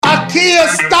Aquí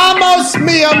estamos,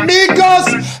 mi amigos.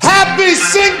 Happy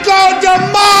Cinco de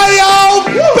Mayo,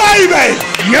 baby.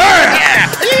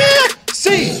 Yeah.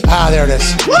 See. There it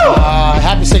is.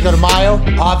 Happy Cinco de Mayo.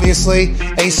 Obviously,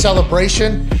 a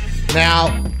celebration.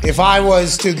 Now, if I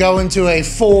was to go into a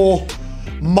full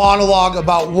monologue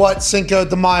about what Cinco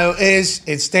de Mayo is,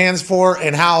 it stands for,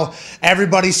 and how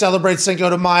everybody celebrates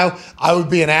Cinco de Mayo, I would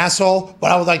be an asshole.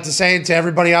 But I would like to say it to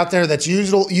everybody out there that's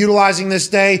utilizing this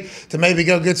day to maybe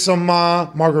go get some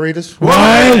margaritas.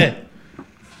 What?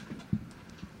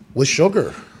 With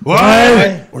sugar.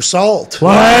 What? Or salt.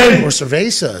 What? Or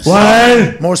cervezas.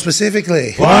 What? More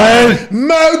specifically. What?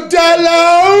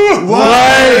 Modelo.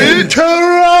 What?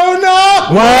 Corona.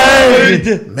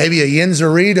 What? Maybe a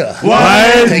Yinzarita.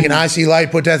 What? Take an icy light,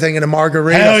 put that thing in a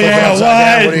margarita, Hell flip it yeah, upside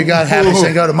down. what? What do you got? Happy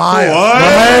Cinco de Mayo.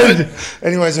 What?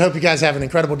 Anyways, I hope you guys have an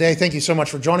incredible day. Thank you so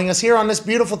much for joining us here on this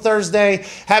beautiful Thursday.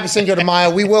 Happy Cinco de Mayo.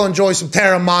 We will enjoy some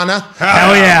Terramana.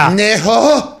 Hell yeah.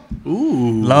 Neho.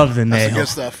 Ooh. Love the That's nail. good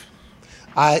stuff.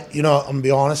 I'm going to be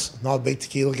honest, I'm not a big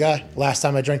tequila guy. Last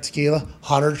time I drank tequila,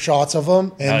 100 shots of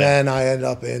them, and then I ended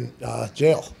up in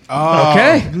jail.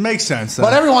 Okay. Makes sense. Then.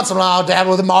 But every once in a while, I'll dab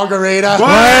with a margarita. What? All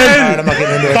right, I'm not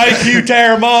getting into it. Thank you,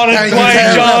 Terramana, Thank you, Dwayne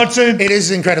Terramana. Johnson. It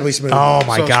is incredibly smooth. Oh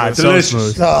my God, so Delicious.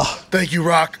 smooth. Oh, Thank you,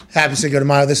 Rock. happy Cinco de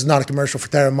Mayo. This is not a commercial for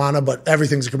Terramana, but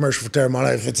everything's a commercial for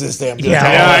Terramana if it's this damn good. Yeah.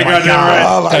 Yeah, I Oh, my got that right.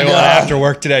 Oh, my Tell you what, God. after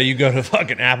work today, you go to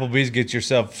fucking Applebee's, get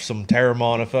yourself some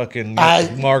Terramana fucking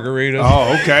margaritas.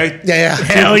 Oh, okay. Yeah.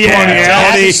 Hell yeah,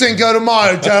 Happy Tony. Cinco de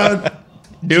Mayo, Tone.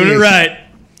 Doing it right.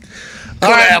 Go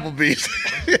to Applebee's.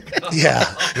 Yeah.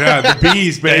 Yeah, the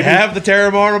bees, baby. They have the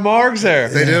Terramana margs there.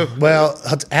 They do. Well,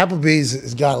 Applebee's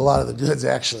has got a lot of the goods,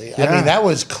 actually. I mean, that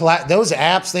was those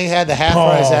apps, they had the half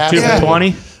price apps. 2 for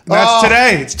 20. That's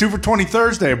today. It's 2 for 20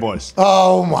 Thursday, boys.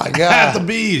 Oh, my God. At the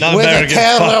bees. Not With better a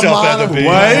get fucked up at the Terramana. bees.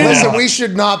 What? Listen, we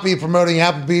should not be promoting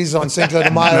Applebee's on Cinco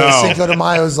de Mayo. No. Cinco de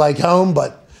Mayo is like home,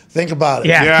 but think about it.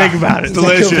 Yeah, Yeah, think about it. it's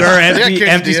delicious. There are Yeah,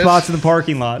 empty quesadillas. spots in the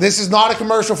parking lot. This is not a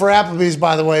commercial for Applebee's,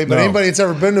 by the way, but No. anybody that's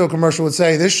ever been to a commercial would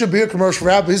say, this should be a commercial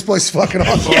for Applebee's. This place is fucking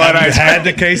awesome. What I You had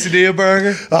the quesadilla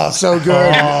burger? Oh, so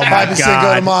good. Happy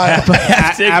Cinco de Mayo.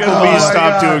 Applebee's Oh, my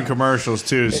stopped God. doing commercials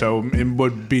too, so it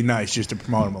would be nice just to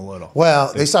promote them a little.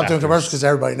 Well, they stopped doing commercials because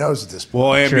everybody knows at this point.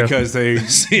 Well, and True. because they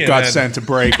CNN. got sent to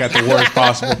break at the worst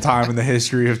possible time in the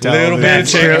history of Little television. bit of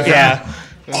That's true. chicken. Yeah.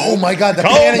 Oh, my God. The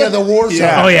panning of the war zone.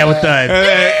 Yeah. Oh yeah, with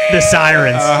the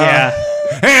sirens. Yeah.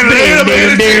 And a little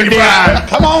bit of chicken fried.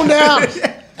 Come on down.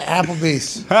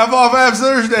 Applebee's. Have off abs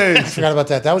Thursdays. Forgot about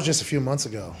that. That was just a few months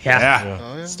ago. Yeah.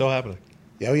 Yeah. Still happening.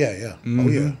 Oh, yeah. Oh,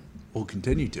 yeah. We'll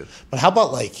continue to. But how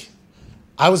about, like,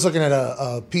 I was looking at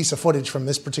a piece of footage from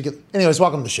this particular. Anyways,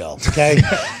 welcome to the show. Okay,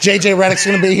 JJ Redick's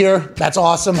going to be here. That's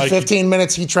awesome. 15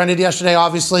 minutes. He trended yesterday,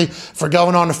 obviously, for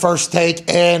going on the first take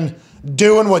and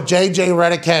doing what JJ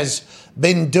Redick has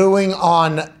been doing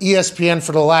on ESPN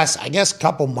for the last, I guess,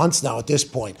 couple months now. At this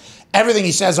point, everything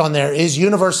he says on there is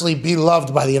universally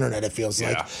beloved by the internet. It feels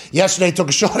like. Yesterday, took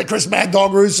a shot at Chris Mad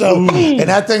Dog Russo, and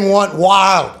that thing went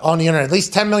wild on the internet. At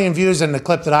least 10 million views in the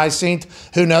clip that I seen.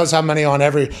 Who knows how many on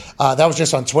every? That was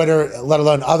just on Twitter, let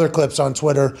alone other clips on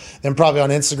Twitter, and probably on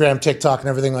Instagram, TikTok, and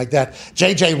everything like that.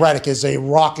 JJ Redick is a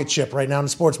rocket ship right now in the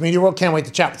sports media world. Can't wait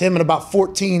to chat with him in about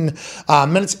 14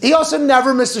 minutes. He also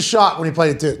never missed a shot when he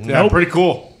played it too. Yeah, pretty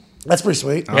cool. That's pretty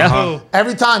sweet. Yeah.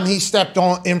 Every time he stepped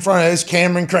on in front of his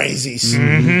Cameron Crazies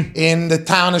in the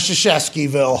town of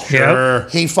Shasheskyville, Sure.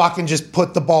 he fucking just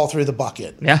put the ball through the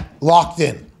bucket. Yeah. Locked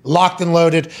and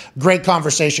loaded. Great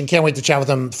conversation. Can't wait to chat with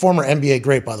him. Former NBA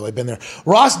great, by the way, been there.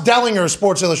 Ross Dellenger of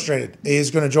Sports Illustrated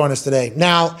is going to join us today.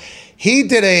 Now, he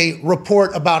did a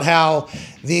report about how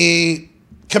the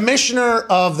commissioner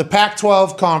of the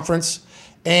Pac-12 conference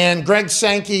and Greg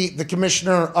Sankey, the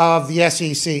commissioner of the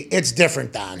SEC, it's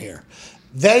different down here.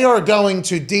 They are going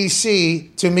to D.C.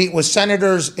 to meet with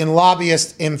senators and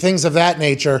lobbyists and things of that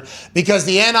nature because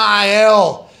the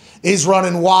NIL is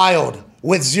running wild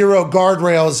with zero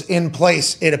guardrails in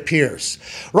place, it appears.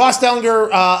 Ross Dellenger,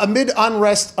 amid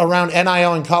unrest around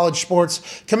NIL in college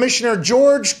sports, Commissioner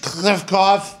George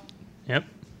Klifkoff, Yep.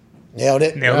 nailed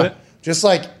it. Nailed it. Just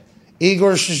like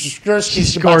Igor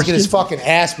Shishkorsky's about to get his fucking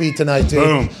ass beat tonight, dude.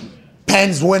 Boom.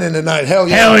 Penn's winning tonight. Hell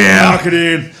yeah. Hell yeah. Knock it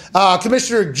in.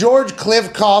 Commissioner George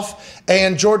Klifkoff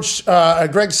and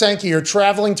Greg Sankey are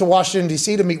traveling to Washington,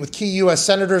 D.C. to meet with key U.S.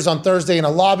 senators on Thursday in a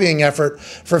lobbying effort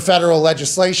for federal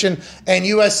legislation. And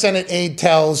U.S. Senate aide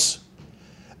tells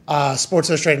Sports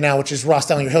Illustrated now, which is Ross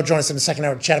Dellenger. He'll join us in the second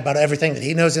hour to chat about everything that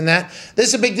he knows in that. This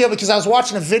is a big deal because I was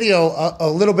watching a video a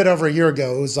little bit over a year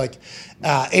ago. It was like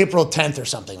April 10th or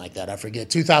something like that. I forget,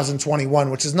 2021,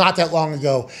 which is not that long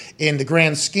ago in the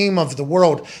grand scheme of the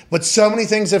world. But so many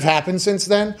things have happened since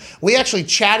then. We actually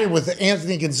chatted with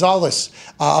Anthony Gonzalez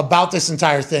about this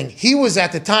entire thing. He was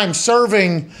at the time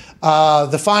serving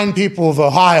the fine people of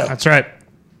Ohio. That's right.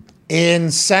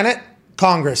 In Senate.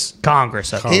 Congress.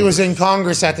 He was in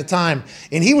Congress at the time,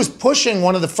 and he was pushing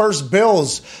one of the first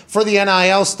bills for the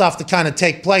NIL stuff to kind of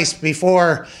take place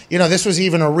before, this was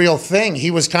even a real thing. He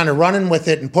was kind of running with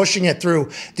it and pushing it through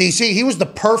DC. He was the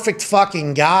perfect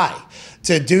fucking guy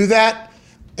to do that.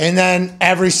 And then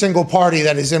every single party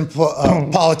that is in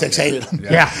politics hated him.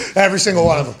 Yeah. Every single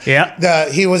one of them. Yeah.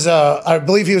 I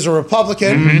believe he was a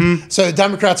Republican. Mm-hmm. So the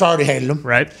Democrats already hated him.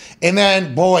 Right. And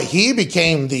then, boy, he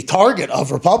became the target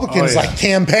of Republicans, like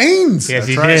campaigns. Yes,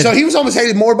 he did. So he was almost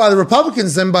hated more by the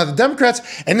Republicans than by the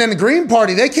Democrats. And then the Green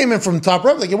Party, they came in from the top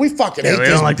row. Like, we fucking hate this. We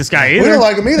don't like this guy either. We don't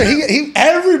like him either.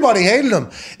 Everybody hated him.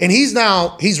 And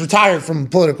he's retired from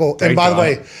political. And by the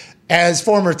way, as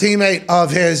former teammate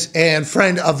of his and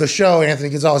friend of the show, Anthony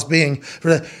Gonzalez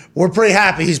we're pretty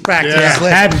happy he's back. Yeah.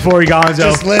 Happy for you, Gonzo.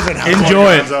 Just living.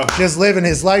 Enjoy it. Just living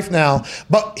his life now.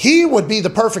 But he would be the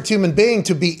perfect human being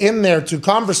to be in there to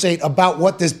conversate about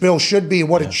what this bill should be and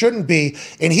what it shouldn't be.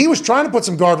 And he was trying to put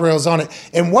some guardrails on it.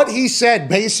 And what he said,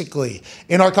 basically,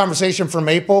 in our conversation from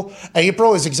April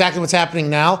is exactly what's happening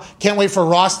now. Can't wait for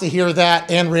Ross to hear that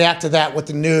and react to that with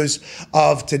the news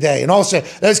of today. And also,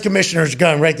 those commissioners are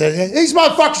going right there. These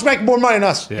motherfuckers make more money than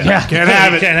us. Yeah. Can't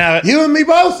have it. You and me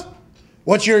both?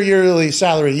 What's your yearly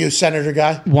salary? You senator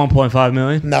guy? 1.5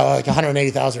 million. No, like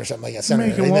 180,000 or something like that.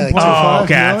 Senator. Making Like, 1.5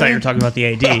 okay. I thought you were talking about the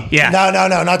AD. Yeah.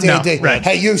 No, not the AD. Right.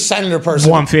 Hey, you senator person.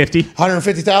 150.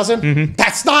 150,000? Mm-hmm.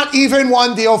 That's not even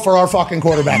one deal for our fucking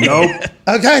quarterback. Nope.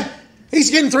 Okay? He's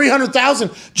getting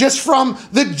 300,000 just from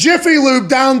the Jiffy Lube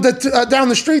down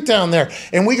the street down there.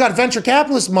 And we got venture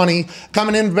capitalist money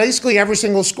coming in basically every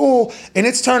single school, and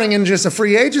it's turning into just a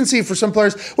free agency for some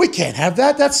players. We can't have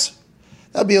that.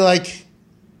 That'd be like...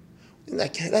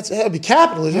 That'd be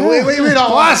capitalism. Yeah. We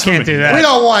don't want. Can't do that. We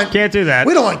don't want. Can't do that.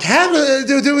 We don't want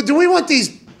capitalism. Do we want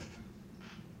these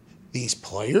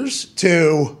players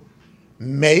to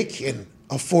make and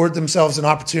afford themselves an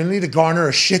opportunity to garner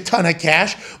a shit ton of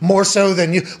cash more so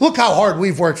than you? Look how hard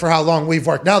we've worked for how long we've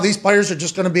worked. Now these players are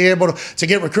just going to be able to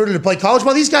get recruited to play college.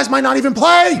 Well, these guys might not even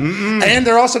play. Mm-mm. And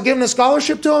they're also giving a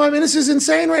scholarship to them. I mean, this is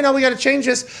insane right now. We got to change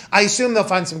this. I assume they'll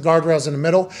find some guardrails in the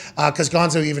middle because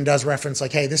Gonzo even does reference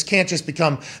like, hey, this can't just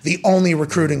become the only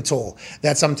recruiting tool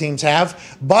that some teams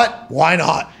have. But why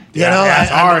not? It's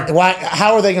hard.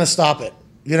 How are they going to stop it?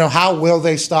 How will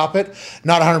they stop it?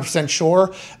 Not 100%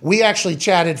 sure. We actually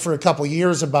chatted for a couple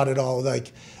years about it all.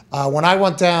 Like when I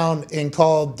went down and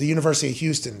called the University of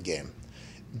Houston game,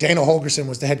 Dana Holgerson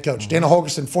was the head coach. Dana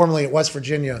Holgerson, formerly at West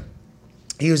Virginia,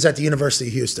 he was at the University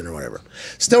of Houston or whatever.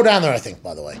 Still down there, I think,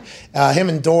 by the way. Him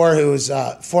and Dorr, who was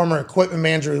former equipment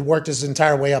manager who worked his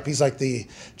entire way up. He's like the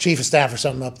chief of staff or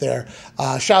something up there.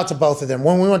 Shout out to both of them.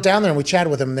 When we went down there and we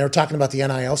chatted with them, they were talking about the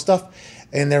NIL stuff.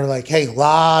 And they were like, hey, a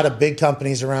lot of big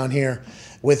companies around here.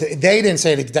 They didn't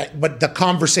say it, but the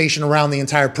conversation around the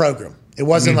entire program. It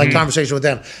wasn't like conversation with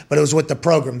them, but it was with the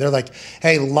program. They're like,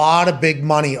 hey, a lot of big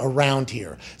money around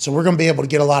here. So we're going to be able to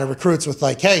get a lot of recruits with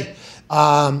like, hey,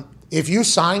 if you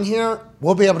sign here,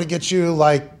 we'll be able to get you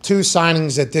like 2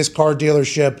 signings at this car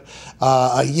dealership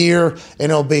a year,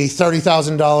 and it'll be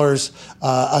 $30,000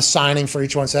 a signing for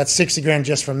each one. So that's $60,000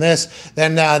 just from this.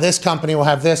 Then this company will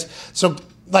have this. So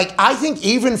like, I think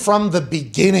even from the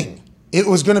beginning, it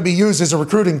was going to be used as a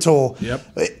recruiting tool. Yep.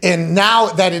 And now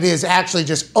that it is actually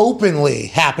just openly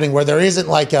happening where there isn't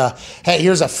like hey,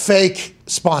 here's a fake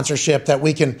sponsorship that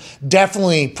we can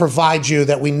definitely provide you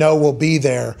that we know will be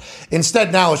there.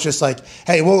 Instead, now it's just like,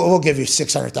 hey, we'll give you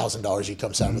 $600,000. You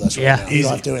come sign with us. Yeah, right now. You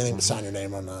don't have to do anything but sign your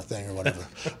name on the thing or whatever.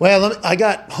 Well,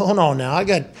 hold on now. I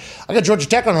got Georgia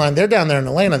Tech online. They're down there in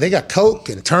Atlanta. They got Coke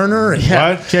and Turner and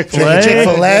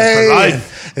Chick-fil-A.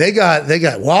 They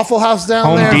got Waffle House down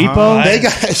Home there. Depot.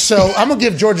 So I'm gonna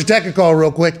give Georgia Tech a call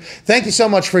real quick. Thank you so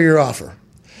much for your offer.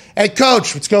 Hey,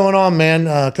 Coach, what's going on,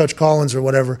 man? Coach Collins or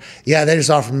whatever. Yeah, they just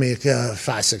offered me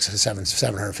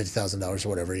 $750,000 or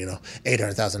whatever, $800,000,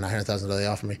 $900,000 they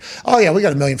offered me. Oh, yeah, we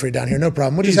got $1 million for you down here. No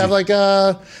problem. We just have like,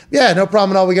 no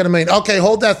problem at all. We got $1 million. Okay,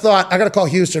 hold that thought. I got to call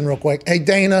Houston real quick. Hey,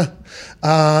 Dana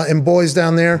and boys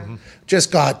down there. just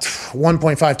got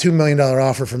 $1.52 million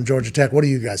offer from Georgia Tech. What are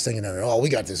you guys thinking of it? Oh, we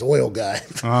got this oil guy.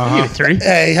 You get 3.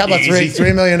 Hey, how about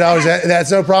 $3 million? That's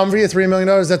no problem for you? $3 million?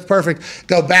 That's perfect.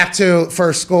 Go back to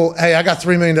first school. Hey, I got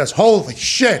 $3 million. Holy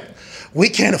shit. We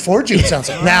can't afford you, it sounds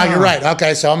like. Now you're right.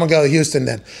 Okay, so I'm going to go to Houston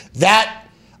then. That,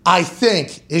 I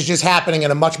think, is just happening at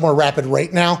a much more rapid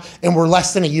rate now, and we're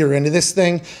less than a year into this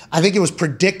thing. I think it was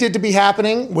predicted to be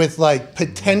happening with like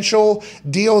potential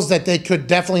deals that they could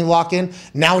definitely lock in.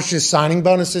 Now it's just signing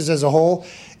bonuses as a whole.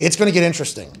 It's going to get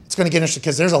interesting. It's going to get interesting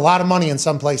because there's a lot of money in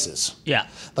some places. Yeah.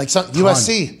 Like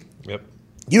USC. Yep.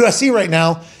 USC right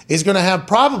now is going to have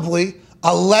probably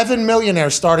 11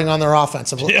 millionaires starting on their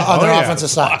offensive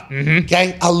side.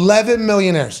 Okay? 11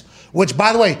 millionaires. Which,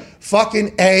 by the way,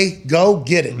 fucking A, go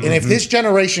get it. And if this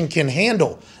generation can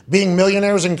handle being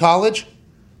millionaires in college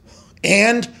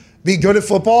and be good at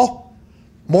football,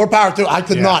 more power to it. I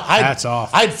could not. Hats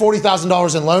off. I had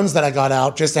 $40,000 in loans that I got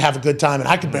out just to have a good time, and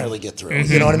I could barely get through.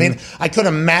 You know what I mean? I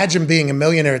couldn't imagine being a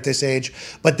millionaire at this age,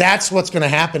 but that's what's going to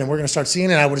happen, and we're going to start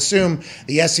seeing it. I would assume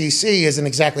the SEC isn't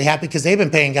exactly happy because they've been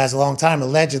paying guys a long time,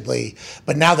 allegedly.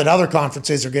 But now that other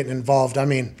conferences are getting involved, I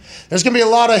mean, there's going to be a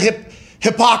lot of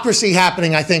hypocrisy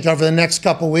happening, I think, over the next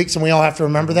couple of weeks, and we all have to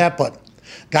remember that. But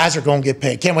guys are going to get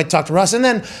paid. Can't wait to talk to Russ. And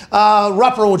then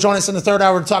Rupp will join us in the third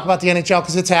hour to talk about the NHL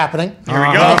because it's happening. Here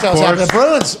we go. The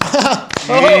Bruins.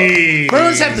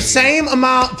 Bruins have the same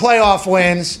amount playoff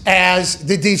wins as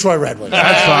the Detroit Red Wings.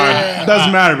 That's fine.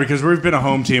 Doesn't matter because we've been a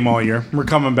home team all year. We're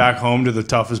coming back home to the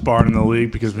toughest part in the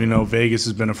league because we know Vegas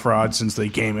has been a fraud since they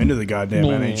came into the goddamn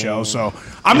NHL. So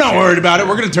I'm not worried about it.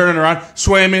 We're going to turn it around.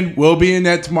 Swayman will be in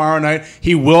net tomorrow night.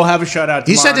 He will have a shutout tomorrow night.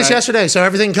 You said this yesterday, so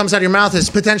everything comes out of your mouth is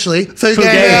potentially for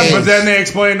yeah, but then they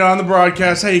explained on the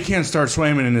broadcast, hey, you can't start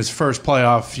Swayman in his first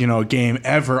playoff, game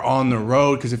ever on the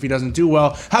road because if he doesn't do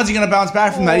well, how's he going to bounce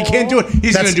back from that? He can't do it.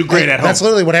 He's going to do great at home. That's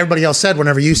literally what everybody else said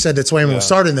whenever you said that Swayman was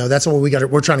starting, though. That's what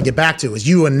we're trying to get back to, is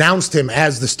you announced him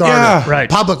as the starter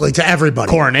publicly to everybody.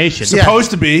 Coronation.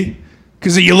 Supposed to be.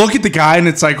 Because you look at the guy and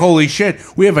it's like, holy shit,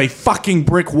 we have a fucking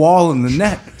brick wall in the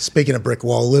net. Speaking of brick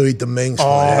wall, Louis Dominguez. We'll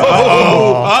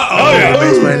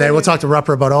talk to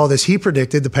Rupper about all this. He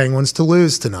predicted the Penguins to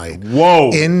lose tonight. Whoa.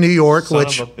 In New York,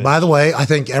 which, by the way, I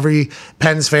think every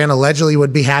Pens fan allegedly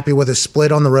would be happy with a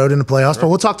split on the road in the playoffs. But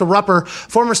we'll talk to Rupper,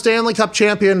 former Stanley Cup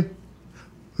champion,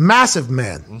 massive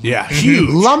man. Yeah, huge.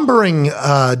 Lumbering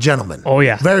gentleman. Oh,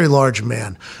 yeah. Very large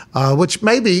man, which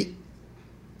maybe...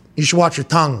 You should watch your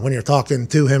tongue when you're talking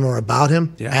to him or about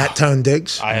him. At Tone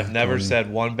Diggs. I have never said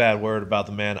one bad word about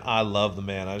the man. I love the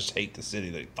man. I just hate the city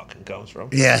that he fucking comes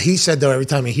from. Yeah, he said, though, every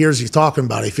time he hears you talking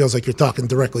about it, he feels like you're talking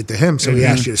directly to him. So he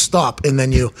asks you to stop, and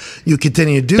then you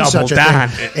continue to do such a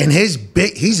thing. And he's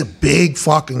a big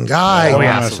fucking guy. Oh,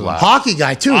 yeah. Hockey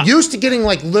guy, too. Used to getting,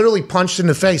 literally punched in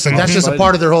the face. That's just a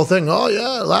part of their whole thing. Oh,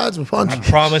 yeah, lads, we punch. I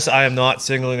promise I am not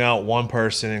singling out one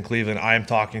person in Cleveland. I am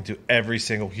talking to every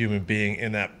single human being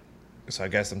in that. So I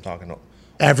guess I'm talking to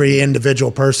every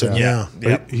individual person. Yeah.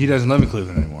 Yep. He doesn't live in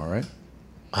Cleveland anymore, right?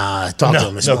 I talked to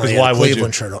him this morning. Why would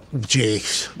Cleveland shirt on.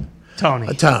 Jeez. Tony.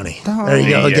 There you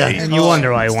go again. And you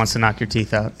wonder why he wants to knock your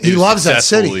teeth out. He loves that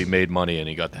city. He made money and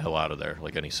he got the hell out of there,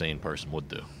 like any sane person would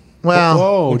do.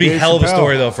 Well, it would be a hell of a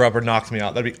story though if Rupper knocked me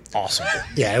out. That'd be awesome.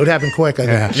 Yeah, it would happen quick. I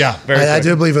think. Yeah, very quick. I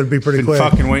do believe it would be pretty quick.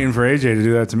 Fucking waiting for AJ to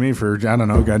do that to me for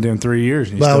goddamn 3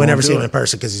 years. Well, we never see him in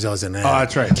person because he's always in there. Oh,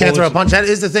 that's right. Can't throw a punch. That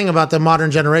is the thing about the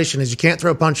modern generation is you can't throw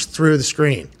a punch through the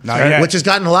screen, which has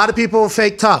gotten a lot of people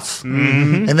fake tough.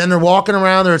 And then they're walking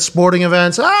around. They're at sporting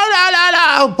events. Oh,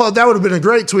 no. But that would have been a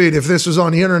great tweet if this was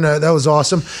on the internet. That was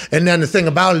awesome. And then the thing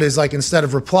about it is, instead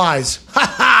of replies,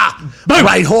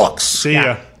 right hooks. See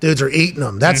ya. Dudes are eating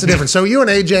them. That's the difference. So you and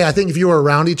AJ, I think if you were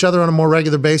around each other on a more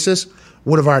regular basis,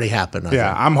 would have already happened. I think.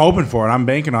 I'm hoping for it. I'm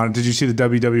banking on it. Did you see the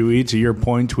WWE, to your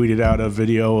point, tweeted out a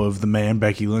video of the man,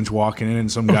 Becky Lynch, walking in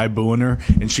and some guy booing her,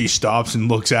 and she stops and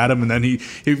looks at him, and then he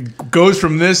goes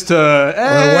from this to,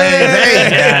 hey.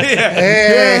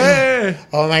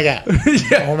 Oh, my God.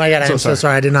 Oh, my God. I'm so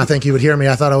sorry. I did not think you would hear me.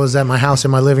 I thought I was at my house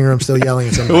in my living room still yelling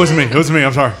at somebody. It was me.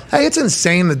 I'm sorry. Hey, it's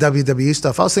insane, the WWE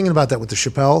stuff. I was thinking about that with the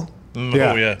Chappelle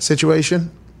situation.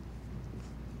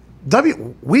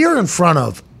 We are in front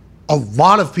of a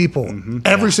lot of people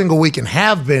every single week and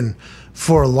have been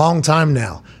for a long time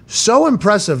now. So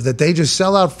impressive that they just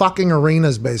sell out fucking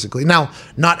arenas, basically. Now,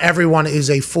 not everyone is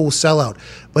a full sellout,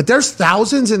 but there's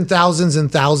thousands and thousands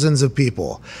and thousands of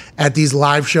people at these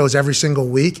live shows every single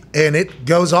week, and it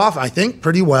goes off, I think,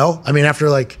 pretty well. I mean, after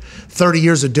 30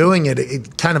 years of doing it,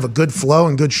 it kind of a good flow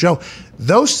and good show.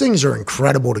 Those things are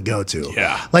incredible to go to.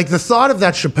 Yeah. The thought of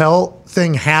that Chappelle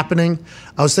thing happening,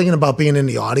 I was thinking about being in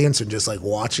the audience and just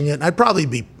watching it. And I'd probably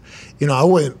be,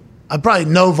 Probably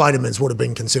no vitamins would have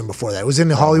been consumed before that. It was in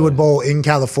the Hollywood Bowl in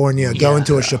California, going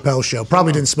to a Chappelle show.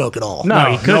 Probably didn't smoke at all. No,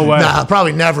 you couldn't. No way. Nah,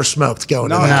 probably never smoked going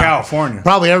to Not in that. California.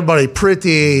 Probably everybody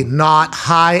pretty not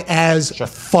high as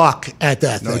fuck at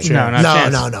that thing.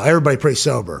 chance. Everybody pretty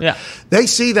sober. Yeah. They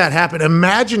see that happen.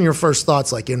 Imagine your first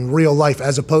thoughts like in real life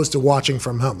as opposed to watching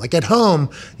from home. Like at home,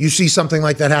 you see something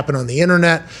like that happen on the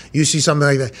internet. You see something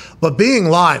like that. But being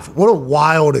live, what a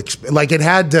wild experience. Like it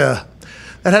had to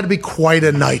be quite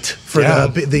a night for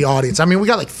the audience. I mean, we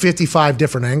got like 55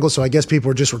 different angles, so I guess people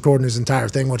were just recording his entire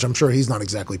thing, which I'm sure he's not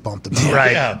exactly pumped about.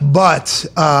 Right. Yeah. But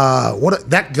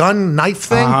that gun knife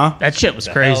thing, That shit was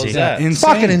crazy. is that? it's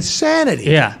fucking insanity.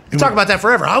 Yeah. We talk about that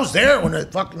forever. I was there when the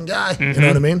fucking guy, you know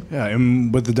what I mean? Yeah,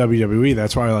 and with the WWE,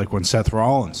 that's why like when Seth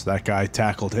Rollins, that guy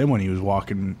tackled him when he was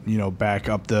walking, back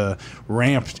up the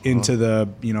ramp into the,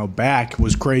 back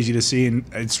was crazy to see, and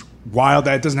it's wild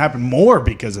that it doesn't happen more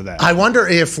because of that. I wonder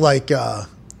if the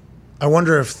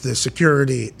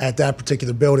security at that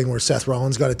particular building where Seth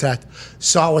Rollins got attacked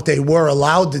saw what they were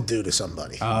allowed to do to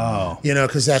somebody. Oh.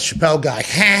 Because that Chappelle guy,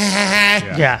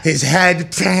 Yeah. his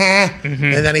head,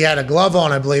 and then he had a glove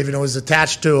on, I believe, and it was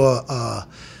attached to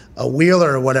a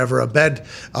wheeler or whatever,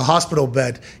 a hospital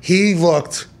bed. He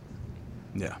looked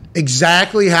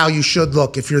exactly how you should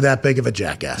look if you're that big of a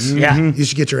jackass. Yeah. You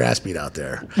should get your ass beat out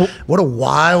there. What a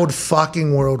wild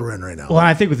fucking world we're in right now. Well,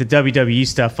 I think with the WWE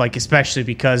stuff, like especially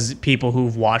because people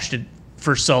who've watched it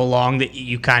for so long that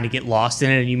you kind of get lost in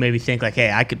it, and you maybe think like,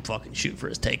 hey, I could fucking shoot for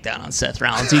his takedown on Seth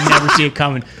Rollins. You never see it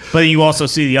coming. But then you also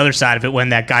see the other side of it when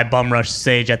that guy bum rushed the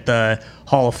stage at the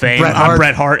Hall of Fame on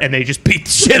Bret Hart, and they just beat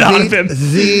the shit out of him.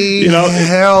 The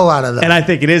hell out of that. And I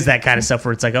think it is that kind of stuff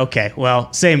where it's like, okay,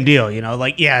 well, same deal,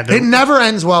 it never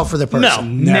ends well for the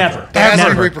person. No, never. There has to be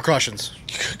Never. repercussions.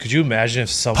 Could you imagine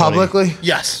if somebody Publicly?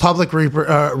 Yes. Public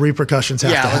repercussions have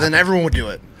to Yeah, but happen. then everyone would do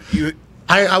it.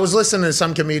 I was listening to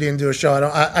some comedian do a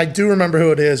show. I do remember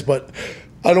who it is, but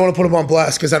I don't want to put him on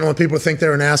blast because I don't want people to think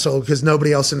they're an asshole because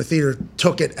nobody else in the theater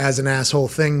took it as an asshole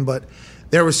thing. But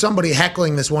there was somebody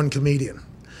heckling this one comedian.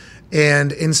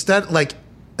 And instead,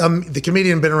 the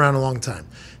comedian had been around a long time.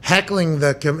 Heckling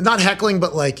not heckling,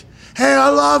 but like, hey, I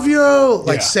love you.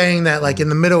 Saying that like in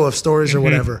the middle of stories or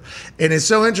whatever. And it's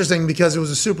so interesting because it was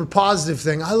a super positive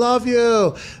thing. I love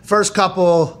you. First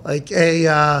couple, like, hey,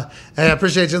 I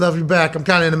appreciate you, love you back. I'm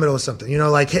kind of in the middle of something.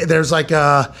 Hey, there's like,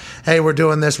 hey, we're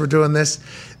doing this.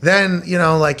 Then,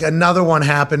 another one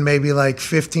happened maybe like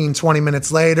 15, 20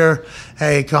 minutes later.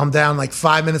 Hey, calm down. Like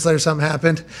 5 minutes later, something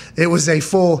happened. It was a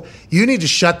full, you need to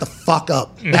shut the fuck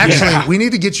up. Actually, we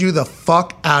need to get you the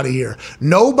fuck out of here.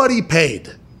 Nobody paid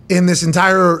in this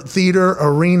entire theater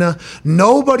arena.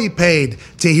 Nobody paid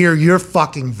to hear your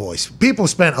fucking voice. People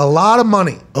spent a lot of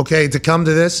money, to come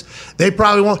to this. They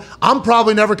probably won't. I'm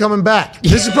probably never coming back.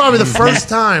 This is probably the first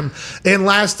time and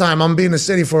last time I'm being in the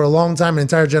city for a long time, an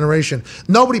entire generation.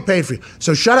 Nobody paid for you.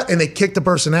 So shut up. And they kicked the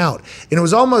person out. And it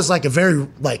was almost like a very,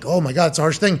 oh my God, it's a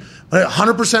harsh thing.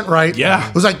 100% right. Yeah.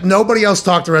 It was like nobody else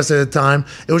talked the rest of the time.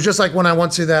 It was just like when I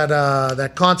went to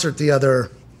that concert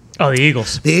Oh, the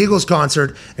Eagles. The Eagles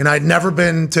concert, and I've never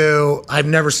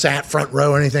sat front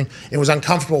row or anything. It was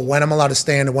uncomfortable when I'm allowed to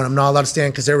stand and when I'm not allowed to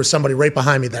stand because there was somebody right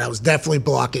behind me that I was definitely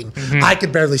blocking. I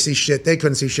could barely see shit. They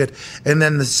couldn't see shit. And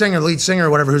then the lead singer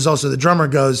or whatever, who's also the drummer,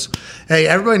 goes, hey,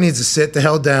 everybody needs to sit the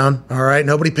hell down, all right?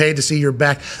 Nobody paid to see your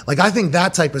back. I think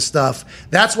that type of stuff,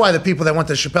 that's why the people that went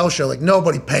to the Chappelle show,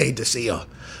 nobody paid to see a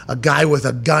guy with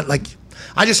a gun.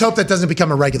 I just hope that doesn't become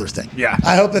a regular thing. Yeah.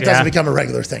 I hope that doesn't become a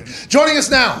regular thing. Joining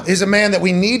us now is a man that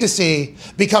we need to see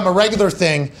become a regular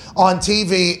thing on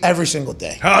TV every single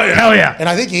day. Hell yeah. And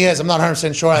I think he is. I'm not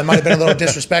 100% sure. I might have been a little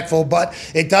disrespectful, but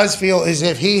it does feel as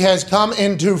if he has come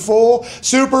into full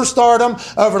superstardom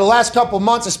over the last couple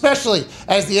months, especially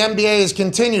as the NBA has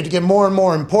continued to get more and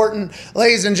more important.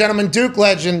 Ladies and gentlemen, Duke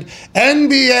legend,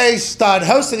 NBA stud,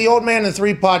 host of the Old Man and the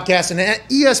Three podcast, and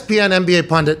ESPN NBA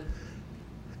pundit,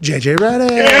 JJ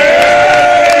Redick.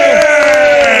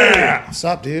 Yeah! What's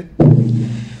up, dude?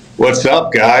 What's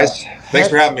up, guys? Thanks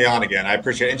for having me on again. I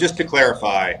appreciate it. And just to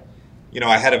clarify,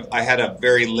 I had a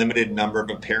very limited number of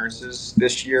appearances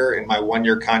this year in my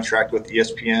 1-year contract with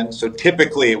ESPN. So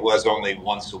typically it was only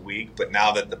once a week, but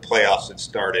now that the playoffs had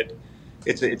started,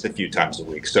 it's a few times a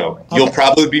week. So you'll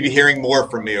probably be hearing more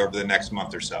from me over the next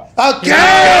month or so. Okay.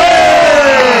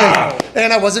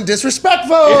 And I wasn't disrespectful.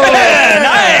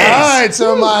 Nice. All right,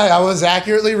 so I was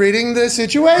accurately reading the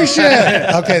situation.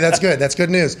 Okay, that's good. That's good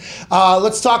news.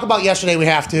 Let's talk about yesterday. We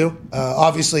have to.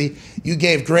 Obviously, you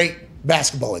gave great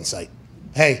basketball insight.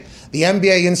 Hey, the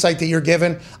NBA insight that you're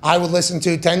given, I would listen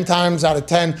to 10 times out of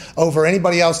 10 over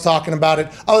anybody else talking about it,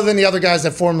 other than the other guys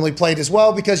that formerly played as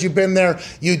well, because you've been there,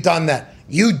 you've done that.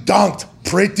 You dunked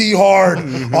pretty hard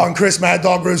on Chris Mad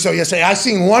Dog Russo yesterday. I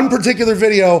seen one particular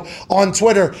video on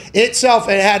Twitter itself.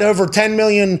 It had over 10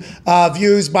 million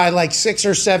views by like 6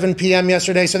 or 7 p.m.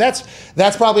 yesterday. So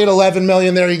that's probably at 11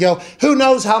 million. There you go. Who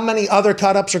knows how many other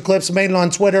cut-ups or clips made it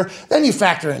on Twitter. Then you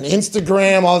factor in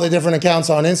Instagram, all the different accounts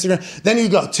on Instagram. Then you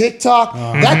go TikTok.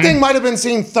 That thing might have been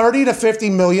seen 30 to 50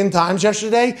 million times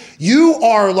yesterday. You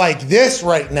are like this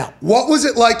right now. What was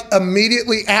it like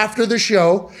immediately after the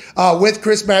show with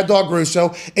Chris Mad Dog Russo?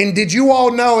 And did you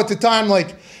all know at the time,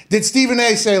 like, did Stephen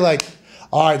A say, like,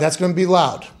 all right, that's going to be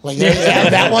loud. Like,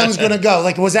 that one's going to go.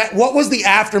 Like, what was the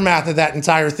aftermath of that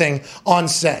entire thing on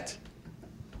set?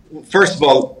 First of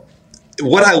all,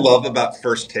 what I love about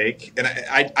First Take, and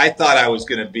I thought I was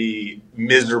going to be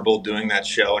miserable doing that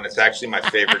show, and it's actually my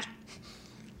favorite.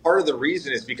 Part of the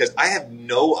reason is because I have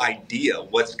no idea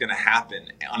what's going to happen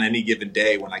on any given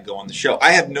day when I go on the show.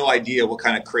 I have no idea what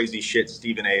kind of crazy shit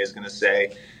Stephen A is going to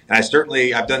say. And I've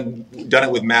done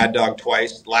it with Mad Dog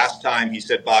twice. Last time he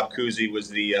said Bob Cousy was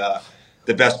the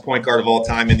best point guard of all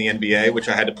time in the NBA, which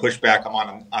I had to push back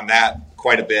on that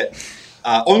quite a bit.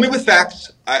 Only with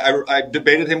facts. I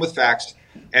debated him with facts.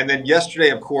 And then yesterday,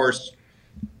 of course,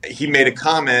 he made a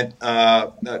comment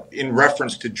in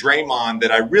reference to Draymond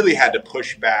that I really had to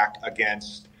push back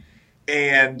against.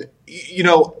 And, you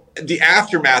know, the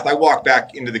aftermath, I walked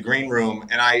back into the green room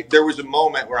and there was a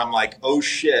moment where I'm like, oh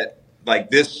shit,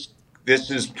 like this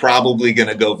is probably going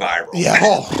to go viral.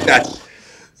 Yeah.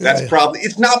 That's probably,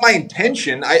 it's not my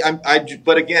intention.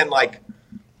 But again, like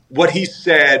what he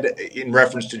said in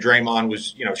reference to Draymond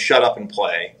was, you know, shut up and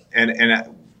play.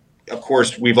 And of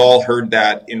course, we've all heard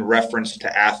that in reference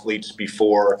to athletes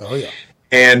before. Oh, yeah.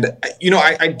 And, you know,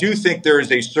 I do think there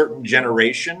is a certain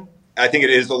generation. I think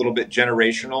it is a little bit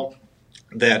generational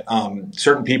that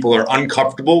certain people are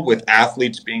uncomfortable with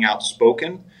athletes being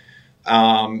outspoken.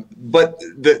 But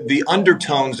the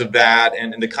undertones of that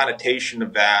and the connotation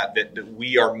of that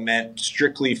we are meant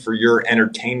strictly for your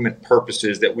entertainment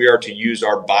purposes, that we are to use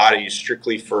our bodies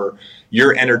strictly for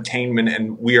your entertainment,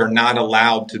 and we are not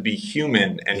allowed to be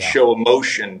human and show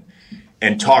emotion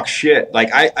and talk shit. Like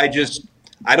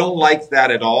I don't like that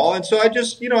at all. And so I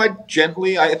just, you know, I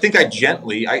think I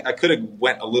could have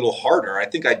went a little harder. I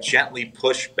think I gently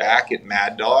pushed back at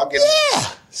Mad Dog. And,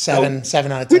 yeah.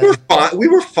 Seven out of 10. We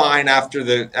were fine after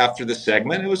the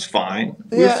segment. It was fine.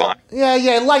 We were fine.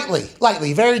 Yeah,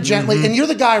 lightly, very gently. And you're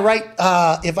the guy, right?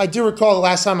 If I do recall, the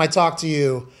last time I talked to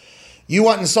you, you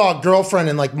went and saw a girlfriend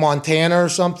in like Montana or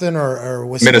something, or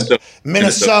was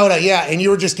Minnesota, yeah. And you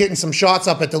were just getting some shots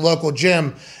up at the local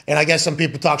gym, and I guess some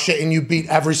people talk shit, and you beat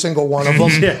every single one of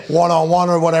them, one-on-one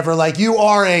or whatever. Like, you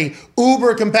are a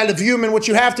uber competitive human, which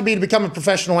you have to be to become a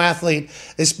professional athlete,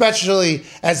 especially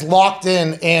as locked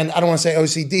in, and I don't want to say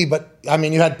OCD, but I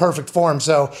mean, you had perfect form.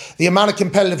 So the amount of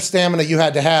competitive stamina you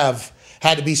had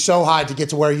to be so high to get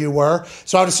to where you were.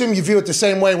 So I would assume you view it the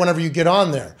same way whenever you get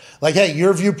on there. Like, hey,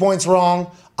 your viewpoint's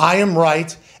wrong, I am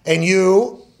right, and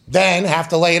you then have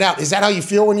to lay it out. Is that how you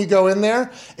feel when you go in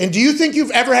there? And do you think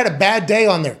you've ever had a bad day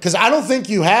on there? Because I don't think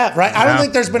you have, right? I don't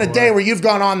think there's been a day where you've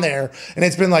gone on there and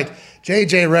it's been like,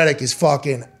 JJ Redick is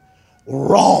fucking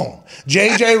wrong.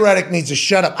 JJ Redick needs to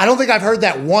shut up. I don't think I've heard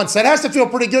that once. That has to feel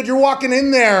pretty good. You're walking in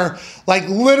there like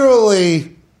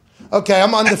literally, okay,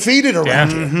 I'm undefeated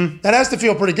around here. That has to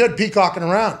feel pretty good, peacocking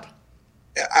around.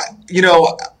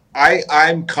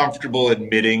 I'm comfortable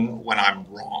admitting when I'm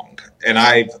wrong. And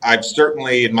I've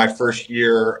certainly, in my first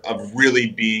year of really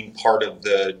being part of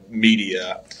the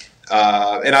media,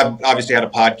 and I've obviously had a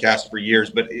podcast for years,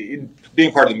 but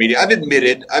being part of the media, I've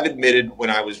admitted when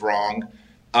I was wrong.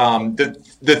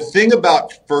 The thing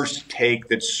about First Take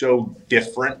that's so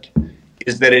different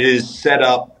is that it is set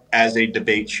up as a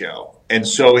debate show. And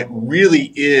so it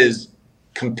really is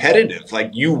competitive.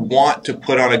 Like, you want to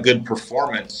put on a good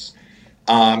performance.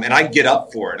 And I get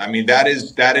up for it. I mean, that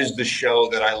is the show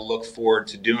that I look forward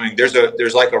to doing.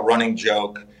 There's like a running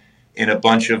joke in a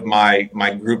bunch of my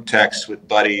group texts with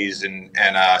buddies and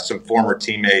some former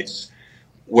teammates,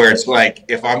 where it's like,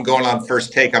 if I'm going on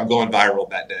First Take, I'm going viral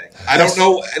that day. I don't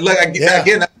know. Like,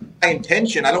 again, that's my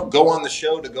intention. I don't go on the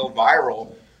show to go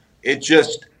viral. It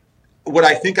just, what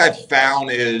I think I've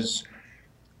found is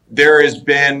there has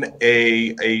been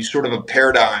a sort of a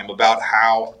paradigm about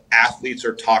how athletes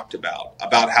are talked about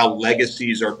how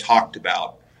legacies are talked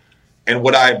about. And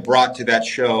what I brought to that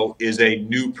show is a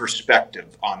new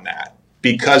perspective on that,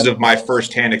 because of my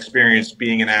firsthand experience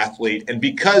being an athlete, and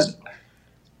because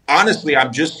honestly,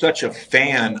 I'm just such a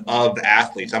fan of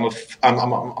athletes. I'm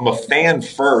a fan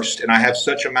first, and I have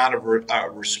such amount of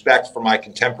respect for my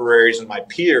contemporaries and my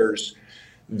peers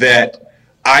that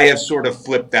I have sort of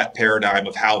flipped that paradigm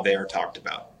of how they are talked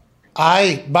about.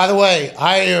 By the way,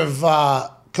 I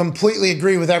have completely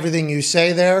agree with everything you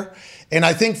say there. And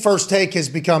I think First Take has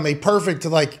become a perfect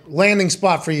landing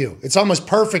spot for you. It's almost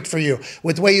perfect for you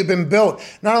with the way you've been built.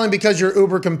 Not only because you're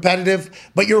uber competitive,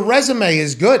 but your resume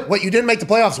is good. What, you didn't make the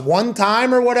playoffs one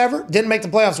time or whatever? Didn't make the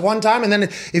playoffs one time. And then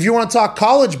if you want to talk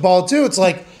college ball too, it's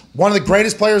like one of the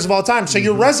greatest players of all time. So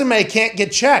your resume can't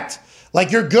get checked.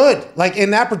 Like, you're good, like,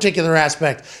 in that particular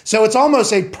aspect. So it's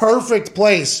almost a perfect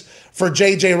place for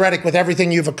JJ Redick with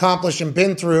everything you've accomplished and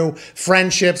been through,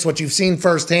 friendships, what you've seen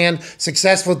firsthand,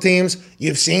 successful teams,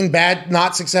 you've seen bad,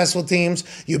 not successful teams,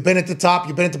 you've been at the top,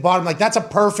 you've been at the bottom. Like, that's a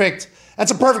perfect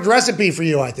recipe for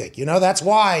you, I think. You know, that's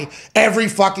why every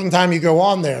fucking time you go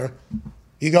on there,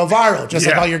 you go viral, just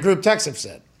like all your group texts have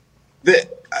said.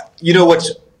 You know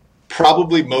what's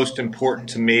probably most important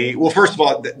to me? Well, first of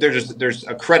all, there's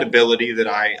a credibility that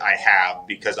I have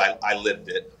because I lived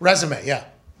it. Resume, yeah.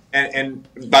 And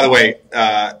by the way,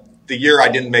 the year I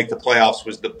didn't make the playoffs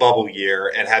was the bubble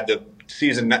year, and had the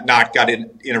season not got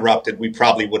interrupted, we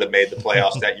probably would have made the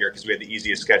playoffs that year because we had the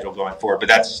easiest schedule going forward. But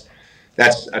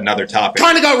that's another topic.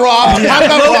 Kind of got robbed.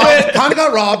 Kind of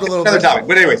got robbed a little bit. Another topic.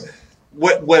 But anyways,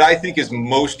 what I think is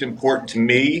most important to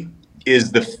me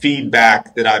is the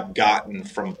feedback that I've gotten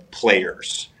from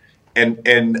players. And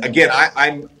again,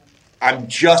 I'm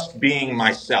just being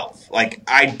myself. Like,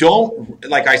 I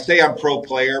say I'm pro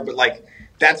player, but like,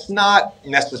 that's not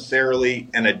necessarily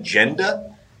an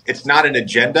agenda. It's not an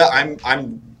agenda.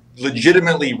 I'm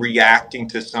legitimately reacting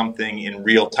to something in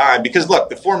real time because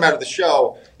look, the format of the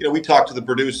show, you know, we talk to the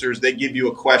producers, they give you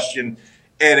a question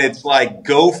and it's like,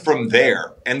 go from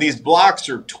there. And these blocks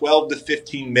are 12 to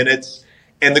 15 minutes.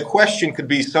 And the question could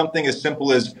be something as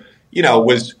simple as, you know,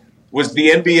 was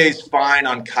the NBA's fine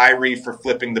on Kyrie for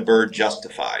flipping the bird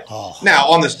justified? Oh. Now,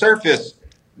 on the surface,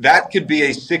 that could be a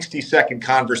 60-second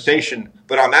conversation,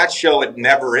 but on that show, it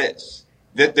never is.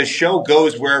 The show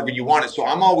goes wherever you want it. So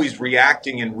I'm always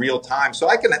reacting in real time. So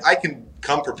I can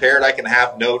come prepared. I can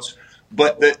have notes.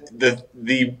 But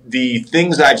the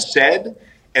things I've said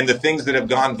and the things that have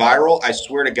gone viral, I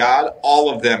swear to God, all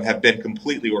of them have been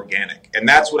completely organic. And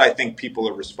that's what I think people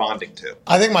are responding to.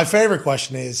 I think my favorite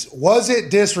question is, was it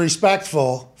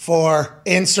disrespectful for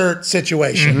insert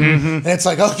situation? Mm-hmm. And it's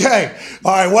like, okay,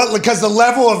 all right, what? Because the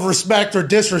level of respect or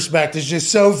disrespect is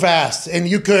just so vast. And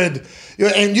you could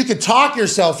talk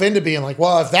yourself into being like,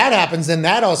 well, if that happens, then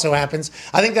that also happens.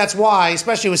 I think that's why,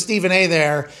 especially with Stephen A.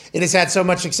 there, it has had so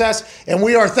much success. And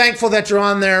we are thankful that you're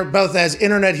on there, both as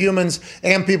internet humans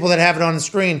and people that have it on the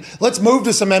screen. Let's move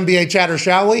to some NBA chatter,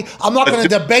 shall we? I'm not going to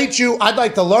debate you. I'd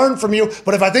like to learn from you.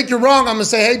 But if I think you're wrong, I'm going to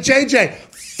say, hey, JJ,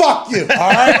 fuck you, all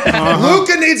right?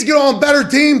 Luka needs to get on a better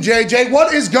team, JJ.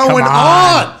 What is going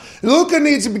on? Luka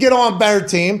needs to get on a better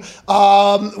team.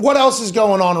 What else is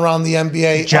going on around the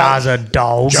NBA? Ja's a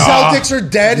dog. Celtics are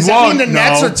dead. Does that mean the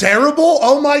Nets are terrible?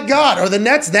 Oh, my God. Are the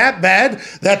Nets that bad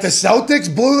that the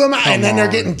Celtics blew them out and then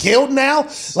they're getting killed now?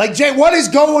 Like, Jay, what is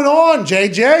going on,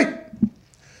 JJ?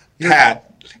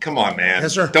 Pat, come on, man.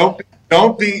 Yes, sir.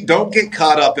 Don't get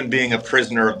caught up in being a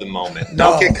prisoner of the moment.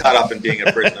 Don't get caught up in being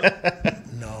a prisoner.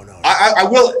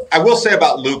 I will say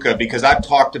about Luka, because I've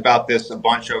talked about this a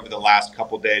bunch over the last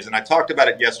couple of days, and I talked about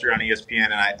it yesterday on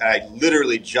ESPN, and I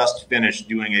literally just finished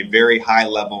doing a very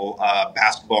high-level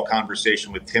basketball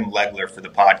conversation with Tim Legler for the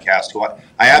podcast, who I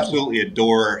absolutely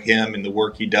adore him and the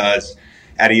work he does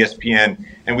at ESPN.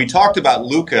 And we talked about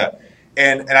Luka,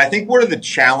 and I think one of the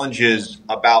challenges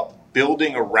about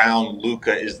building around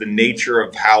Luka is the nature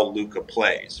of how Luka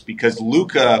plays, because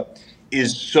Luka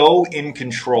is so in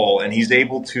control and he's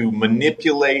able to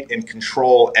manipulate and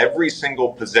control every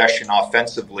single possession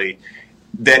offensively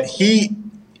that he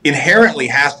inherently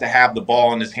has to have the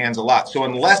ball in his hands a lot. So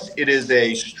unless it is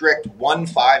a strict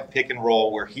 1-5 pick and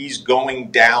roll where he's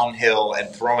going downhill and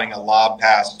throwing a lob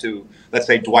pass to, let's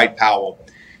say, Dwight Powell,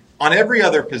 on every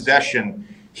other possession,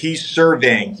 he's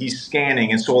surveying, he's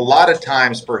scanning. And so a lot of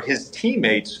times for his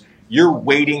teammates, you're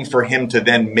waiting for him to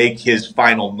then make his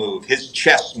final move, his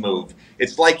chess move.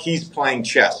 It's like he's playing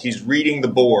chess. He's reading the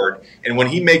board. And when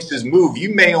he makes his move,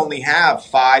 you may only have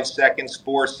 5 seconds,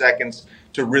 4 seconds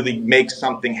to really make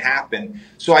something happen.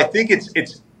 So I think it's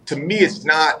to me, it's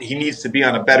not he needs to be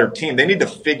on a better team. They need to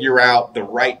figure out the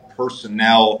right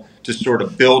personnel to sort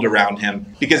of build around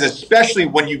him. Because especially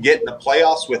when you get in the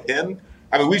playoffs with him,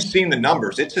 I mean, we've seen the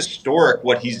numbers. It's historic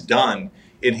what he's done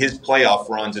in his playoff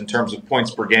runs in terms of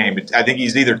points per game. I think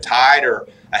he's either tied or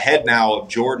ahead now of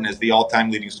Jordan as the all-time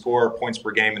leading scorer, points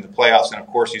per game in the playoffs. And, of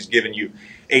course, he's given you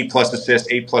 8+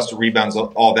 assists, 8+ rebounds,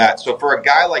 all that. So for a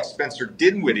guy like Spencer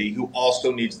Dinwiddie, who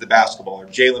also needs the basketball, or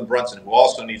Jalen Brunson, who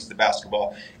also needs the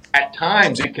basketball, at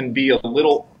times it can be a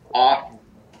little off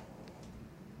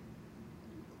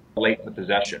late in the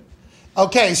possession.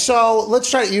 Okay, so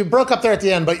let's try. You broke up there at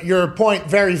the end, but your point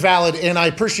very valid, and I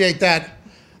appreciate that.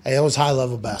 Hey, it was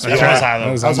high-level basketball. That was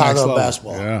high-level. That was high-level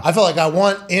basketball. Yeah. I felt like I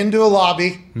went into a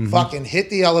lobby, fucking hit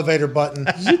the elevator button,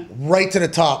 right to the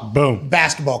top. Boom.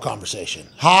 Basketball conversation.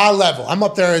 High level. I'm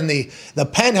up there in the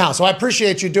penthouse, so I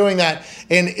appreciate you doing that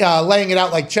and laying it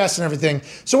out like chess and everything.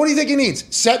 So what do you think he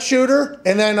needs? Set shooter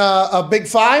and then a big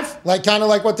five? Like kind of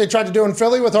like what they tried to do in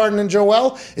Philly with Harden and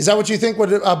Joel? Is that what you think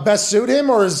would best suit him,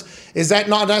 or is that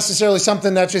not necessarily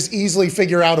something that's just easily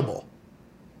figure-outable?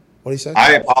 What do you say?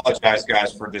 I apologize,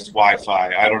 guys, for this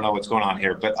Wi-Fi. I don't know what's going on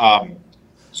here, but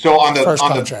so on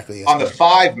the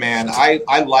 5 man,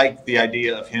 I like the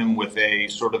idea of him with a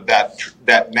sort of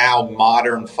that now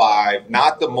modern 5,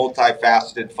 not the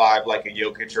multifaceted 5 like a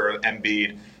Jokic or an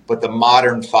Embiid, but the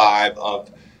modern 5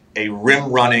 of a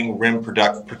rim-running,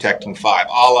 rim-protecting 5, a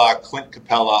la Clint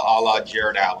Capella, a la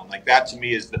Jared Allen. Like that to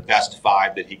me is the best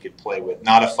 5 that he could play with,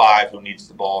 not a 5 who needs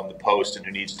the ball in the post and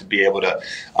who needs to be able to,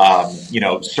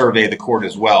 survey the court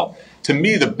as well. To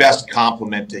me, the best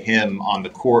complement to him on the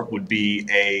court would be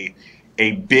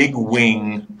a big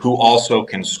wing who also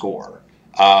can score.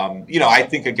 I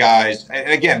think of guys, and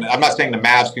again, I'm not saying the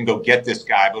Mavs can go get this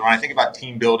guy, but when I think about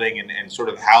team building and sort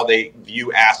of how they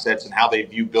view assets and how they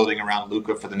view building around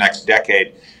Luka for the next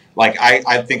decade, like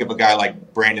I think of a guy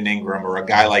like Brandon Ingram or a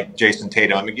guy like Jason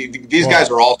Tatum. I mean, these guys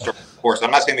are all stars, of course.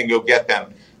 I'm not saying they can go get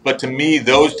them, but to me,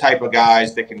 those type of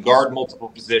guys that can guard multiple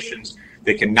positions,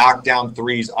 they can knock down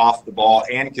threes off the ball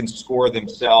and can score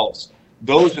themselves,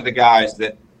 those are the guys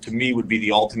that, to me, would be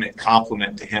the ultimate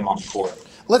complement to him on the court.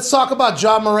 Let's talk about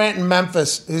Ja Morant in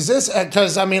Memphis. Is this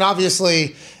because, I mean,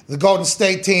 obviously the Golden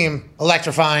State team,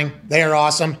 electrifying. They are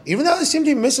awesome, even though they seem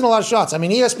to be missing a lot of shots. I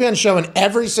mean, ESPN showing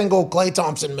every single Klay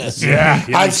Thompson miss. Yeah.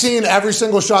 I've seen every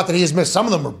single shot that he has missed. Some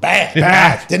of them are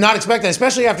bad. Did not expect that,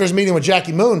 especially after his meeting with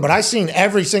Jackie Moon, but I've seen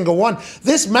every single one.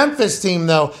 This Memphis team,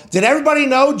 though, did everybody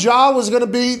know Ja was going to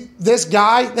be this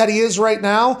guy that he is right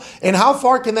now? And how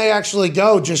far can they actually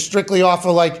go just strictly off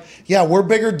of like, yeah, we're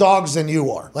bigger dogs than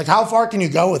you are? Like, how far can you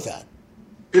go with that?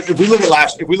 If we look at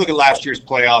last year's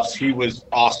playoffs, he was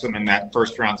awesome in that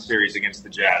first round series against the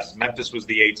Jazz. Memphis was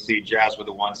the 8 seed, Jazz were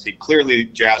the 1 seed. Clearly,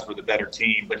 Jazz were the better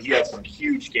team, but he had some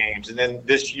huge games. And then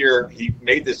this year, he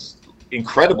made this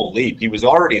incredible leap. He was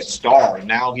already a star, and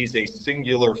now he's a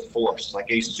singular force, like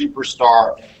a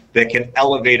superstar that can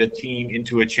elevate a team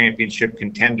into a championship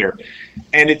contender.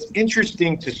 And it's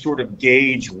interesting to sort of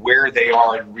gauge where they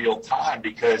are in real time,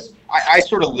 because I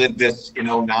sort of lived this in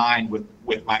 2009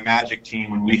 with my Magic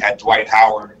team when we had Dwight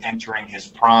Howard entering his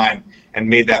prime and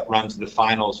made that run to the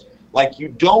finals. Like, you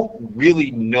don't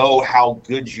really know how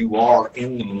good you are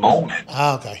in the moment.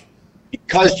 Okay.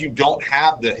 Because you don't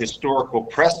have the historical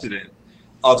precedent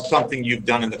of something you've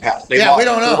done in the past. They we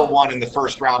don't know. 4-1 in the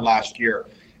first round last year.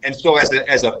 And so I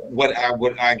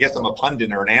guess I'm a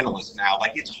pundit or an analyst now.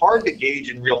 Like, it's hard to gauge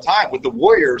in real time. With the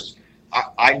Warriors,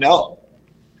 I know.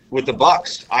 With the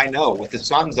Bucks, I know. With the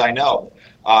Suns, I know.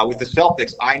 With the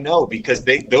Celtics, I know, because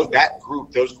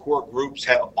those core groups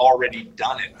have already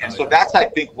done it. And so that's, I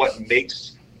think, what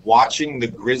makes watching the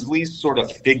Grizzlies sort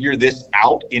of figure this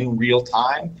out in real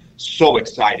time so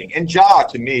exciting. And Ja,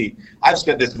 to me, I've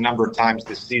said this a number of times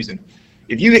this season.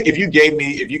 If you gave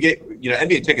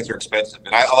NBA tickets are expensive,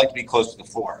 and I like to be close to the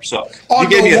floor. So on you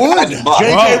gave me $1,000.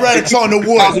 JJ Redick's on the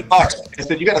wood. $1,000. I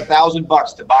said, you got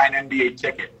 $1,000 to buy an NBA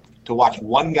ticket to watch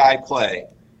one guy play.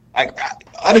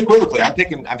 Unequivocally, I'm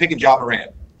picking Ja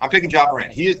Morant. I'm picking Ja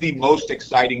Morant. He is the most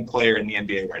exciting player in the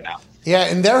NBA right now. Yeah,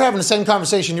 and they're having the same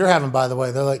conversation you're having, by the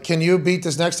way. They're like, can you beat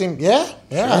this next team? Yeah, sure.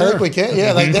 I think we can.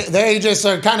 Yeah, like they just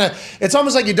are kind of, it's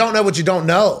almost like you don't know what you don't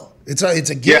know. It's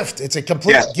a gift. Yeah. It's a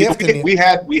complete gift. We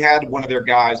had one of their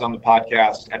guys on the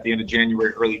podcast at the end of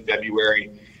January, early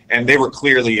February, and they were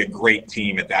clearly a great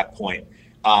team at that point.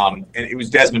 And it was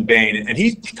Desmond Bain, and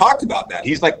he talked about that.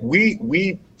 He's like,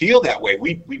 we feel that way.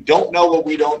 We don't know what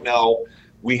we don't know.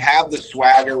 We have the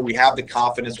swagger. We have the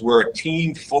confidence. We're a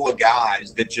team full of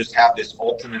guys that just have this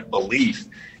ultimate belief.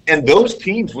 And those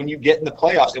teams, when you get in the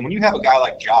playoffs, and when you have a guy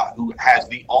like Ja who has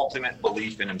the ultimate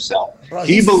belief in himself,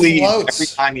 he believes every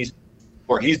time he's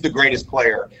the greatest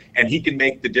player, and he can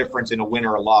make the difference in a win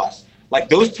or a loss. Like,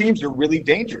 those teams are really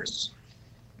dangerous.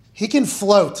 He can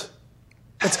float.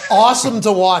 It's awesome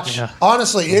to watch. Yeah.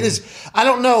 Honestly, it is. I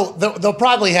don't know. They'll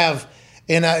probably have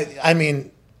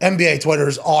NBA Twitter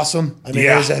is awesome. I mean,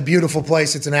 it's a beautiful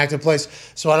place. It's an active place.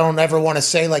 So I don't ever want to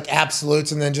say like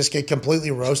absolutes and then just get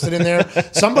completely roasted in there.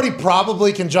 Somebody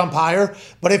probably can jump higher,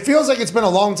 but it feels like it's been a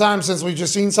long time since we've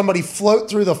just seen somebody float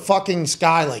through the fucking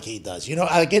sky like he does. You know,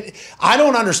 I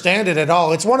don't understand it at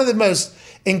all. It's one of the most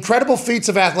incredible feats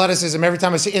of athleticism every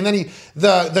time I see. And then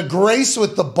the grace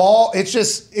with the ball. It's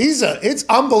just it's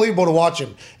unbelievable to watch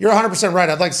him. You're 100% right.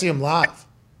 I'd like to see him live.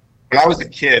 When I was a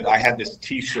kid, I had this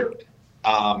T-shirt.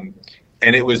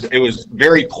 And it was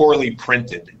very poorly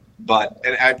printed, but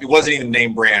it wasn't even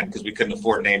name brand because we couldn't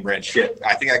afford name brand shit.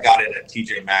 I think I got it at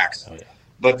TJ Maxx. Oh, yeah.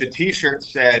 But the T-shirt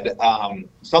said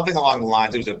something along the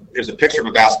lines. It was a picture of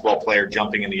a basketball player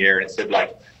jumping in the air, and it said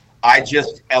like, "I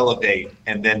just elevate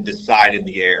and then decide in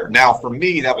the air." Now, for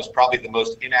me, that was probably the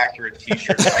most inaccurate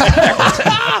T-shirt I've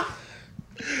ever.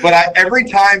 But every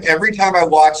time I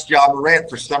watch Ja Morant,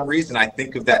 for some reason, I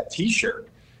think of that T-shirt.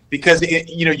 Because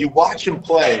you watch him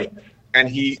play, and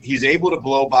he's able to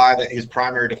blow by his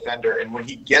primary defender, and when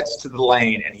he gets to the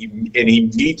lane and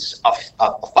he meets a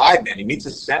 5-man, he meets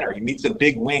a center, he meets a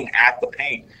big wing at the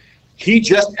paint, he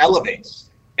just elevates,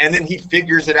 and then he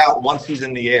figures it out once he's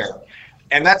in the air,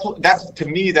 and that's to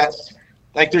me that's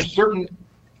like there's certain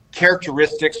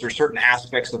characteristics or certain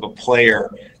aspects of a player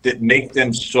that make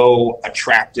them so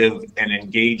attractive and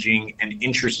engaging and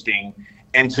interesting.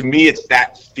 And to me, it's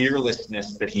that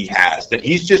fearlessness that he has, that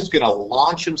he's just going to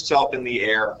launch himself in the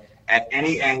air at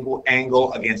any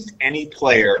angle against any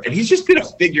player, and he's just going to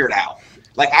figure it out.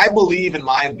 Like, I believe in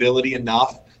my ability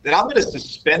enough that I'm going to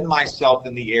suspend myself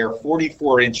in the air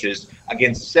 44 inches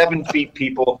against 7 feet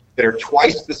people that are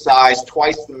twice the size,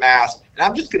 twice the mass, and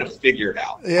I'm just going to figure it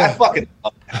out. Yeah. I fucking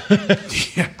love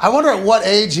that. I wonder at what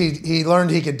age he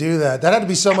learned he could do that. That had to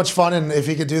be so much fun if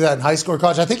he could do that in high school or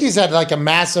college. I think he's had like a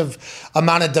massive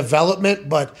amount of development,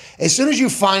 but as soon as you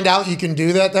find out you can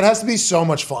do that, that has to be so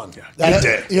much fun.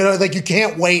 Yeah, like you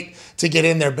can't wait to get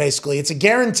in there, basically. It's a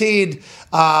guaranteed,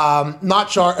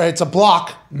 it's a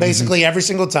block, basically, every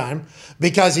single time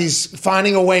because he's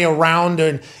finding a way around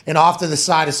and off to the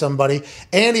side of somebody.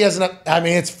 And he has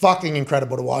it's fucking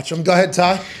incredible to watch him. Go ahead,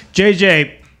 Ty.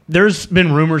 JJ, there's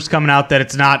been rumors coming out that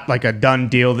it's not like a done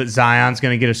deal that Zion's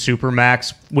going to get a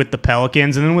supermax with the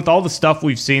Pelicans. And then with all the stuff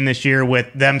we've seen this year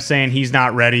with them saying he's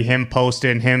not ready, him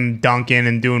posting, him dunking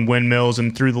and doing windmills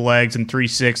and through the legs and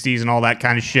 360s and all that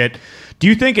kind of shit. Do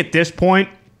you think at this point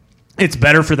it's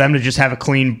better for them to just have a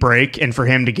clean break and for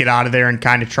him to get out of there and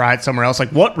kind of try it somewhere else?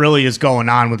 Like, what really is going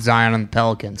on with Zion and the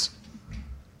Pelicans?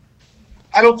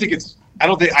 I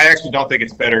actually don't think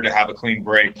it's better to have a clean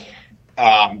break.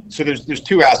 So there's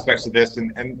two aspects of this,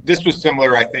 and this was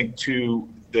similar, I think, to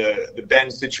the Ben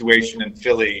situation in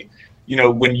Philly. You know,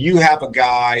 when you have a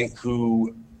guy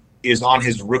who is on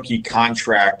his rookie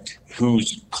contract,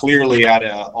 who's clearly at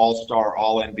an all-star,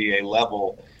 all-NBA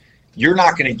level, you're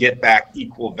not going to get back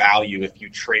equal value if you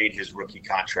trade his rookie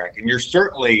contract. And you're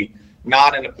certainly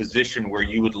not in a position where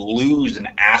you would lose an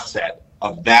asset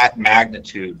of that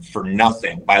magnitude for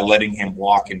nothing by letting him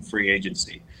walk in free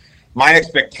agency. My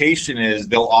expectation is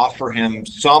they'll offer him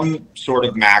some sort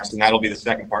of max, and that'll be the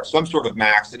second part, some sort of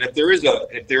max. And if there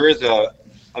is a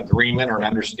agreement or an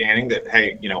understanding that,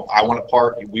 hey, I want to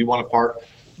part, we want to part,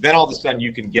 then all of a sudden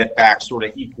you can get back sort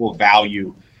of equal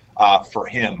value for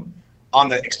him. On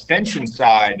the extension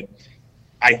side,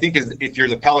 I think if you're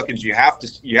the Pelicans, you have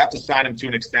to sign him to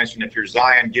an extension. If you're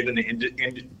Zion, given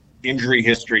the injury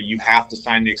history, you have to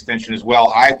sign the extension as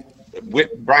well.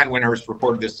 Brian Windhorst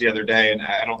reported this the other day, and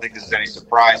I don't think this is any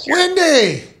surprise here.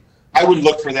 Windy! I would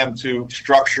look for them to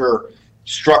structure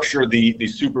the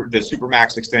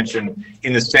Supermax extension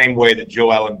in the same way that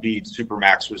Joel Embiid's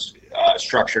Supermax was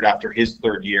structured after his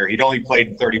third year. He'd only played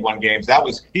in 31 games.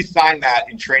 He signed that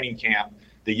in training camp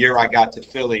the year I got to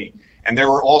Philly, and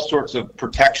there were all sorts of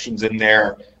protections in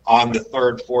there on the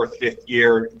third, fourth, fifth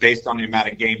year based on the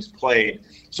amount of games played.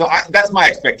 So that's my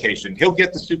expectation. He'll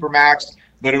get the Supermax,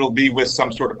 but it'll be with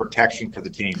some sort of protection for the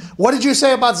team. What did you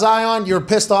say about Zion? You're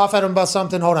pissed off at him about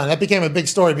something? Hold on. That became a big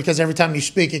story because every time you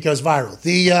speak, it goes viral.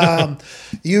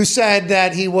 You said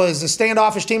that he was a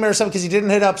standoffish teammate or something because he didn't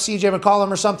hit up CJ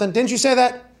McCollum or something. Didn't you say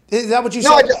that? Is that what you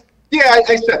said?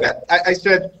 I said that. I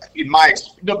said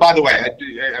by the way,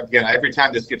 again, every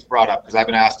time this gets brought up, because I've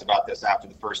been asked about this after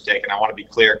the first take, and I want to be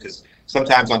clear because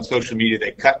sometimes on social media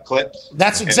they cut clips.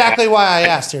 That's exactly why I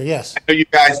asked her. Yes. I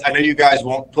know you guys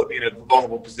won't put me in a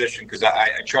vulnerable position because I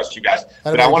trust you guys.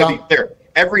 But I want to be clear.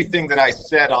 Everything that I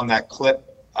said on that clip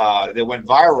that went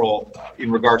viral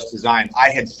in regards to Zion, I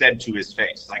had said to his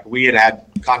face. Like, we had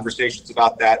conversations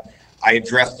about that. I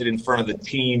addressed it in front of the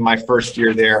team my first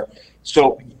year there.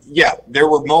 So, yeah, there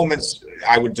were moments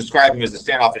I would describe him as a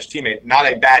standoffish teammate, not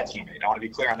a bad teammate. I want to be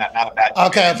clear on that, not a bad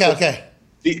teammate. Okay.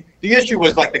 The issue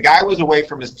was, like, the guy was away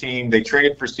from his team. They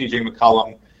traded for C.J.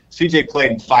 McCollum. C.J.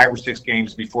 played in 5 or 6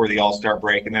 games before the All-Star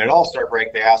break. And then at All-Star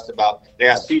break, they asked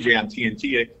C.J. on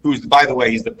TNT, who's, by the way,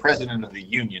 he's the president of the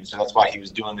union, so that's why he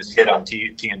was doing this hit on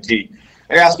TNT.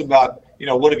 They asked him about,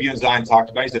 what have you and Zion talked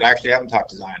about? He said, actually, I haven't talked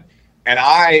to Zion. And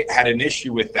I had an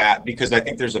issue with that because I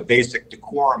think there's a basic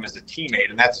decorum as a teammate,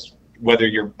 and that's whether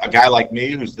you're a guy like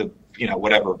me who's the,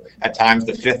 whatever, at times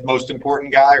the 5th most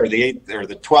important guy or the 8th or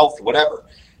the 12th, whatever.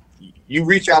 You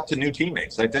reach out to new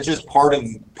teammates. Like, that's just part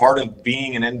of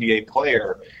being an NBA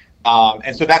player.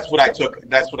 And so that's what I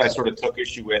sort of took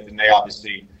issue with, and they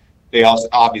obviously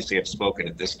have spoken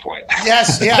at this point.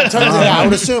 Yes, yeah, totally. I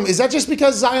would assume. Is that just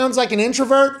because Zion's like an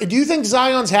introvert? Do you think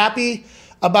Zion's happy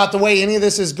about the way any of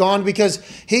this has gone? Because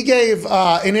he gave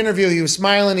an interview, he was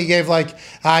smiling, he gave like,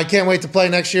 I can't wait to play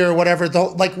next year or whatever.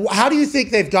 Like, how do you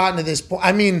think they've gotten to this point?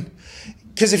 I mean,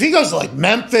 because if he goes to like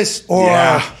Memphis or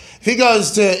if he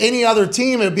goes to any other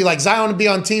team, it would be like Zion would be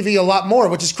on TV a lot more,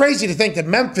 which is crazy to think that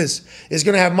Memphis is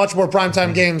going to have much more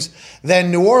primetime games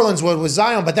than New Orleans would with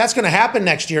Zion, but that's going to happen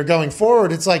next year going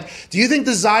forward. It's like, do you think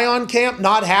the Zion camp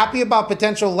not happy about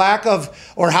potential lack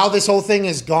of or how this whole thing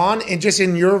has gone? And just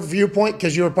in your viewpoint,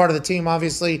 because you were part of the team,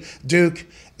 obviously, Duke,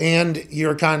 and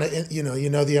you're kind of, you know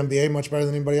the NBA much better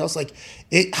than anybody else. Like,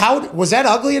 how was that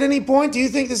ugly at any point? Do you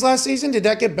think this last season, did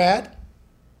that get bad?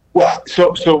 Well,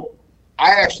 so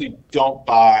I actually don't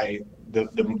buy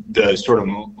the sort of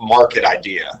market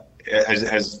idea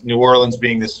as New Orleans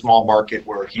being this small market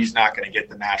where he's not going to get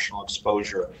the national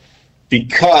exposure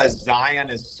because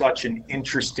Zion is such an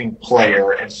interesting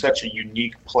player and such a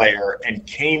unique player and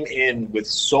came in with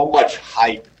so much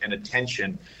hype and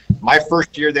attention. My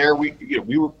first year there,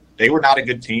 they were not a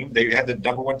good team. They had the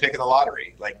number 1 pick in the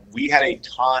lottery. Like, we had a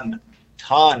ton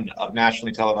of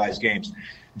nationally televised games.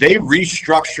 They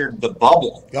restructured the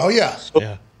bubble. Oh, yeah.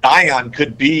 So Zion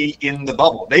could be in the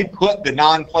bubble. They put the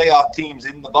non-playoff teams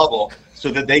in the bubble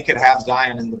so that they could have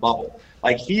Zion in the bubble.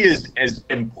 Like, he is as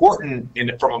important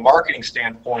from a marketing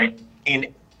standpoint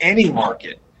in any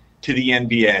market to the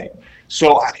NBA.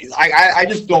 So I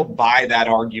just don't buy that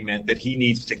argument that he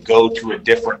needs to go to a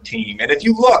different team. And if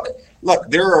you look,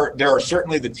 there are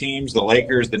certainly the teams, the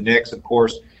Lakers, the Knicks, of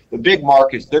course, the big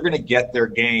markets, they're going to get their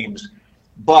games.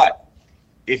 But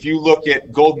if you look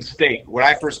at Golden State, when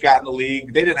I first got in the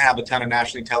league, they didn't have a ton of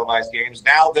nationally televised games.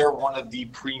 Now they're one of the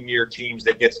premier teams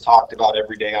that gets talked about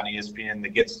every day on ESPN,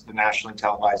 that gets the nationally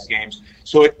televised games.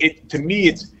 So to me,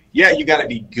 it's, you got to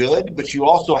be good, but you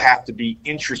also have to be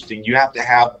interesting. You have to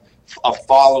have a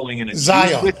following and a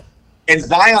Zion. And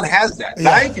Zion has that. Yeah.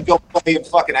 Zion could go play in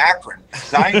fucking Akron.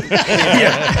 Zion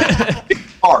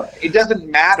It doesn't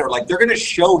matter. Like, they're going to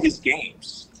show his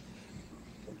games.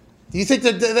 Do you think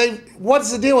that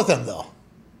what's the deal with him, though?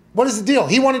 What is the deal?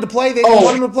 He wanted to play. They didn't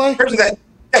want him to play?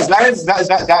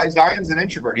 Zion's an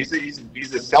introvert.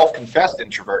 He's a self-confessed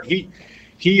introvert. He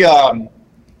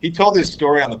told his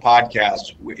story on the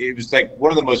podcast. It was like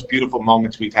one of the most beautiful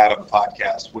moments we've had on the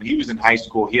podcast. When he was in high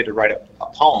school, he had to write a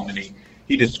poem, and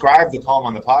he described the poem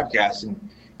on the podcast. And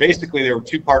basically, there were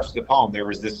 2 parts to the poem. There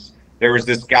was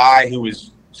this guy who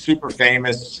was super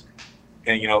famous,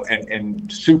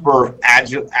 and super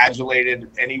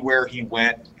adulated anywhere he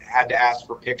went, had to ask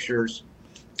for pictures,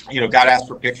 got asked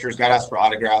for pictures, got asked for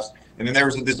autographs. And then there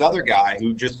was this other guy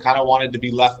who just kind of wanted to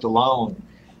be left alone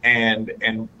and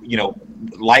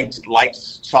liked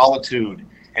solitude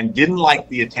and didn't like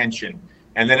the attention.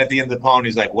 And then at the end of the poem,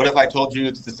 he's like, what if I told you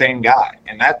it's the same guy?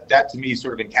 And that to me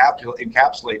sort of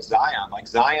encapsulates Zion. Like,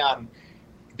 Zion,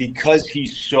 because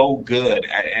he's so good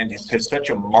and has such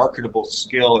a marketable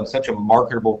skill and such a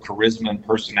marketable charisma and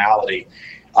personality,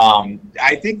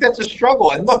 I think that's a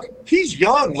struggle. And look, he's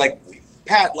young. Like,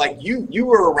 Pat, like you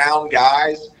were around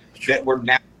guys that were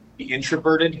naturally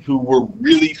introverted who were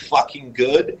really fucking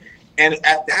good. And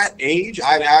at that age,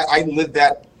 I lived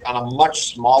that on a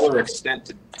much smaller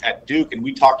extent at Duke. And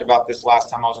we talked about this last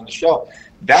time I was on the show.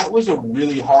 That was a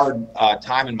really hard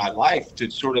time in my life to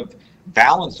sort of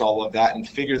balance all of that and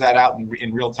figure that out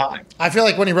in real time. I feel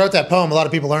like when he wrote that poem, a lot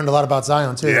of people learned a lot about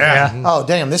Zion too. Yeah. Oh,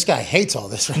 damn, this guy hates all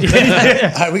this. All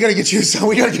right, we got to get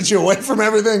you away from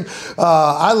everything.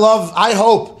 I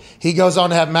hope he goes on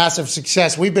to have massive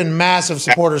success. We've been massive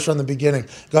supporters from the beginning.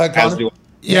 Go ahead, Connor.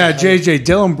 Yeah, JJ,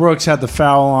 Dylan Brooks had the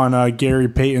foul on Gary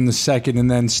Payton II,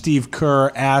 and then Steve Kerr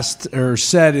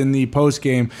said in the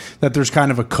postgame that there's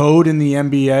kind of a code in the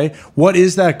NBA. What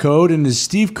is that code, and is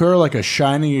Steve Kerr like a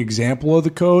shining example of the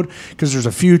code? Because there's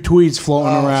a few tweets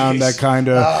floating around that kind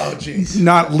of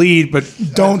not lead, but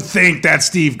don't think that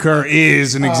Steve Kerr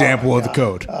is an example of the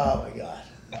code. Oh my God!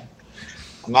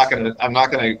 I'm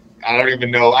not gonna. I don't even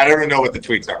know what the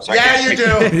tweets are. So yeah, you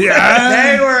do.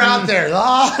 Yeah, they were out there. A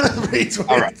lot of retweets.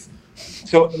 All right.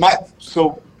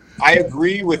 So I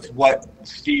agree with what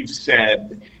Steve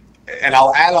said, and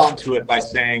I'll add on to it by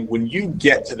saying when you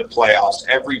get to the playoffs,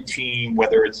 every team,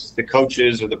 whether it's the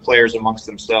coaches or the players amongst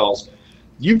themselves,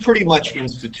 you pretty much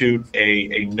institute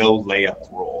a no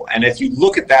layup rule. And if you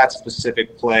look at that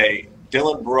specific play,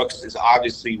 Dylan Brooks is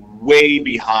obviously way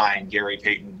behind Gary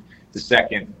Payton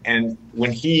II, and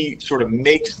when he sort of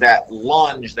makes that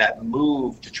lunge, that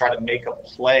move to try to make a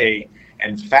play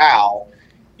and foul,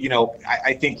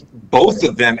 I think both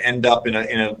of them end up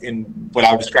in what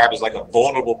I would describe as like a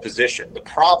vulnerable position. The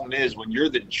problem is when you're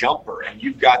the jumper and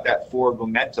you've got that forward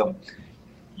momentum,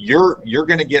 you're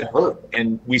going to get hurt.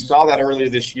 And we saw that earlier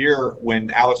this year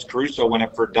when Alex Caruso went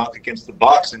up for a dunk against the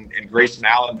Bucks, and Grayson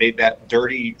Allen made that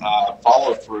dirty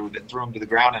follow through that threw him to the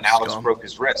ground, and Alex broke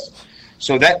his wrist.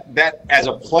 So that as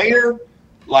a player,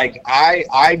 like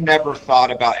I never thought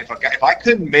about if I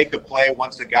couldn't make a play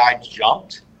once a guy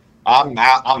jumped, I'm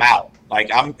out.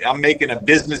 Like I'm making a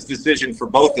business decision for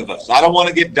both of us. I don't want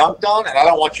to get dunked on, and I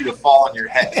don't want you to fall on your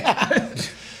head.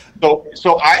 We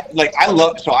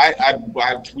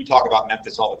talk about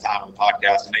Memphis all the time on the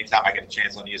podcast, and anytime I get a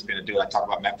chance on ESPN to do it, I talk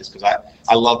about Memphis because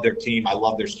I love their team, I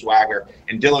love their swagger,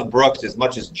 and Dylan Brooks, as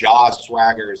much as Ja's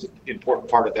swagger is an important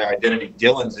part of their identity,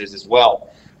 Dylan's is as well.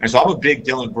 And so I'm a big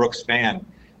Dylan Brooks fan.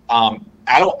 I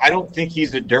don't think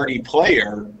he's a dirty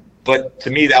player, but to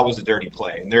me that was a dirty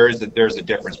play, and there's a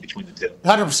difference between the two.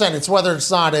 100%. It's whether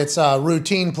it's a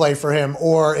routine play for him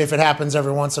or if it happens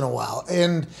every once in a while.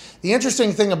 And the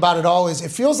interesting thing about it all is it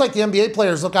feels like the NBA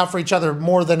players look out for each other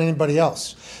more than anybody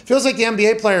else. It feels like the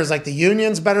NBA players, like the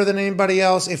union's better than anybody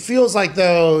else. It feels like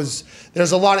there's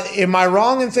a lot of, am I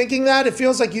wrong in thinking that? It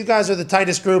feels like you guys are the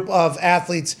tightest group of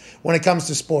athletes when it comes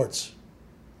to sports.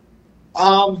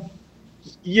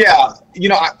 Yeah,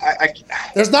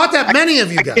 there's not that many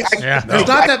of you guys. There's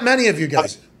not that many of you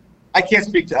guys. I can't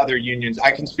speak to other unions.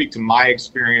 I can speak to my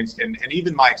experience and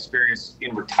even my experience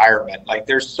in retirement. Like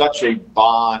there's such a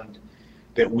bond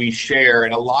that we share.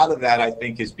 And a lot of that I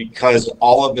think is because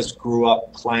all of us grew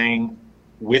up playing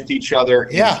with each other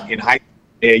in high school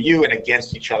AAU and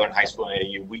against each other in high school and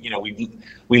AAU.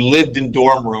 We lived in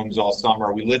dorm rooms all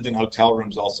summer. We lived in hotel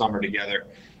rooms all summer together.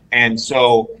 And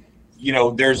so,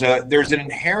 there's an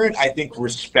inherent, I think,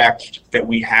 respect that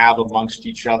we have amongst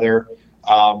each other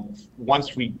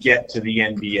once we get to the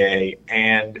NBA,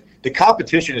 and the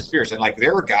competition is fierce. And like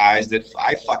there were guys that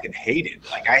I fucking hated.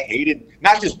 Like I hated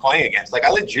not just playing against. Like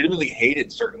I legitimately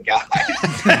hated certain guys.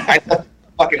 I thought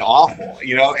fucking awful,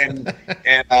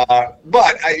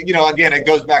 but again, it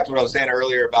goes back to what I was saying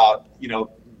earlier about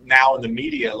now in the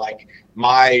media, like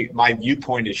my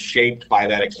viewpoint is shaped by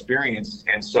that experience,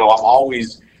 and so I'm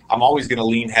always going to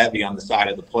lean heavy on the side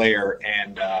of the player,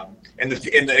 and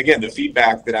again, the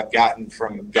feedback that I've gotten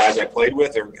from guys I played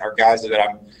with or guys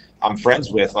that I'm friends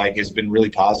with, like, has been really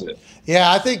positive.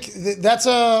 Yeah, I think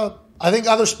I think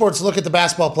other sports look at the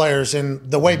basketball players and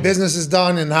the way business is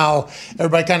done and how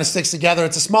everybody kind of sticks together.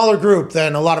 It's a smaller group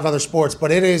than a lot of other sports,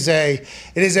 but it is a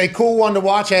cool one to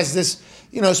watch as this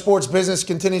sports business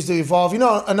continues to evolve.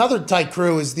 Another tight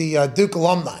crew is the Duke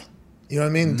alumni. You know what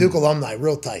I mean? Mm-hmm. Duke alumni,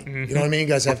 real tight. Mm-hmm. You know what I mean? You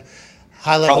guys have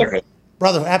high level.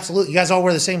 Brother, absolutely. You guys all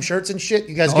wear the same shirts and shit?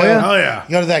 You guys go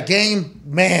to that game?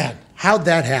 Man, how'd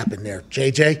that happen there,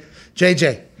 JJ?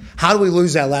 JJ, how do we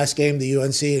lose that last game to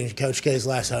UNC and Coach K's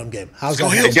last home game? How's that?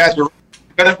 Hey, guys,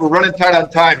 we're running tight on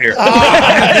time here. All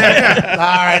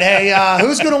right. Hey,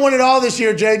 who's going to win it all this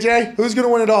year, JJ? Who's going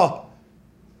to win it all?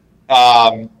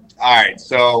 All right.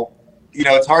 So,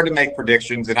 it's hard to make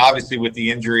predictions. And obviously with the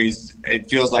injuries, it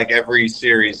feels like every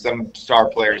series, some star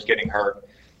players getting hurt.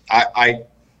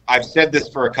 I've said this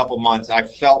for a couple months.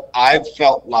 I've felt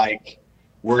like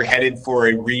we're headed for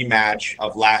a rematch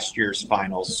of last year's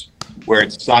finals, where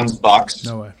it's Suns Bucks.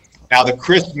 No way. Now the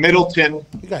Chris Middleton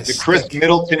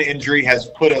injury has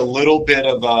put a little bit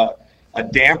of a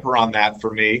damper on that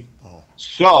for me. Oh.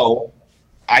 So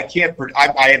I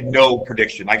have no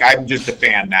prediction. Like, I'm just a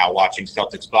fan now watching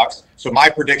Celtics Bucks. So my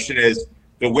prediction is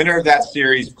the winner of that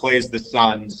series plays the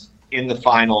Suns in the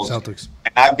finals. Celtics.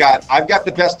 I've got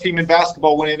the best team in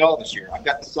basketball winning it all this year. I've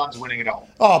got the Suns winning it all.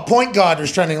 Oh, Point Guard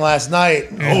was trending last night.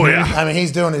 Oh, yeah. I mean,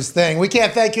 he's doing his thing. We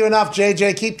can't thank you enough,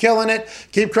 JJ. Keep killing it.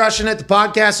 Keep crushing it. The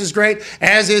podcast is great,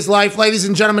 as is life. Ladies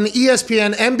and gentlemen,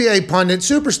 ESPN NBA pundit,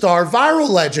 superstar, viral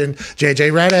legend,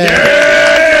 JJ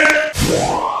Redick.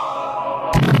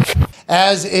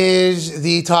 As is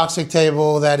the toxic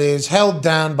table that is held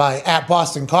down by at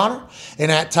Boston Connor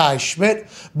and at Ty Schmidt.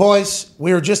 Boys,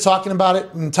 we were just talking about it,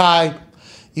 and Ty,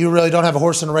 you really don't have a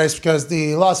horse in the race because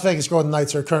the Las Vegas Golden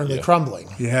Knights are currently crumbling.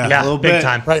 Yeah, Yeah, a little big bit.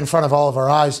 time. Right in front of all of our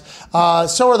eyes.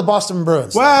 So are the Boston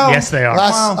Bruins. Well, Yes, they are.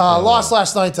 Lost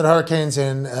last night to the Hurricanes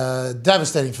in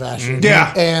devastating fashion.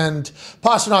 Yeah. And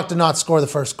Pasternak did not score the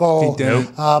first goal. He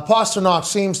didn't. Pasternak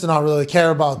seems to not really care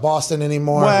about Boston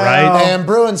anymore. Well- Right. And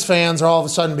Bruins fans are all of a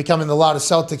sudden becoming the loudest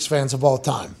Celtics fans of all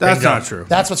time. That's not true.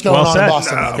 That's what's going Well on said. in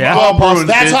Boston. No. right Yeah. now. Well, Bruins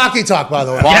That's did- hockey talk, by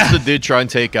the way. Boston did try and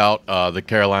take out the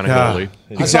Carolina goalie.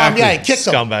 I saw him, yeah, he kicked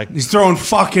him. Scumbag. He's throwing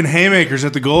fucking haymakers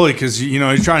at the goalie because,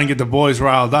 he's trying to get the boys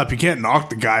riled up. You can't knock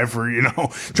the guy for,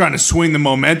 trying to swing the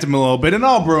momentum a little bit. And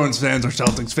all Bruins fans are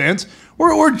Celtics fans.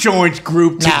 We're joint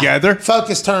grouped Nah, together.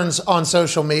 Focus turns on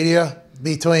social media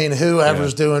between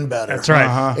whoever's doing better. That's right.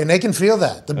 Uh-huh. And they can feel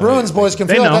that. The Bruins boys can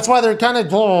They feel it. know. That's why they're kind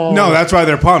of... No, that's why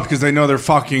they're pumped because they know their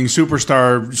fucking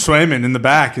superstar Swayman in the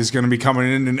back is going to be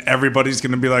coming in and everybody's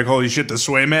going to be like, holy shit, the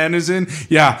Swayman is in?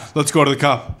 Yeah, let's go to the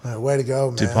cup. Way to go,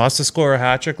 man. Did Pasta score a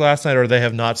hat trick last night, or they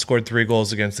have not scored 3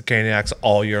 goals against the Caniacs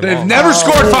all year They've long? never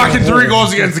scored fucking 3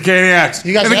 goals against the Caniacs.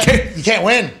 You guys, And the you can't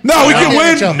win. No, we No. can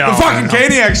win. No, The fucking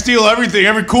Caniacs steal everything,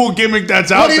 every cool gimmick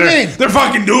that's out do you there. mean? They're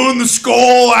fucking doing the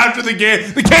skull after the game.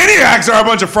 The Caniacs are a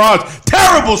bunch of frauds.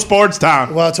 Terrible sports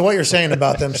town. Well, to what you're saying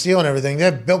about them stealing everything, they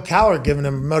have Bill Cowher giving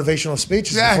them motivational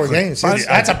speeches before Exactly. games.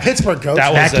 That's a Pittsburgh coach.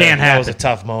 That That can't was a happen.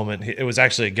 tough moment. It was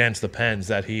actually against the Pens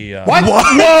that he. What?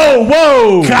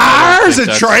 Whoa! Cars a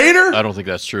That's- traitor? I don't think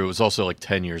that's true. It was also like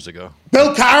 10 years ago.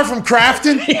 Bill Cowher from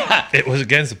Crafton? It was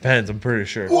against the Pens. I'm pretty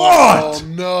sure. What?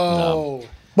 No.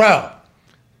 Bro,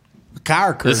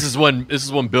 Car This is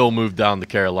when Bill moved down to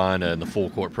Carolina and the full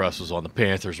court press was on. The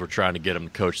Panthers were trying to get him to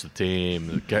coach the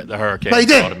team. The Hurricanes But he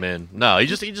did. brought him in. No, he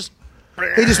just he just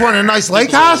wanted a nice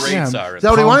lake house? rain Is siren. that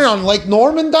what he wanted on Lake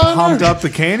Norman down pumped there? up the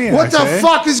Caniacs. What the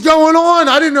fuck is going on?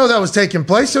 I didn't know that was taking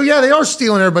place. So, yeah, they are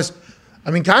stealing everybody's. I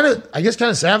mean, kind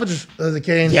of savage of the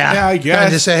Canes. Yeah, I Kind guess.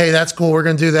 of just say, hey, that's cool. We're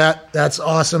going to do that. That's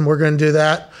awesome. We're going to do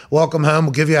that. Welcome home.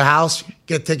 We'll give you a house.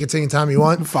 Get tickets anytime you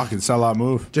want. Fucking sellout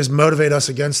move. Just motivate us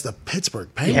against the Pittsburgh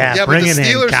Penguins. Yeah, Yeah, but bring the it in,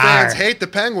 Steelers fans Car. hate the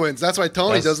Penguins. That's why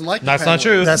Tony doesn't like the That's not Penguins.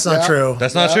 true. That's not Yeah. true.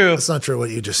 That's not true. That's not true what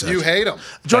you just said. You hate them.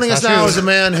 Joining us That's not now true. is a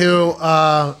man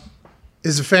who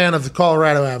is a fan of the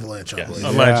Colorado Avalanche, I believe.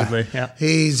 Allegedly, yeah.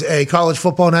 He's a college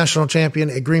football national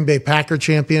champion, a Green Bay Packer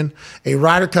champion, a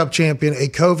Ryder Cup champion, a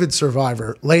COVID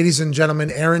survivor. Ladies and gentlemen,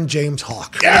 Aaron James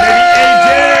Hawk.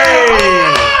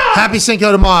 Happy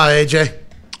Cinco de Mayo, AJ.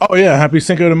 Oh yeah, happy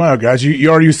Cinco de Mayo, guys.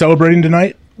 You are you celebrating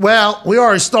tonight? Well, we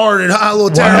already started. Huh? A little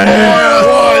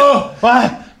Terramana.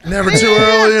 What? Never too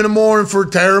early in the morning for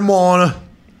Terramana.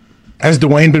 Has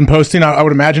Dwayne been posting? I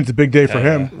would imagine it's a big day for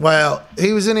him. Well,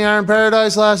 he was in the Iron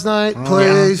Paradise last night,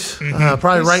 please.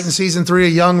 Probably writing season 3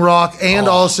 of Young Rock and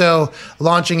also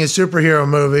launching his superhero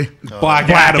movie. Black Black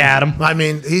Adam. Adam. I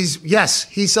mean, he's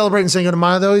celebrating Cinco de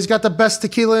Mayo, though. He's got the best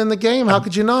tequila in the game. How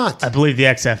could you not? I believe the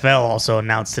XFL also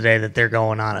announced today that they're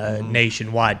going on a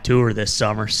nationwide tour this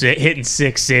summer, hitting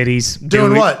 6 cities.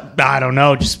 Doing what? I don't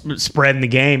know, just spreading the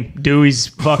game. Dewey's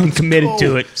fucking committed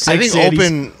to it. 6 I think cities.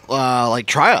 open like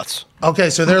tryouts.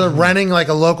 Okay, so they're renting like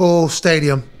a local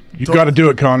stadium. You got to do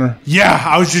it, Connor. Yeah,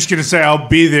 I was just gonna say I'll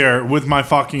be there with my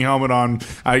fucking helmet on.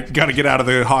 I gotta get out of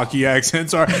the hockey accent,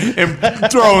 sorry,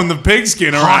 and throwing the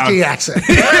pigskin around. Hockey accent.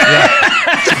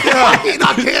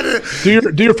 Not Canada.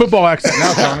 Do your football accent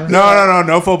now, Connor.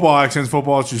 No football accents.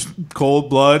 Football is just cold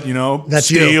blood, That's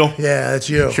steel. you. Yeah, that's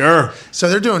you. Sure. So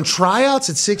they're doing tryouts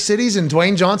at 6 cities, and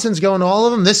Dwayne Johnson's going to all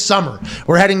of them this summer.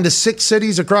 We're heading to 6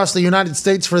 cities across the United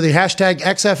States for the hashtag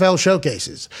XFL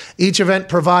showcases. Each event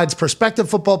provides prospective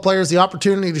football players the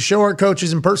opportunity to show our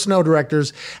coaches and personnel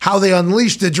directors how they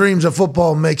unleash the dreams of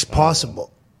football makes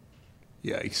possible.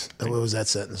 Yikes. What was that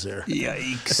sentence there?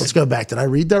 Yikes. Let's go back. Did I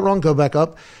read that wrong? Go back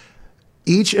up.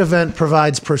 Each event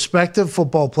provides prospective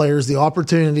football players the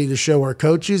opportunity to show our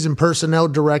coaches and personnel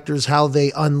directors how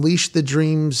they unleash the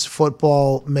dreams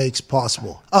football makes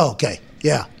possible. Oh, okay.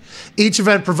 Yeah. Each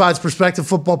event provides prospective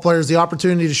football players the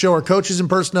opportunity to show our coaches and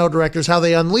personnel directors how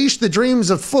they unleash the dreams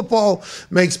of football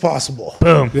makes possible.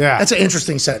 Boom. Yeah. That's an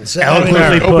interesting sentence.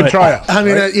 Eloquently Open put. tryout. I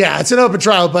mean, yeah, it's an open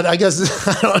trial, but I guess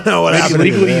I don't know what happened.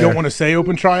 Legally, you don't want to say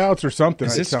open tryouts or something.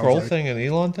 Is it this sounds scroll like. thing an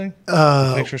Elon thing?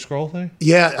 The picture scroll thing?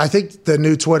 Yeah, I think the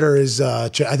new Twitter is. I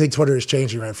think Twitter is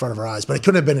changing right in front of our eyes, but it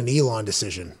couldn't have been an Elon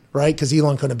decision, right? Because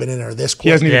Elon couldn't have been in there this quick. He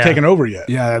hasn't even Yeah. taken over yet.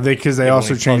 Yeah, because they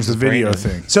also he changed the plugs his brain video in.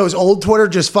 thing. So is old Twitter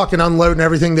just fucking unloading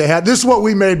everything they had? This is what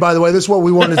we made, by the way. This is what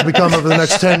we wanted to become over the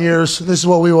next 10 years. This is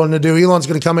what we wanted to do. Elon's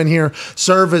going to come in here,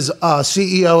 serve as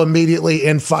CEO immediately,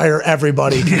 and fire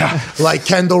everybody like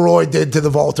Kendall Roy did to the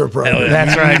Volter program.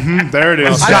 That's right. There it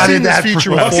is. I've I've seen gutted this that feature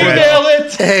program.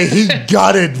 before. Hey, he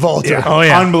gutted Volter. Oh,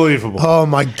 yeah. Unbelievable. Oh,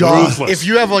 my God. Ruthless. If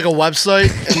you have like a website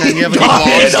and then you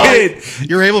have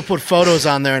you're able to put photos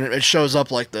on there and it shows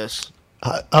up like this.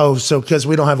 So because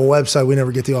we don't have a website, we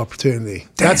never get the opportunity.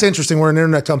 That's interesting. We're an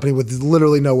internet company with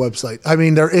literally no website. I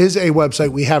mean, there is a website.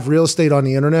 We have real estate on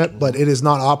the internet, but it is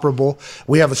not operable.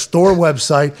 We have a store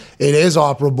website. It is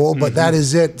operable, but that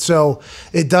is it. So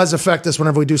it does affect us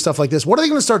whenever we do stuff like this. What are they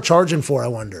going to start charging for, I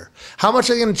wonder? How much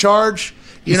are they going to charge?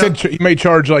 He said he may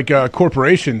charge like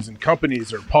corporations and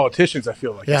companies or politicians, I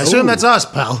feel like. Yeah, I assume Ooh. that's us,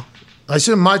 pal. I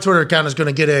assume my Twitter account is going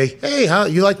to get hey,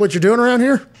 you like what you're doing around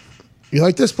here? You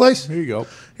like this place? There you go.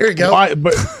 Here you go. Why,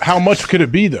 but how much could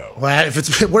it be, though? Well,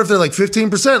 what if they're like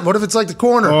 15%? What if it's like the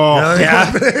corner? Oh, You know what I mean?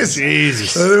 yeah. What if it is?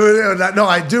 Jesus. No,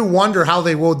 I do wonder how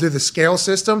they will do the scale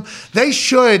system. They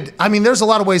should. I mean, there's a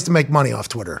lot of ways to make money off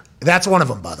Twitter. That's one of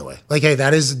them, by the way. Like, hey,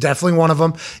 that is definitely one of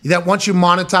them. That once you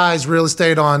monetize real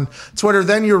estate on Twitter,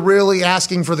 then you're really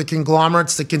asking for the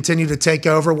conglomerates to continue to take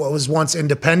over what was once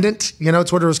independent. You know,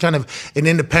 Twitter was kind of an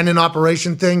independent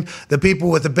operation thing. The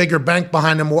people with a bigger bank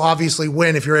behind them will obviously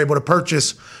win if you're able to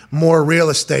purchase more real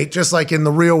estate, just like in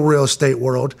the real estate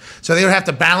world. So they would have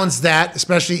to balance that,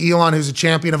 especially Elon, who's a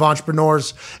champion of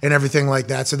entrepreneurs and everything like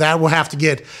that. So that will have to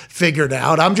get figured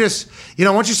out. I'm just,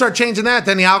 once you start changing that,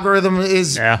 then the algorithm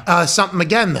is something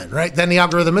again then, right? Then the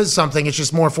algorithm is something. It's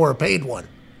just more for a paid one.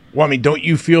 Well, I mean, don't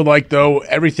you feel like, though,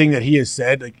 everything that he has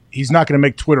said, like, he's not going to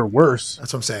make Twitter worse?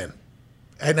 That's what I'm saying.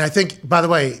 And I think, by the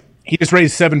way, He just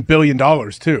raised $7 billion,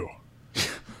 too.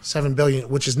 $7 billion,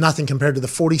 which is nothing compared to the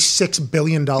 $46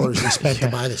 billion he spent to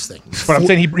buy this thing. But I'm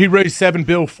saying he raised $7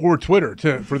 billion for Twitter,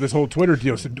 for this whole Twitter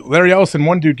deal. So Larry Ellison,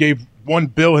 one dude, gave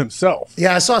 $1 billion himself.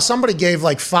 Yeah, I saw somebody gave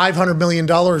like $500 million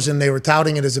and they were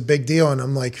touting it as a big deal. And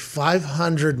I'm like,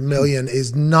 $500 million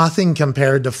is nothing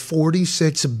compared to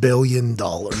 $46 billion.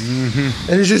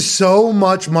 And it's just so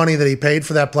much money that he paid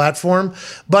for that platform.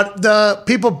 But the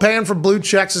people paying for blue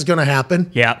checks is going to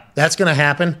happen. Yeah. That's going to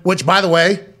happen. Which, by the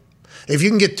way, if you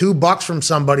can get $2 from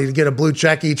somebody to get a blue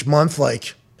check each month,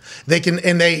 like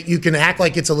you can act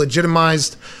like it's a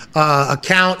legitimized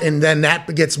account, and then that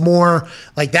gets more.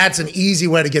 Like that's an easy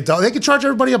way to get done. They could charge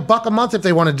everybody $1 a month if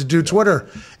they wanted to do Twitter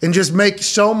and just make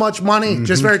so much money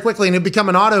just very quickly, and it'd become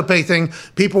an auto pay thing.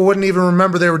 People wouldn't even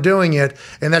remember they were doing it,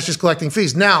 and that's just collecting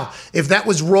fees. Now, if that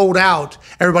was rolled out,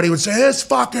 everybody would say, "This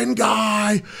fucking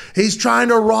guy, he's trying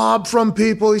to rob from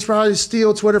people. He's trying to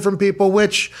steal Twitter from people,"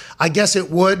 which I guess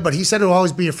it would, but he said it'll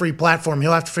always be a free platform.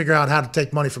 He'll have to figure out how to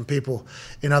take money from people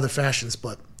in other fashions,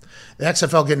 but the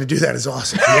XFL getting to do that is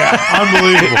awesome. Yeah,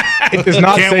 unbelievable. It does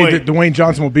not Can't say wait. that Dwayne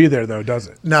Johnson will be there, though, does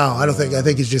it? No, I don't think. I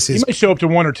think it's just He his. might show up to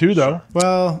one or two, though.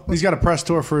 Well, he's got a press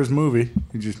tour for his movie.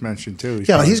 You just mentioned too.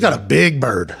 Yeah, but he's got a big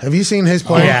bird. Have you seen his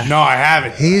plane? yeah. No, I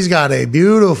haven't. He's got a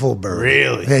beautiful bird.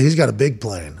 Really? Yeah, he's got a big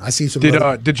plane. I see some.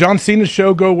 Did John Cena's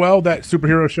show go well, that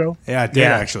superhero show? Yeah, it did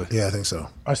Yeah. actually. Yeah, I think so.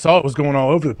 I saw it was going all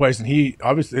over the place, and he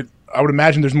obviously, I would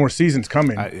imagine there's more seasons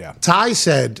coming. Yeah. Ty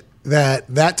said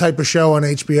that type of show on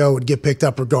HBO would get picked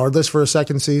up regardless for a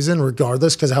second season,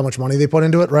 regardless because of how much money they put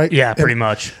into it, right? Yeah, pretty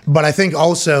much. But I think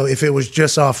also if it was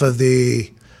just off of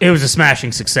the. It was a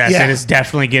smashing success, Yeah. and it's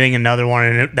definitely getting another one.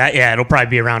 And it'll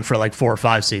probably be around for like 4 or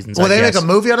 5 seasons. Will I they guess. make a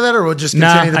movie out of that, or will it just No,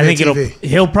 continue to I be think TV?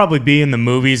 he'll probably be in the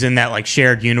movies in that like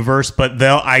shared universe, but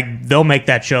they'll make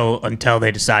that show until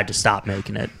they decide to stop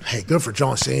making it. Hey, good for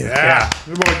John Cena. Yeah.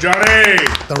 Good boy, Johnny.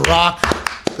 The Rock.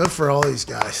 Good for all these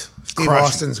guys. Steve Crushing.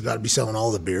 Austin's got to be selling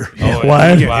all the beer. What?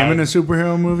 Can we get him in a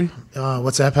superhero movie?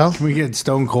 What's that, pal? Can we get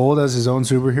Stone Cold as his own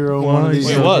superhero? in one of these?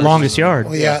 He was. Longest yard.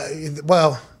 Well, yeah.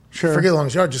 Well, Sure. forget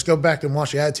Longest Yard. Just go back and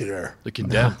watch the Attitude Era. The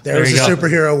Condemned. There's a you go.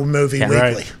 superhero movie weekly.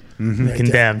 Right. Right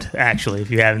Condemned, actually, if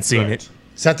you haven't seen it.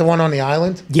 Is that the one on the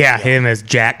island? Yeah, him as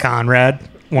Jack Conrad.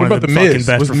 One What of about the the fucking Miz?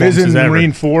 best Was Miz performances in ever.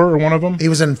 Marine 4 or one of them? He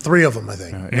was in 3 of them, I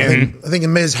think. I think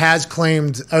Miz has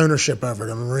claimed ownership over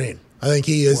the Marine. I think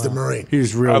he is the Marine.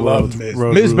 He's real. I love Miz.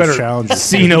 Miz better challenge.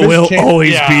 Cena will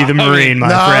always be the Marine, my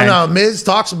friend. No, Miz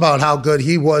talks about how good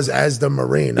he was as the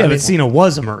Marine. Yeah, but Cena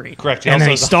was a Marine. Correct. And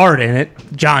then he starred in it.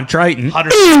 John Triton. I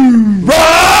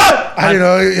don't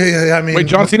know. I mean, Wait,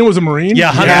 John Cena was a Marine? Yeah,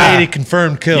 180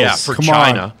 confirmed kills. Yeah, for Come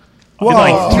China. Whoa.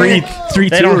 Like three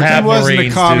They don't tours. have He wasn't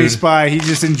Marines, a commie dude. spy. He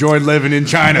just enjoyed living in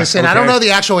China. listen, I don't know the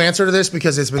actual answer to this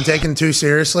because it's been taken too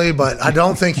seriously, but I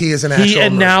don't think he is an actual He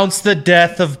Marine. announced the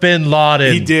death of Bin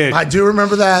Laden. He did. I do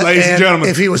remember that. Ladies and gentlemen.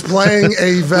 if he was playing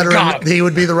a veteran, he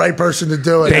would be the right person to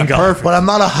do it. Bingo. Perfect. But I'm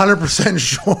not 100%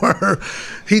 sure.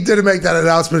 He didn't make that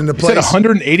announcement into He said place.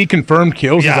 180 confirmed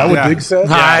kills. Is that what Diggs said?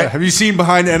 Hi. Have you seen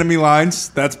Behind Enemy Lines?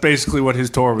 That's basically what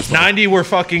his tour was like. 90 were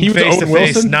fucking He was face to Owen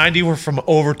face. Wilson? 90 were from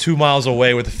over 2 miles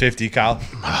away with a 50 cal.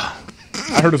 I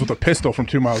heard it was with a pistol from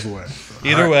 2 miles away.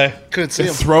 Either way. Couldn't see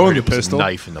him. Throwing the Put a pistol.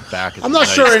 knife in the back. Of I'm the not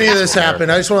sure United any of States this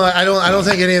happened. I just want to. I don't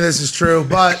think any of this is true.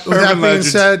 But with that Urban being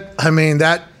legends. said, I mean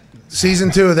that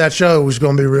season 2 of that show was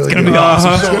going to be really good. be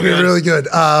awesome. It's going to be really good.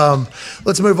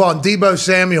 Let's move on. Debo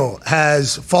Samuel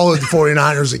has followed the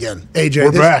 49ers again. AJ,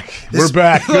 We're back. We're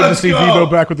back. Good to see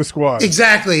Debo back with the squad.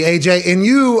 Exactly, AJ. And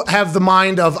you have the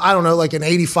mind of, I don't know, like an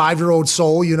 85-year-old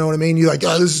soul. You know what I mean? You're like,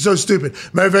 oh, this is so stupid.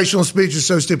 Motivational speech is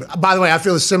so stupid. By the way, I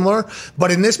feel similar.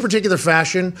 But in this particular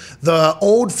fashion, the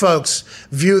old folks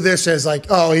view this as like,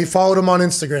 oh, he followed him on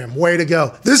Instagram. Way to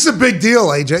go. This is a big deal,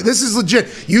 AJ. This is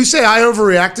legit. You say I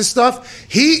overreact to stuff.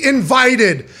 He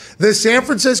invited the San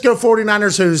Francisco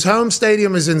 49ers, whose home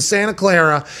stadium is in Santa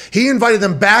Clara, he invited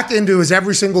them back into his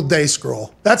every single day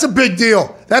scroll. That's a big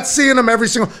deal. That's seeing them every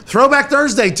single Throwback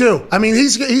Thursday too. I mean,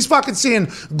 he's fucking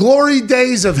seeing glory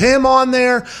days of him on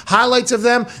there, highlights of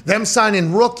them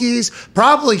signing rookies,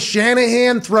 probably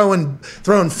Shanahan throwing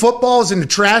footballs into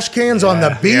trash cans on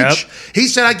the beach. Yep. He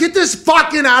said, I get this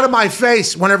fucking out of my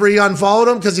face whenever he unfollowed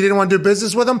him because he didn't want to do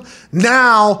business with him.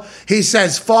 Now he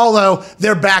says, follow,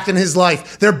 they're back in his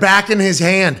life. They're back in his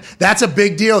hand. That's a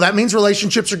big deal. That means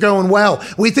relationships are going well.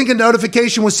 We think a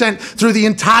notification was sent through the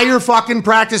entire fucking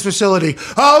practice facility.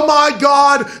 Oh my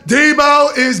God,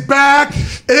 Debo is back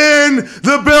in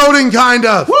the building, kind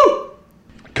of. Woo!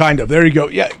 Kind of. There you go.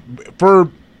 Yeah.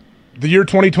 For the year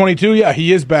 2022, yeah,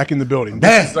 he is back in the building.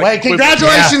 Hey, This is like wait,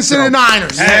 congratulations to the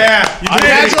Niners. Yeah, you did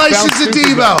it. Congratulations to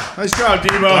Debo. Nice job,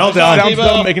 Debo. Well done. Sounds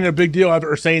dumb making it a big deal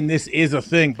or saying this is a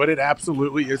thing, but it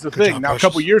absolutely is a thing. Now, a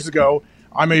couple years ago,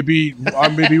 I may be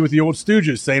with the old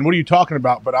Stooges saying, "What are you talking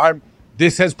about?" But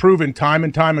this has proven time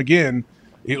and time again.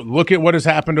 Look at what has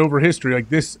happened over history. Like,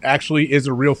 this actually is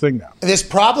a real thing now. This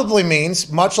probably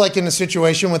means, much like in the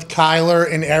situation with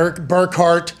Kyler and Eric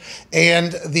Burkhart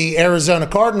and the Arizona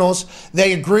Cardinals,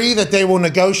 they agree that they will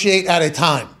negotiate at a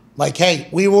time. Like, hey,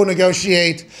 we will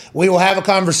negotiate. We will have a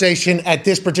conversation at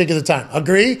this particular time.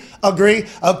 Agree?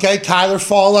 Okay, Kyler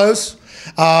follows.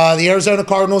 The Arizona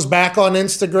Cardinals back on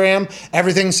Instagram.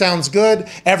 Everything sounds good.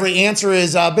 Every answer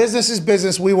is business is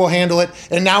business. We will handle it.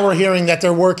 And now we're hearing that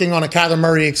they're working on a Kyler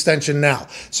Murray extension now.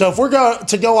 So if we're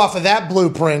to go off of that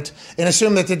blueprint and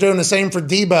assume that they're doing the same for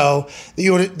Debo,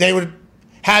 they would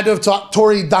had to have talked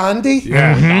Tori Dondi.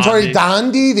 Mm-hmm. Tori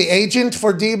Dondi, the agent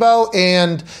for Debo,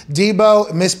 and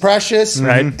Debo, Miss Precious,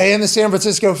 and the San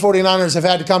Francisco 49ers have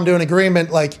had to come to an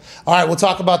agreement like, all right, we'll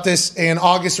talk about this in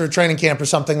August or a training camp or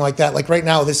something like that. Like right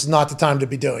now, this is not the time to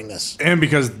be doing this. And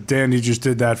because Danny just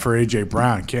did that for A.J.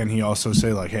 Brown, can he also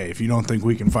say, like, hey, if you don't think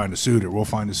we can find a suitor, we'll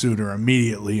find a suitor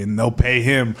immediately, and they'll pay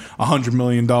him $100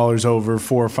 million over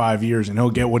 4 or 5 years, and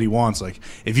he'll get what he wants. Like,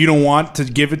 if you don't want to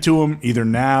give it to him, either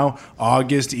now,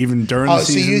 August, even during the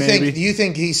season, maybe. You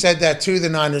think he said that to the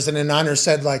Niners, and the Niners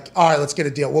said, like, all right, let's get a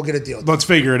deal. We'll get a deal. Let's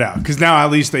figure it out. Because now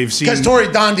at least they've seen. Because Tori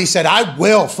Dondi said, I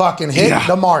will fucking hit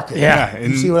the market. Yeah.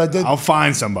 And you see what I did? I'll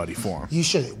find somebody for him. You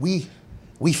should.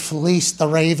 We fleeced the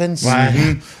Ravens.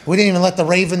 Mm-hmm. We didn't even let the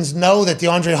Ravens know that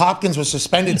DeAndre Hopkins was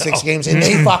suspended 6 games, and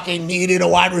they fucking needed a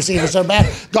wide receiver so bad.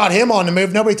 Got him on the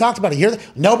move. Nobody talked about it.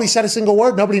 Nobody said a single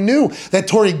word. Nobody knew that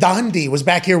Tori Dondi was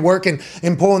back here working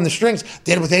and pulling the strings.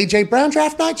 Did it with A.J. Brown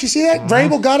draft night. You see that?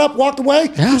 Vrabel got up, walked away.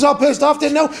 He was all pissed off.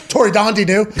 Didn't know. Tori Dondi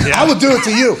knew. I will do it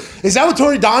to you. Is that what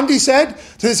Tori Dondi said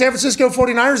to the San Francisco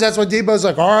 49ers? That's what Debo's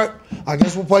like, all right, I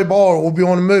guess we'll play ball or we'll be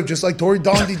on the move, just like Tori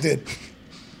Dondi did.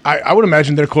 I would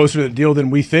imagine they're closer to the deal than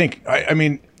we think. I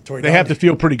mean, they have to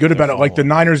feel pretty good about it. Like the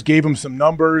Niners gave them some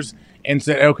numbers and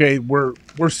said, okay, we're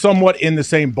somewhat in the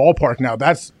same ballpark now.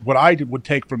 That's what I would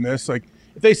take from this. Like,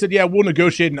 if they said, yeah, we'll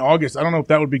negotiate in August, I don't know if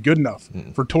that would be good enough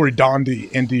for Tori Dondi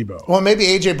and Debo. Well, maybe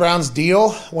A.J. Brown's deal,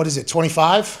 what is it,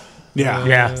 25?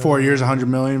 Yeah. 4 years, $100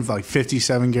 million, like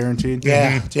 57 guaranteed.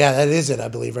 Yeah, that is it, I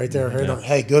believe, right there.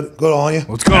 Hey, good on you.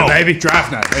 Let's go, baby.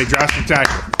 Draft night. Hey, draft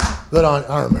spectacular. Good on.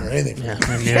 I don't remember anything. Yeah,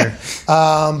 I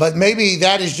neither. But maybe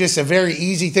that is just a very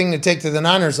easy thing to take to the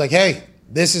Niners. Like, hey,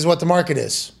 this is what the market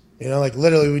is. Like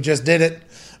literally, we just did it.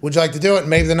 Would you like to do it? And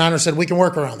maybe the Niners said we can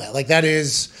work around that. Like that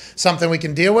is something we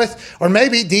can deal with. Or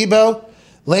maybe Debo,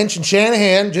 Lynch, and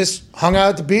Shanahan just hung out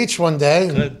at the beach one day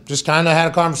and just kind of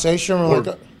had a conversation. And we're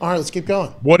like, all right, let's keep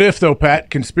going. What if, though, Pat,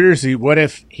 conspiracy, what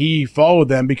if he followed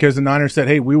them because the Niners said,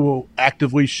 hey, we will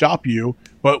actively shop you,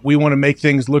 but we want to make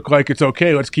things look like it's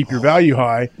okay. Let's keep your value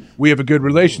high. We have a good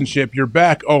relationship. You're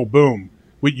back. Oh, boom.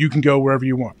 You can go wherever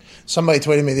you want. Somebody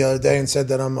tweeted me the other day and said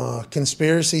that I'm a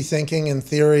conspiracy thinking and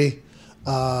theory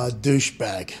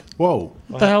douchebag. Whoa.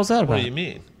 What the hell's that about? What do you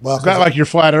mean? Well, Is that like your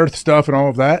flat earth stuff and all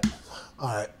of that?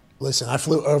 All right. Listen, I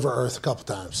flew over Earth a couple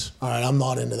times. All right, I'm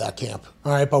not into that camp.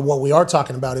 All right, but what we are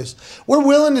talking about is we're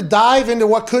willing to dive into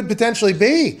what could potentially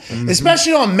be,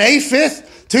 especially on May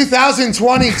 5th,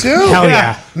 2022. Hell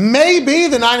yeah. Maybe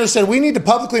the Niners said we need to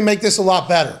publicly make this a lot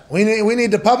better. We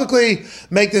need to publicly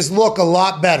make this look a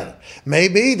lot better.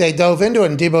 Maybe they dove into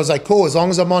it and Debo's like, cool, as long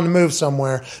as I'm on the move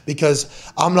somewhere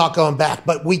because I'm not going back.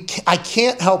 But I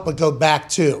can't help but go back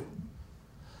to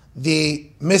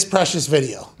the Miss Precious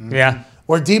video. Yeah.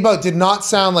 Where Debo did not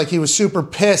sound like he was super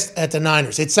pissed at the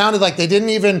Niners. It sounded like they didn't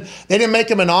make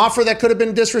him an offer that could have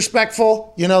been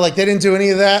disrespectful. Like they didn't do any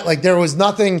of that. Like there was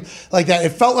nothing like that. It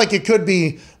felt like it could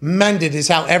be mended is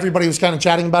how everybody was kind of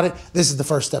chatting about it. This is the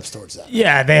first steps towards that.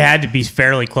 Yeah, they had to be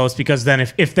fairly close because then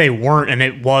if they weren't and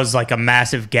it was like a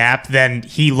massive gap, then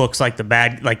he looks like the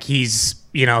bad, like he's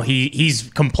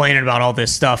complaining about all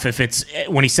this stuff. If it's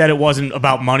when he said it wasn't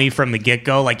about money from the get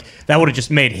go, like that would have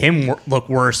just made him look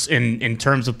worse in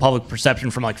terms of public perception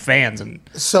from like fans. And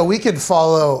so we could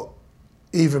follow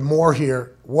even more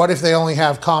here. What if they only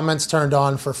have comments turned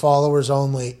on for followers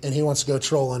only, and he wants to go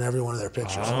troll on every one of their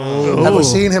pictures? Have we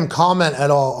seen him comment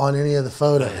at all on any of the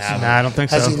photos? No, I don't think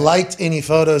so. Has he liked any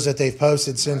photos that they've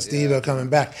posted since Debo coming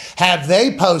back? Have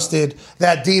they posted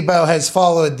that Debo has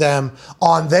followed them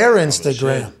on their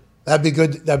Instagram? That'd be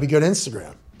good. That'd be good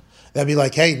Instagram. That'd be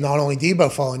like, hey, not only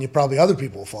Debo following you, probably other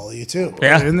people will follow you too.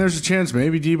 Yeah, and there's a chance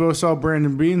maybe Debo saw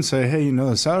Brandon Beane say, hey,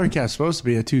 the salary cap's supposed to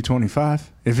be at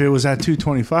 225. If it was at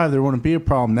 225, there wouldn't be a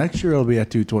problem. Next year it'll be at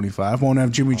 225. Won't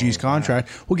have Jimmy G's contract.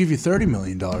 We'll give you $30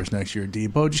 million next year,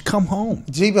 Debo. Just come home.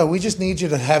 Debo, we just need you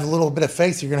to have a little bit of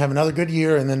faith. You're going to have another good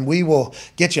year, and then we will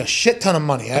get you a shit ton of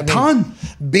money. A ton.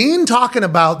 Being talking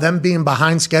about them being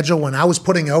behind schedule when I was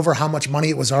putting over how much money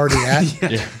it was already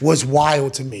at was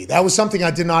wild to me. That was something I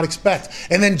did not expect.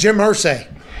 And then Jim Irsay.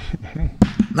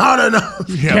 No.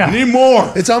 Yeah, we need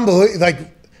more. It's unbelievable. Like,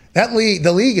 that league,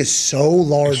 the league is so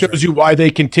large. It shows you why they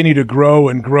continue to grow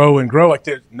and grow and grow. Like,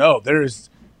 there is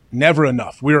never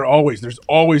enough. There's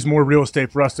always more real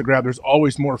estate for us to grab. There's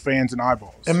always more fans and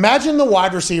eyeballs. Imagine the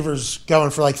wide receivers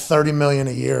going for like $30 million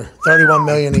a year, $31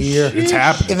 million a year. It's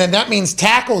happening. And then that means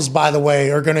tackles, by the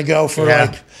way, are going to go for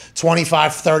like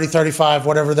 25, 30, 35,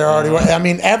 whatever they're already. I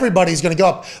mean, everybody's going to go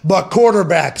up, but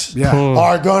quarterbacks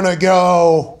are going to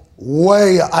go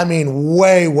way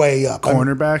up.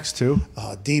 Cornerbacks too.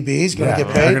 DB's going to get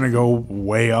paid. They're going to go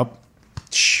way up.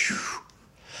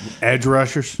 Edge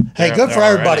rushers. Hey, good for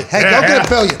everybody. Hey, go get $1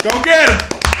 billion. Go get it.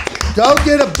 Go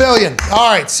get $1 billion. All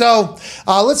right, so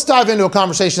let's dive into a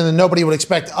conversation that nobody would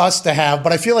expect us to have,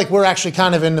 but I feel like we're actually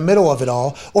kind of in the middle of it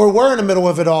all, or we're in the middle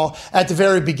of it all at the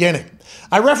very beginning.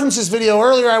 I referenced this video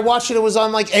earlier. I watched it. It was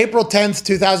on like April 10th,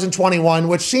 2021,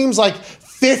 which seems like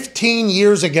 15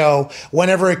 years ago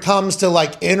whenever it comes to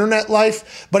like internet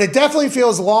life, but it definitely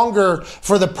feels longer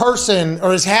for the person, or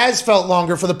has felt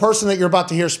longer for the person that you're about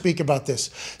to hear speak about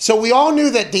this. So we all knew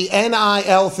that the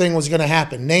NIL thing was going to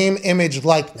happen, name, image,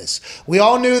 likeness. We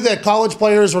all knew that college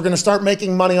players were going to start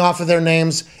making money off of their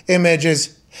names,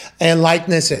 images, and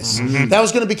likenesses. That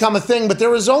was going to become a thing, but there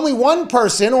was only one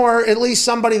person, or at least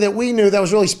somebody that we knew that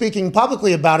was really speaking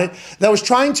publicly about it, that was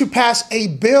trying to pass a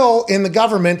bill in the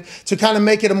government to kind of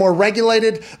make it a more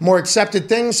regulated, more accepted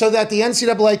thing so that the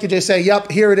NCAA could just say,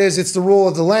 yep, here it is. It's the rule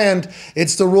of the land.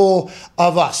 It's the rule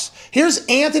of us. Here's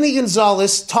Anthony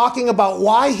Gonzalez talking about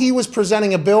why he was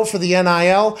presenting a bill for the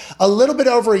NIL a little bit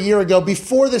over a year ago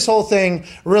before this whole thing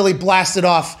really blasted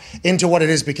off into what it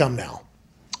has become now.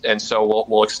 And so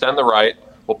we'll extend the right.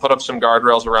 We'll put up some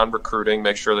guardrails around recruiting,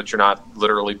 make sure that you're not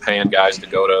literally paying guys to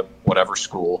go to whatever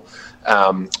school,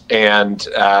 and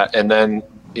then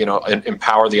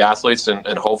empower the athletes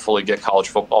and hopefully get college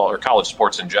football or college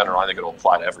sports in general. I think it'll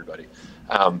apply to everybody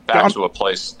back to a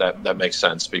place that makes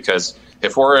sense. Because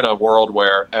if we're in a world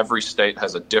where every state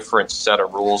has a different set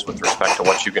of rules with respect to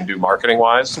what you can do marketing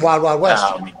wise, Wild Wild West.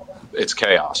 It's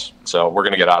chaos. So we're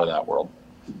going to get out of that world.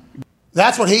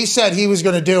 That's what he said he was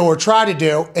going to do or try to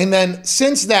do. And then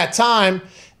since that time,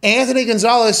 Anthony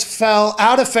Gonzalez fell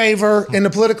out of favor in the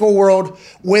political world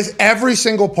with every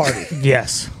single party.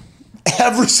 Yes.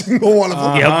 Every single one of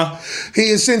them. Yep. He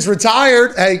has since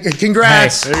retired. Hey,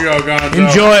 congrats. There you go, Gonzo.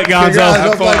 Enjoy it,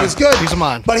 Gonzo. Congrats. Like it's good. He's a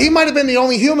man. But he might have been the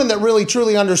only human that really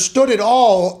truly understood it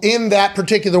all in that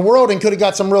particular world and could have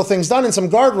got some real things done and some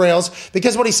guardrails.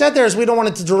 Because what he said there is we don't want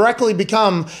it to directly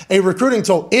become a recruiting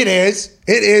tool. It is.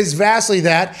 It is vastly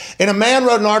that. And a man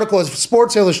wrote an article at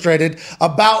Sports Illustrated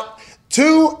about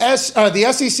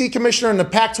the SEC commissioner and the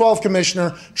Pac-12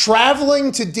 commissioner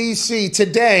traveling to D.C.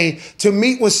 today to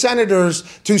meet with senators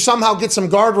to somehow get some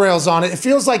guardrails on it. It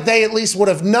feels like they at least would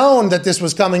have known that this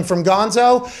was coming from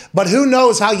Gonzo, but who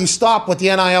knows how you stop what the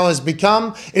NIL has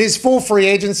become. It is full free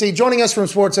agency. Joining us from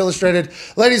Sports Illustrated,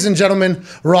 ladies and gentlemen,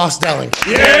 Ross Dellenger.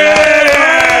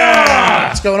 Yeah!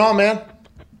 What's going on, man?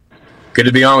 Good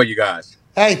to be on with you guys.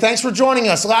 Hey, thanks for joining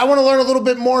us. I want to learn a little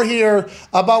bit more here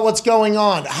about what's going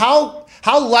on. How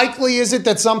likely is it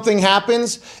that something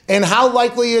happens, and how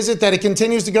likely is it that it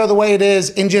continues to go the way it is,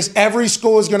 and just every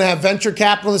school is going to have venture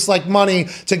capitalists like money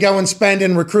to go and spend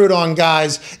and recruit on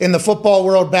guys in the football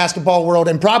world, basketball world,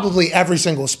 and probably every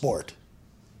single sport?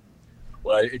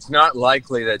 Well, it's not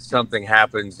likely that something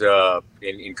happens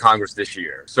in Congress this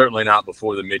year. Certainly not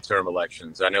before the midterm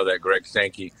elections. I know that Greg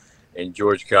Sankey and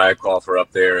George Kayakov are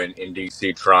up there in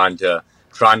D.C. trying to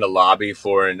lobby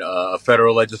for a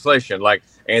federal legislation, like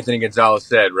Anthony Gonzalez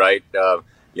said, right? That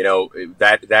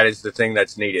is the thing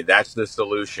that's needed. That's the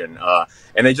solution.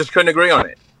 And they just couldn't agree on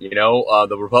it.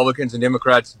 The Republicans and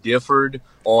Democrats differed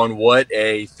on what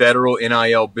a federal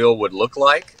NIL bill would look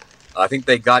like. I think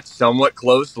they got somewhat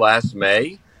close last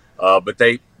May, but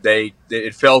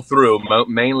it fell through.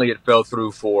 Mainly, it fell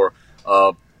through for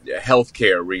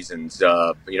healthcare reasons.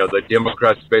 The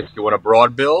Democrats basically want a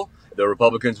broad bill. The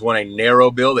Republicans want a narrow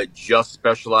bill that just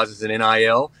specializes in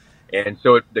NIL. And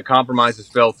so the compromises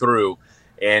fell through.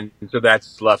 And so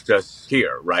that's left us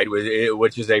here, right?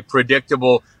 Which is a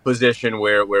predictable position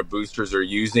where boosters are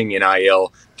using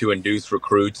NIL to induce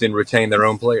recruits and retain their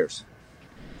own players.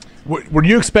 Were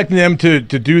you expecting them to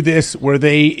do this where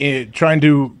they trying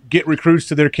to get recruits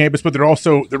to their campus, but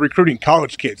they're recruiting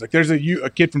college kids? Like there's a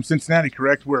kid from Cincinnati,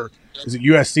 correct, where is it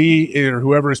USC or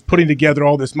whoever is putting together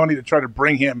all this money to try to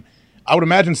bring him? I would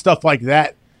imagine stuff like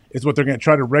that is what they're going to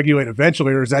try to regulate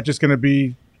eventually, or is that just going to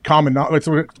be common knowledge?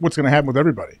 What's going to happen with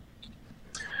everybody?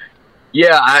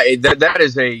 Yeah,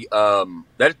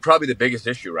 that's probably the biggest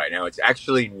issue right now. It's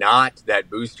actually not that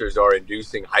boosters are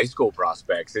inducing high school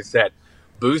prospects. It's that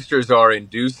boosters are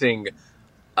inducing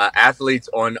athletes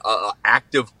on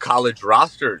active college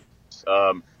rosters.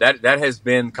 That has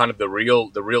been kind of the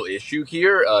real issue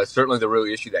here. Certainly the real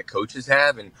issue that coaches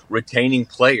have in retaining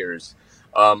players.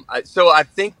 So I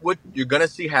think what you're going to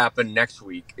see happen next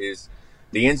week is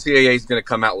the NCAA is going to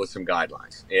come out with some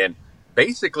guidelines. And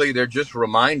basically, they're just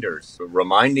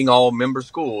reminding all member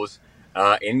schools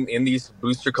in these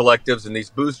booster collectives and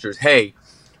these boosters, hey,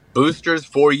 boosters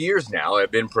for years now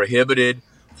have been prohibited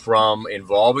from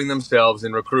involving themselves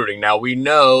in recruiting. Now, we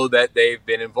know that they've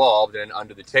been involved in an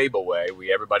under-the-table way.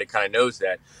 Everybody kind of knows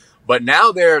that. But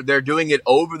now they're doing it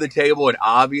over the table and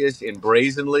obvious and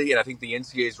brazenly. And I think the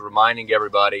NCAA is reminding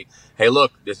everybody, hey,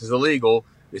 look, this is illegal.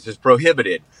 This is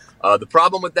prohibited. The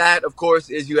problem with that, of course,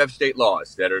 is you have state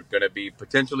laws that are going to be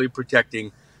potentially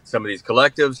protecting some of these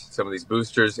collectives, some of these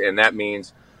boosters. And that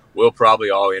means we'll probably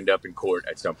all end up in court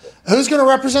at some point. Who's going to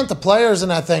represent the players in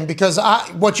that thing? Because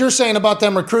what you're saying about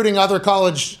them recruiting other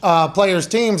college players'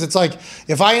 teams, it's like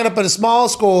if I end up at a small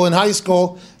school in high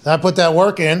school, I put that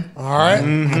work in, all right?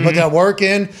 Mm-hmm. I put that work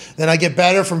in, then I get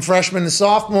better from freshman to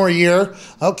sophomore year,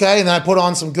 okay, and then I put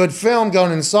on some good film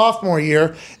going into sophomore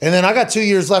year, and then I got 2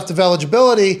 years left of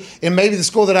eligibility, and maybe the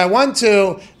school that I went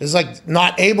to is like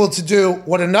not able to do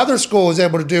what another school is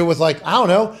able to do with like, I don't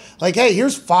know, like, hey,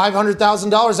 here's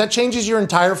 $500,000. That changes your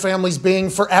entire family's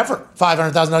being forever.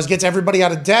 $500,000 gets everybody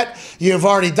out of debt. You've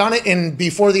already done it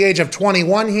before the age of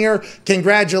 21 here.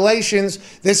 Congratulations.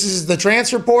 This is the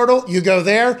transfer portal. You go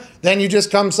there. Then you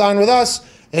just come sign with us,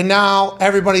 and now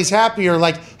everybody's happier.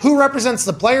 Like, who represents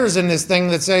the players in this thing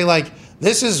that say, like,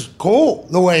 this is cool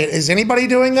the way it is? Anybody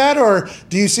doing that, or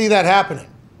do you see that happening?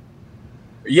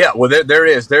 Yeah, well, there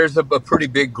is. There's a pretty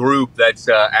big group that's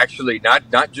actually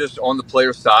not just on the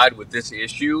player side with this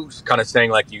issue, kind of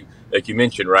saying like you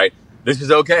mentioned, right? This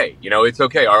is okay. It's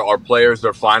okay. Our players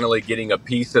are finally getting a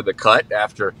piece of the cut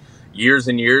after years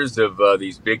and years of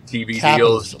these big TV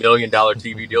deals, $1 billion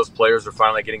TV deals. Players are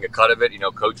finally getting a cut of it.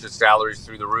 Coaches' salaries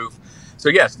through the roof. So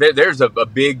yes, there's a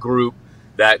big group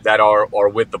that are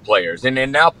with the players,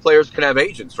 and now players can have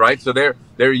agents, right? So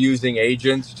they're using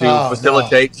agents to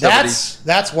facilitate.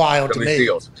 That's wild to me.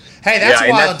 Deals. Hey, that's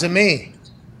wild to me.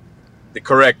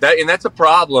 Correct. That's a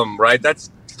problem, right?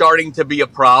 That's starting to be a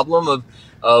problem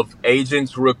of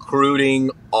agents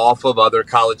recruiting off of other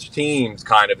college teams,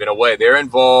 kind of in a way. They're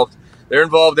involved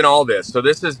in all this. So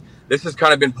this has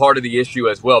kind of been part of the issue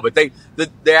as well. But the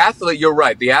athlete, you're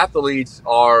right. The athletes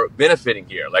are benefiting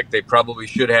here, like they probably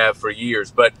should have for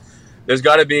years. But there's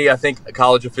got to be, I think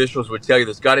college officials would tell you,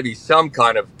 there's got to be some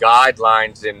kind of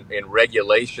guidelines and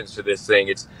regulations to this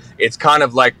thing. It's kind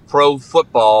of like pro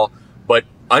football, but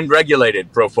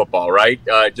unregulated pro football, right?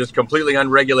 Just completely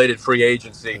unregulated free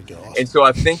agency. And so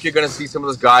I think you're going to see some of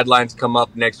those guidelines come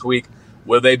up next week.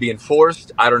 Will they be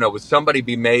enforced? I don't know. Will somebody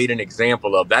be made an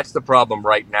example of? That's the problem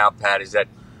right now, Pat, is that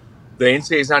the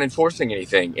NCAA is not enforcing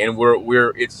anything, and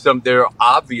there are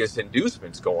obvious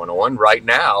inducements going on right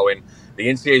now, and the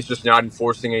NCAA is just not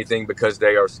enforcing anything because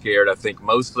they are scared, I think,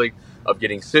 mostly of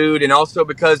getting sued, and also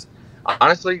because,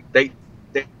 honestly, they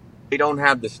don't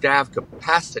have the staff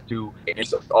capacity to do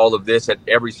all of this at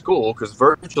every school, because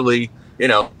virtually, I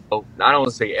don't want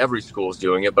to say every school is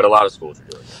doing it, but a lot of schools are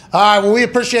doing it. All right, well, we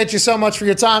appreciate you so much for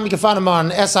your time. You can find him on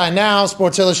SI Now,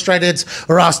 Sports Illustrated's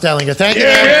Ross Dellenger. Thank you,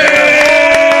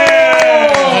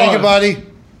 Thank you, buddy.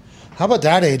 How about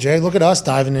that, AJ? Look at us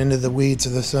diving into the weeds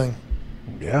of this thing.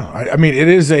 Yeah, I mean, it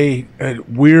is a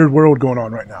weird world going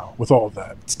on right now with all of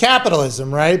that. It's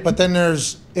capitalism, right? But then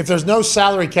if there's no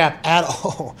salary cap at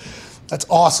all, that's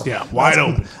awesome. Yeah, wide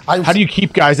open. How do you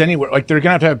keep guys anywhere? Like, they're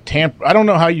gonna have tamper. I don't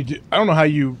know how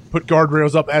you put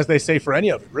guardrails up, as they say, for any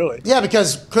of it, really. Yeah,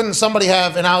 because couldn't somebody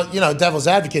have, and devil's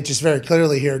advocate, just very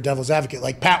clearly here, devil's advocate,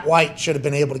 like Pat White should have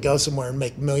been able to go somewhere and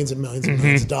make millions and millions and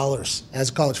millions of dollars as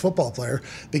a college football player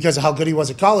because of how good he was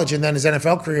at college, and then his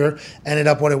NFL career ended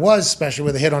up what it was, especially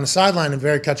with a hit on the sideline and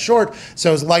very cut short.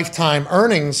 So his lifetime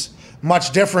earnings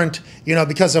much different,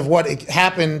 because of what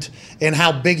happened and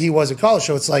how big he was at college.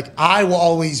 So it's like, I will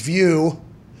always view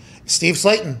Steve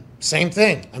Slayton, same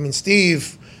thing. I mean,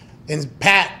 Steve and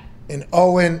Pat and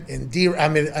Owen and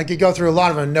I could go through a lot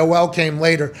of them. Noel came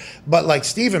later, but like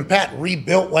Steve and Pat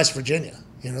rebuilt West Virginia.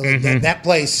 That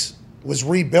place was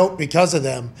rebuilt because of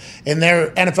them, and their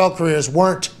NFL careers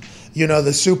weren't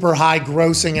the super high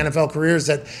grossing NFL careers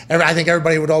that I think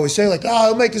everybody would always say, like, oh,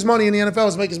 he'll make his money in the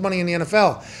NFL, he'll make his money in the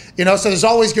NFL. So there's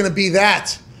always going to be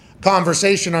that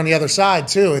conversation on the other side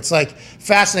too. It's like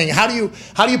fascinating. How do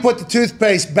you put the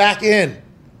toothpaste back in?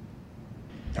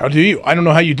 How do you? I don't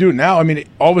know how you do it now. I mean,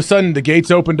 all of a sudden the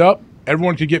gates opened up,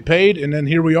 everyone could get paid, and then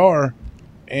here we are.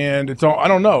 And it's all, I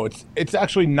don't know. It's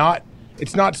actually not,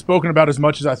 it's not spoken about as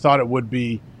much as I thought it would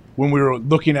be when we were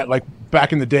looking at, like,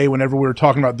 back in the day, whenever we were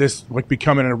talking about this, like,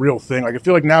 becoming a real thing. Like, I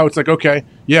feel like now it's like, okay,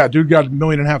 yeah, dude got $1.5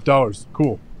 million.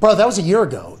 Cool. Bro, that was a year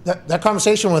ago. That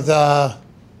conversation with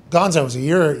Gonzo was a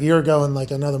year ago in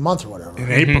like another month or whatever.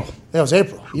 In April. Yeah, it was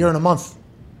April. A year and a month.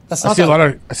 That's not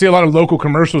I see a lot of local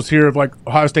commercials here of like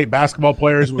Ohio State basketball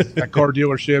players with like car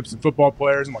dealerships and football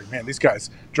players. I'm like, man, these guys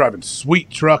driving sweet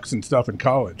trucks and stuff in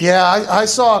college. Yeah, I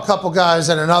saw a couple guys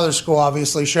at another school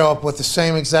obviously show up with the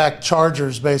same exact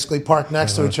Chargers basically parked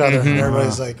next to each other. And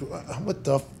everybody's like, what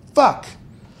the fuck?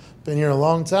 Been here a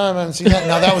long time. I haven't seen that.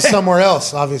 Now, that was somewhere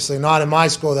else, obviously. Not in my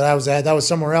school that I was at. That was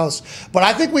somewhere else. But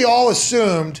I think we all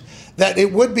assumed that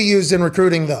it would be used in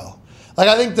recruiting, though. Like,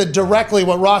 I think that directly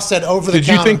what Ross said over the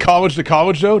counter. Did you think college to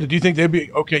college, though? Did you think they'd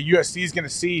be, okay, USC is going to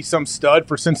see some stud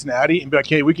for Cincinnati and be like,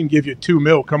 hey, we can give you $2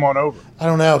 million, come on over? I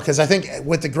don't know, because I think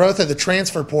with the growth of the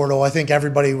transfer portal, I think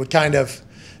everybody would kind of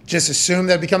just assume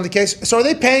that become the case. So are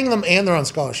they paying them and they're on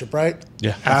scholarship, right?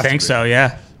 Yeah, I think so,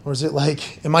 yeah. Or is it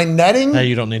like, am I netting? No,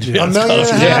 you don't need to be $1.5 million?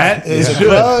 Yeah, Is it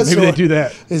buzz, maybe they do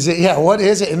that. Is it? Yeah, what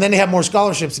is it? And then they have more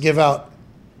scholarships to give out.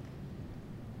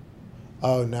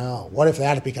 Oh, no. What if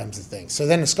that becomes the thing? So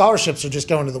then the scholarships are just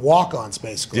going to the walk-ons,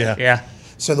 basically. Yeah.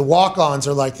 So the walk-ons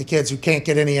are like the kids who can't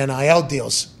get any NIL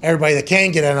deals. Everybody that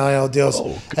can get NIL deals,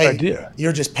 good idea.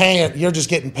 You're just paying. You're just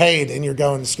getting paid, and you're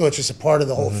going to school. It's just a part of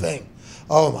the whole thing.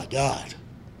 Oh, my God.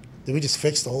 Did we just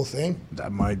fix the whole thing?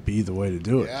 That might be the way to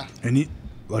do it. Yeah. And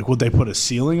would they put a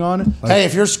ceiling on it? Like, hey,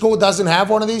 if your school doesn't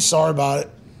have one of these, sorry about it.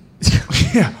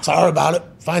 Yeah. Sorry about it.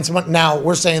 Find someone. Now,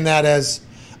 we're saying that as...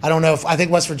 I don't know if I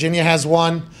think West Virginia has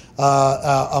one.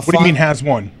 What do you mean has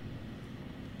one?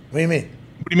 What do you mean?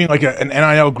 What do you mean, like an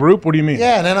NIL group? What do you mean?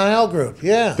 Yeah, an NIL group.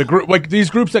 Yeah. The group, like these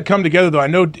groups that come together, though. I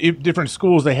know different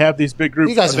schools they have these big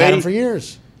groups. You guys have had them for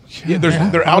years. Yeah,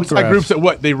 they're outside groups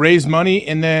that they raise money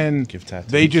and then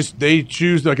they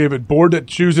choose, like, they have a board that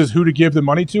chooses who to give the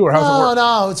money to, or how's it work?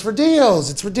 No, it's for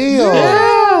deals. It's for deals.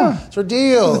 Yeah. It's for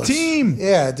deals. For the team.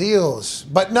 Yeah, deals.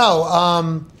 But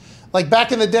no, like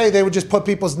back in the day, they would just put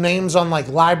people's names on like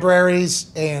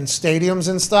libraries and stadiums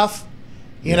and stuff.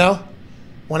 You know,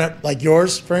 like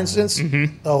yours, for instance.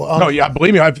 Mm-hmm. Oh, no, yeah,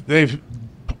 believe me,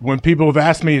 when people have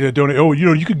asked me to donate,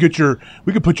 we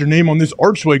could put your name on this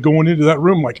archway going into that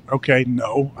room. Like, okay,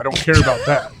 no, I don't care about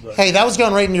that. But. Hey, that was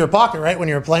going right into your pocket, right, when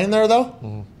you were playing there, though?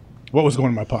 Mm-hmm. What was going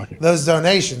in my pocket? Those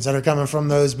donations that are coming from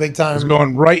those big time. It's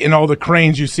going right in all the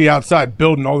cranes you see outside,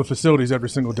 building all the facilities every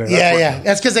single day.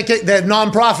 That's because they're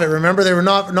nonprofit. Remember, they were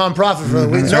not nonprofit for the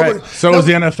week. Right. So is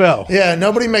the NFL. Yeah,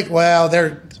 nobody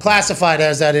they're classified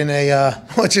as that in a,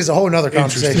 which is a whole nother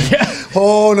conversation.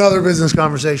 Whole nother business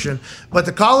conversation. But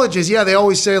the colleges, they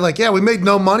always say like, we made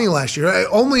no money last year.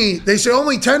 They say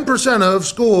only 10% of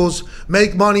schools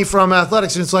make money from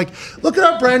athletics. And it's like, look at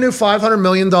our brand new $500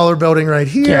 million building right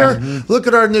here. Yeah. Mm-hmm. Look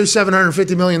at our new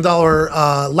 $750 million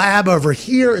lab over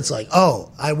here. It's like,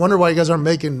 I wonder why you guys aren't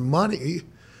making money.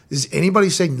 Does anybody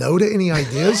say no to any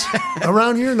ideas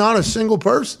around here? Not a single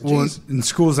person. Well, in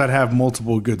schools that have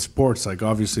multiple good sports, like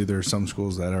obviously there are some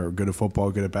schools that are good at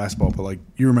football, good at basketball, but like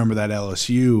you remember that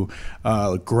LSU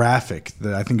graphic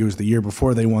that I think it was the year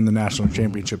before they won the national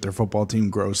championship. Their football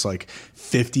team grossed like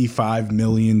 $55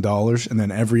 million, and then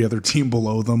every other team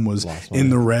below them was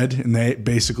in the red, and they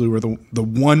basically were the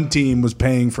one team was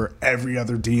paying for every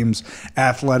other team's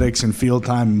athletics and field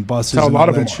time and buses and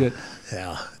all that shit.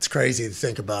 Yeah, it's crazy to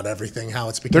think about everything, how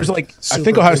it's become. There's I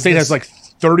think Ohio State has like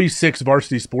 36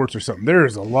 varsity sports or something.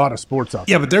 There's a lot of sports out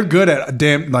there. Yeah, but they're good at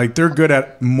they're good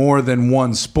at more than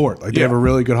one sport. Like they have a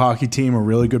really good hockey team, a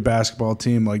really good basketball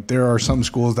team. Like there are some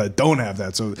schools that don't have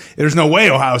that. So there's no way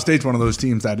Ohio State's one of those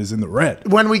teams that is in the red.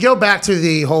 When we go back to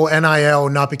the whole NIL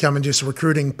not becoming just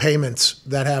recruiting payments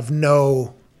that have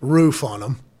no roof on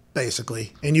them,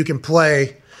 basically, and you can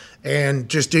play and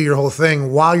just do your whole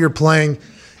thing while you're playing.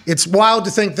 It's wild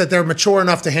to think that they're mature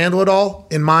enough to handle it all,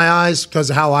 in my eyes, because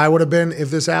of how I would have been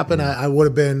if this happened. I would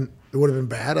have been. It would have been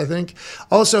bad, I think.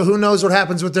 Also, who knows what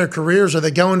happens with their careers? Are they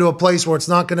going to a place where it's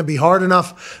not going to be hard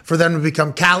enough for them to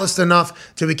become calloused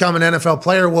enough to become an NFL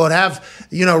player? Will it have,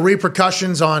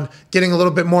 repercussions on getting a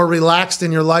little bit more relaxed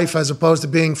in your life as opposed to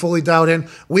being fully dialed in?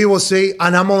 We will see.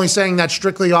 And I'm only saying that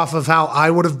strictly off of how I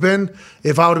would have been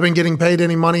if I would have been getting paid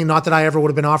any money. Not that I ever would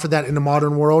have been offered that in the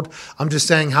modern world. I'm just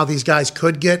saying how these guys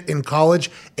could get in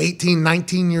college, 18,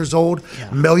 19 years old,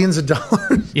 millions of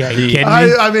dollars. Yeah, you kidding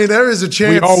me? I mean, there is a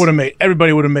chance. We all would have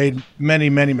everybody would have made many,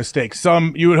 many mistakes.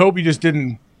 Some you would hope you just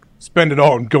didn't spend it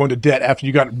all and go into debt after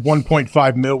you got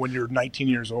 1.5 mil when you're 19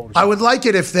 years old. I would like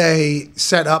it if they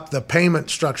set up the payment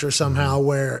structure somehow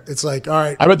where it's like, all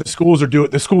right. I bet the schools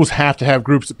the schools have to have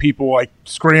groups of people like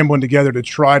scrambling together to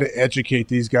try to educate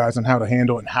these guys on how to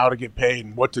handle it and how to get paid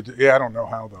and what to do. Yeah, I don't know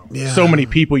how though. Yeah. So many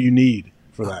people you need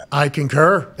for that. I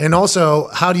concur. And also,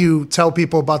 how do you tell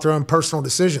people about their own personal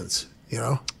decisions,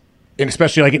 And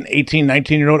especially like an 18,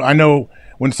 19-year-old. I know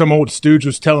when some old stooge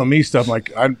was telling me stuff,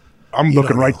 like I'm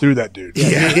looking right through that dude.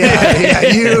 Yeah.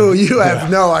 You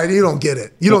have no idea. You don't get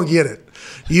it. You don't get it.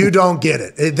 You don't get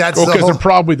it. That's because they're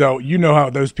probably, though, how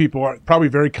those people are probably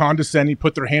very condescending,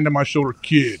 put their hand on my shoulder,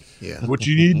 kid, what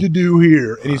you need to do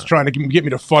here. And he's trying to get me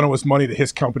to funnel his money to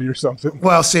his company or something.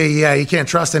 Well, see, you can't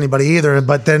trust anybody either.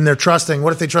 But then they're trusting.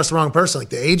 What if they trust the wrong person? Like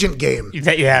the agent game.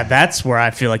 That's where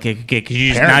I feel like it could get. Because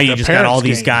you just got all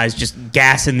these guys just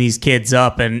gassing these kids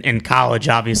up. And in college,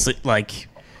 obviously, like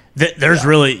there's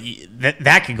really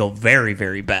that could go very,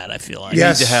 very bad. I feel like you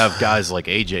need to have guys like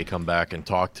AJ come back and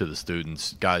talk to the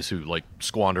students, guys who like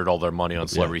squandered all their money on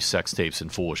celebrity sex tapes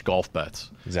and foolish golf bets,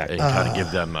 exactly, and kind of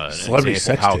give them an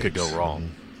example of how it could go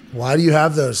wrong. Why do you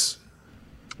have those?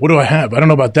 What do I have? I don't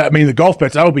know about that. I mean, the golf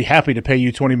bets, I would be happy to pay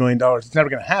you $20 million. It's never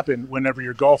going to happen whenever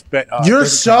your golf bet. You're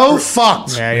so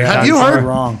fucked. Yeah, have you heard?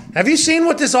 Wrong. Have you seen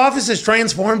what this office is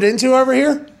transformed into over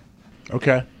here?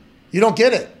 Okay. You don't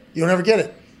get it. You'll never get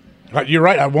it. You're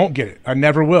right. I won't get it. I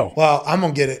never will. Well, I'm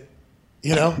going to get it,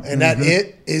 and that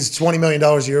it is $20 million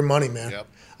of your money, man. Yep.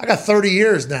 I got 30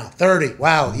 years now. 30.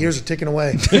 Wow, years are ticking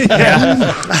away.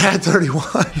 I had 31.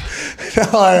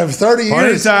 Now I have 30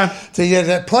 years to get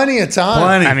that. Plenty of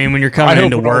time. I mean, when you're coming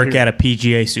into work at a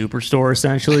PGA Superstore,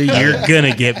 essentially, you're going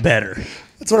to get better.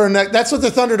 That's what the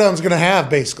Thunderdome's going to have,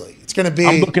 basically. It's going to be.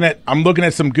 I'm looking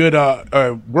at some good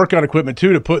workout equipment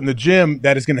too to put in the gym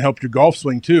that is going to help your golf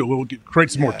swing too. We'll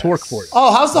create some more torque for you.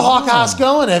 Oh, how's the Hawk House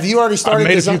going? Have you already started? I've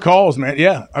made a few calls, man.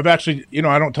 Yeah, I've actually,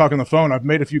 I don't talk on the phone. I've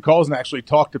made a few calls and actually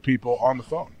talked to people on the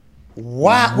phone.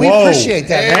 Wow, we appreciate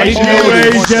that. I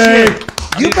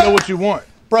didn't know what you want.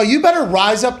 Bro, you better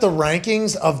rise up the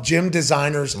rankings of gym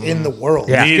designers in the world.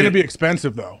 Yeah. It's going to be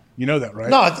expensive, though. You know that, right?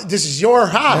 No, this is your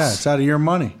house. Yeah, it's out of your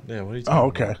money. Yeah, what are you talking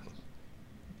okay.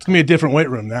 It's going to be a different weight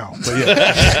room now. But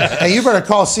yeah. Hey, you better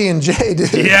call C&J,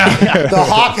 dude. Yeah. The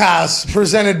Hawk House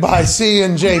presented by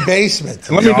C&J Basement.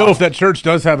 And let me know if that church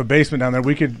does have a basement down there.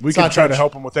 We could try to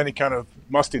help them with any kind of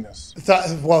mustiness.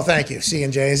 Well, thank you,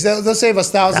 C&J. They'll save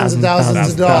us thousands and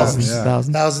thousands of dollars.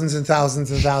 Thousands and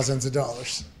thousands and thousands of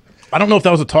dollars. I don't know if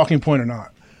that was a talking point or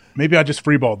not. Maybe I just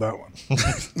freeballed that one.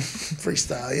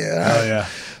 Freestyle, yeah. Oh, yeah.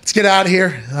 Let's get out of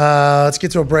here. Let's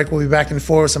get to a break. We'll be back in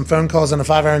 4 with some phone calls on the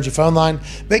 5 Energy phone line.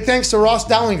 Big thanks to Ross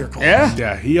Dellenger.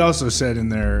 Yeah. He also said in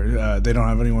there they don't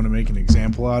have anyone to make an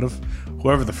example out of.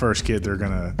 Whoever the first kid, they're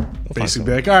going to basically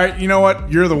be like, all right, you know what?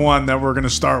 You're the one that we're going to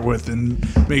start with and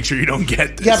make sure you don't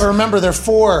get this. Yeah, but remember, they're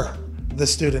for the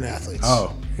student athletes.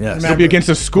 Oh, yeah. It'll be against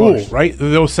a school, right?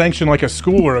 They'll sanction like a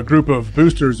school or a group of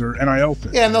boosters or NIL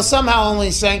things. Yeah, and they'll somehow only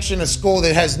sanction a school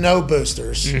that has no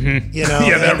boosters. Mm-hmm. You know,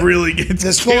 yeah, that really gets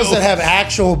the schools that have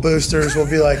actual boosters will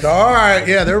be like, all right,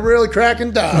 yeah, they're really cracking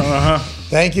down. Uh-huh.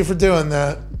 Thank you for doing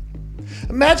that.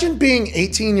 Imagine being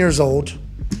 18 years old.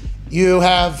 You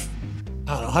have,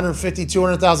 I don't know, 150,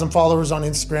 200,000 followers on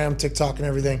Instagram, TikTok, and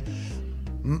everything.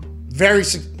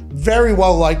 Very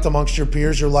well liked amongst your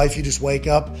peers. Your life, you just wake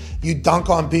up, you dunk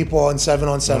on people on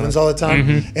 7-on-7s all the time,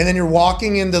 and then you're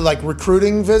walking into like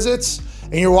recruiting visits,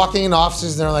 and you're walking into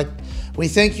offices, and they're like, "We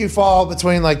think you fall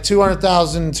between like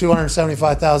 $200,000 and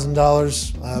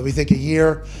 $275,000. We think a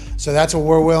year, so that's what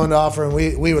we're willing to offer, and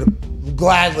we would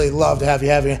gladly love to have you.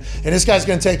 And this guy's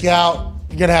going to take you out.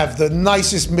 You're going to have the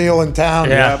nicest meal in town.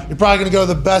 Yeah. You're probably going to go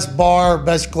to the best bar,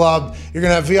 best club. You're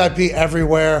going to have VIP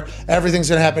everywhere. Everything's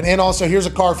going to happen. And also, here's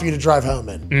a car for you to drive home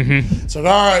in. Mm-hmm. So,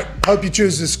 all right, hope you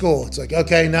choose this school. It's like,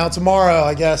 okay, now tomorrow,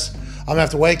 I guess, I'm going to have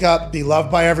to wake up, be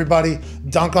loved by everybody,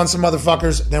 dunk on some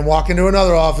motherfuckers, then walk into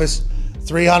another office,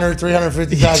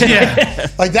 $350,000. Yeah.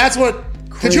 Like, that's what,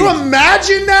 could you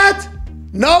imagine that?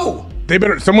 No.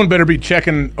 Someone better be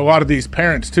checking a lot of these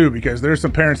parents too, because there's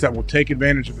some parents that will take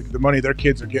advantage of the money their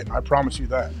kids are getting. I promise you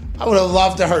that. I would have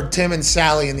loved to heard Tim and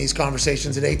Sally in these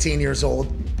conversations at 18 years old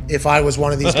if I was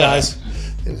one of these guys.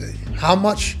 How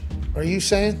much are you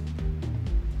saying?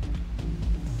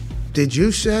 Did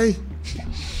you say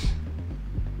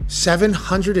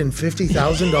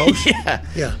 $750,000?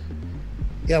 Yeah.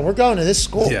 Yeah, we're going to this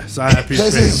school. Yes, I have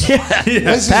This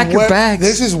is Pack your where, bags.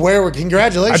 This is where we're.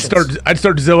 Congratulations. I'd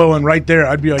start Zillow-ing right there.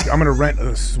 I'd be like, I'm gonna rent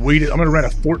a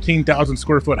 14,000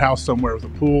 square foot house somewhere with a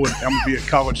pool, and I'm gonna be a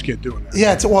college kid doing that.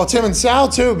 Yeah, well, Tim and Sal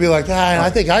too would be like, I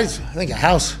think a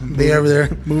house would be over there.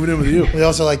 Moving in with you. We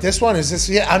also like this one. Is this?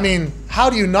 Yeah, I mean, how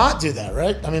do you not do that,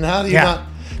 right? I mean, how do you not?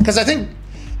 Because I think,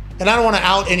 and I don't want to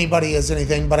out anybody as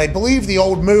anything, but I believe the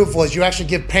old move was you actually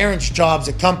give parents jobs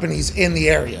at companies in the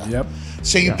area. Yep.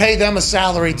 So you pay them a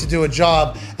salary to do a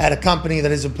job at a company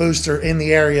that is a booster in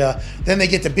the area. Then they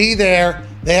get to be there.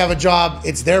 They have a job.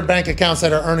 It's their bank accounts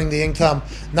that are earning the income,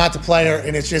 not the player.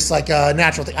 And it's just like a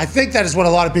natural thing. I think that is what a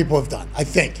lot of people have done. I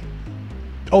think.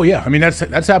 Oh, yeah. I mean, that's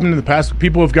happened in the past.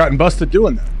 People have gotten busted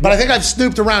doing that. But I think I've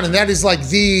snooped around, and that is like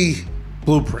the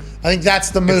blueprint. I think that's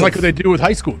the move. It's like what they do with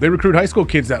high school. They recruit high school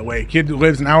kids that way. A kid who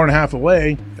lives an hour and a half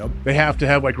away, they have to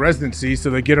have like residency, so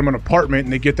they get them an apartment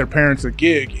and they get their parents a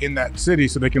gig in that city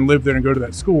so they can live there and go to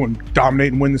that school and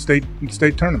dominate and win the state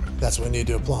tournament. That's what we need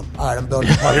to do a plum. All right, I'm building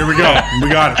a plum. Here we go. We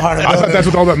got it. I thought that's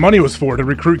what all that money was for, to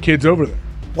recruit kids over there.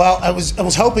 Well, I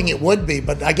was hoping it would be,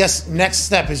 but I guess next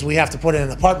step is we have to put in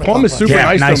an apartment. Plum is super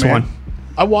nice nice though, man. one.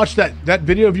 I watched that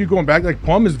video of you going back. Like,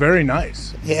 Plum is very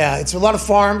nice. Yeah, it's a lot of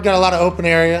farm, got a lot of open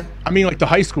area. I mean, like the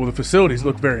high school, the facilities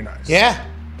look very nice. Yeah,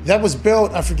 that was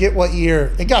built, I forget what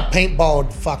year. It got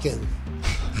paintballed fucking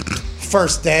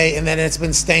first day, and then it's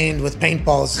been stained with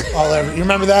paintballs all over. You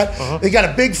remember that? They got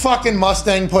a big fucking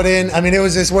Mustang put in. I mean, it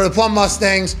was this, where the Plum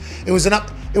Mustangs, it was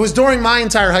during my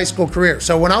entire high school career.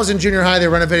 So when I was in junior high, they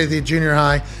renovated the junior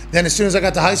high. Then as soon as I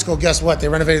got to high school, guess what? They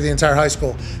renovated the entire high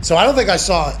school. So I don't think I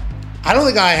saw it. I don't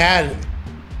think I had.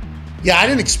 Yeah, I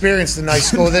didn't experience the nice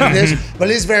school that it is,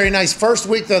 but it is very nice. First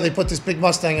week, though, they put this big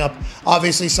Mustang up.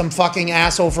 Obviously, some fucking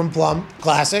asshole from Plum.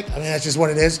 Classic. I mean, that's just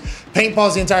what it is.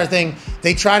 Paintball's the entire thing.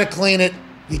 They try to clean it.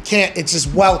 You can't. It's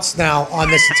just welts now on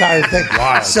this entire thing.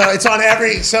 Wow. So it's on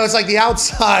every. So it's like the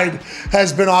outside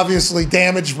has been obviously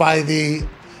damaged by the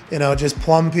just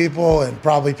Plum people and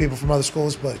probably people from other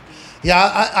schools. But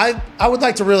yeah, I would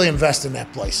like to really invest in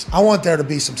that place. I want there to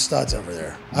be some studs over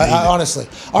there. I honestly,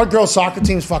 our girls soccer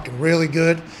team's fucking really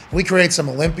good. If we create some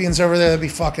Olympians over there, that'd be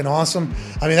fucking awesome.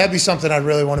 I mean, that'd be something I'd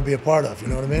really want to be a part of. You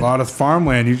know what I mean? A lot of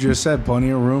farmland. You just said plenty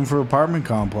of room for apartment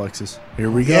complexes. Here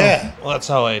we go. Yeah. Well, that's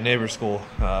how a neighbor school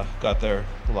got a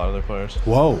lot of their players.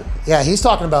 Whoa. Yeah, he's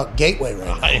talking about Gateway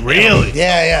right now. Really?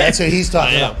 Yeah, that's what he's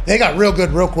talking about. They got real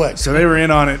good real quick. So they were in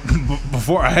on it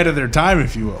ahead of their time,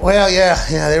 if you will. Well,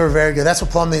 yeah, they were very good. That's what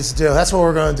Plum needs to do. That's what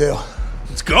we're going to do.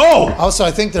 Let's go. Also,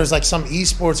 I think there's like some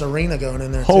esports arena going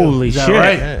in there, too. Holy shit.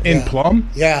 Right? Yeah. In Plum?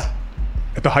 Yeah.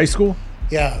 At the high school?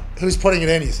 Yeah. Who's putting it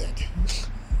in, you think?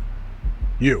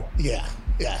 You. Yeah.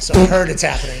 Yeah, so I heard it's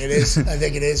happening. It is. I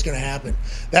think it is going to happen.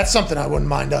 That's something I wouldn't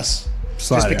mind us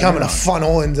just becoming a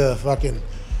funnel into fucking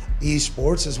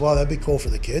esports as well. That'd be cool for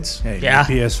the kids. Hey,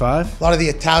 PS5. A lot of the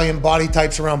Italian body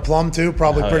types around Plum, too.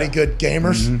 Probably pretty good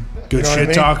gamers. Good what shit I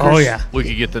mean? talkers. Oh, yeah. We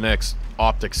could get the next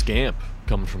optic scamp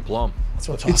coming from Plum. That's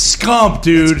what I'm talking It's Scump,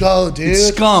 dude. Let's go, dude.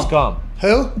 It's Scump.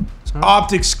 Who?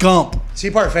 Optic Scump. Is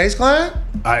he part of FaZe Client?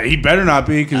 He better not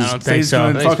be I because don't think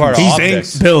so. He's part of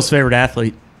He's Bill's favorite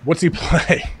athlete. What's he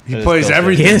play? He plays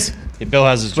everything. He is. Bill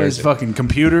has his Plays jersey. fucking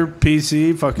computer,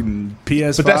 PC, fucking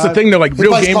PS5. But that's the thing, though. Like, He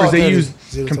real plays Call gamers, of they Duty. use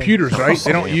Zero computers, right?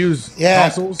 They don't use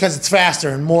consoles. because it's faster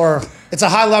and more. It's a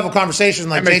high level conversation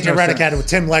like That makes JJ no Redick sense. had it with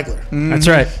Tim Legler. That's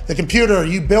right. The computer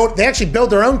they actually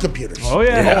build their own computers. Oh,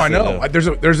 yeah. I know.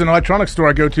 There's an electronics store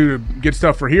I go to get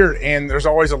stuff for here, and there's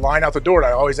always a line out the door. And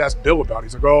I always ask Bill about it.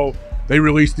 He's like, "Oh, they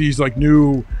released these like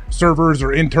new servers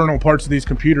or internal parts of these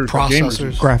computers, for gamers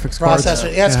use." Graphics cards.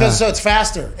 Processor. Yeah, it's because so it's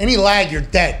faster. Any lag, you're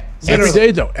dead. Every day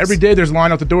though. Every day there's a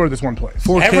line out the door of this one place.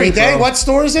 4K, Every day? bro. What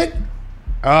store is it?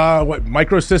 What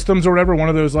Microsystems or whatever, one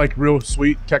of those like real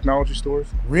sweet technology stores.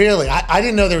 Really? I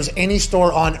didn't know there was any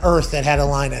store on earth that had a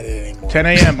line at it anymore. 10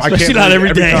 a.m. I Especially can't not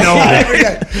believe every day. time. No. Every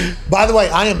day. By the way,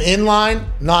 I am in line,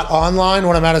 not online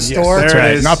when I'm at a store. there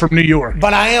it is. Not from New York.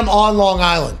 But I am on Long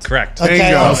Island. Correct. Okay, There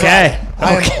you go. on Friday. Okay.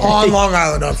 I am on Long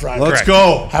Island on Friday. Let's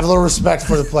go. Have a little respect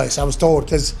for the place. I was told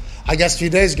because I guess a few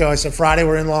days ago I said Friday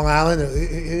we're in Long Island.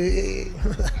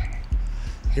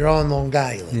 You're on Long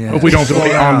Island. Yeah. If we don't go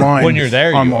online When you're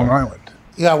there, on you Long are. Island.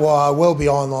 Yeah, well, I will be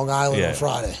on Long Island Yeah. on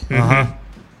Friday.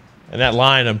 And that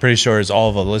line, I'm pretty sure, is all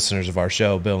of the listeners of our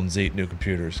show, Bill and Zeke, new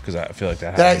computers, because I feel like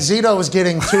that happens. Zito was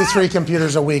getting 2-3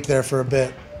 computers a week there for a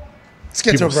bit. Let's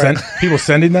get to a break. People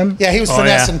sending them? Yeah, he was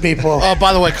finessing people. Oh,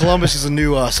 by the way, Columbus is a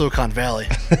new Silicon Valley.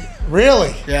 Really?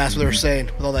 Yeah, that's what they were saying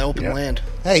with all that open land.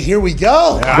 Hey, here we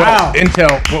go. Wow.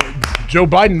 Joe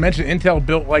Biden mentioned Intel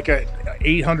built like a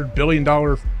 $800 billion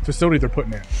facility they're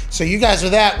putting in. So you guys are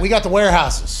that. We got the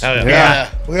warehouses. Hell yeah. Yeah.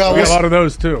 We got We got a lot of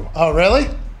those too. Oh, really?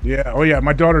 Yeah. Oh, yeah.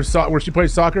 My daughter's where she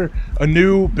plays soccer, a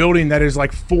new building that is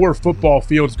like 4 football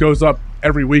fields goes up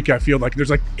every week. I feel like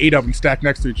there's like 8 of them stacked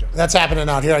next to each other. That's happening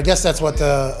out here. I guess that's what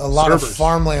a lot of Servers.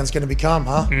 farmland's going to become,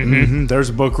 huh? Mm-hmm. There's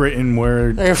a book written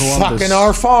where They're Columbus, fucking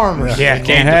our farmers. Yeah, Came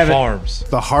can't to have it. farms.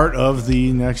 the heart of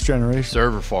the next generation.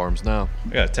 Server farms now. I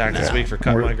got attacked this week for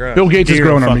cutting my grass. Bill Gates is Deer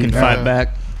growing our fucking meat. fight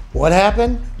back. What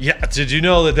happened? Yeah, did you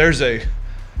know that there's a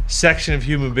section of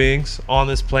human beings on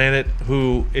this planet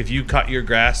who, if you cut your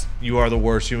grass, you are the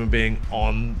worst human being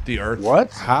on the earth?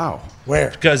 What? How? Where?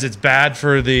 Because it's bad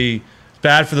for the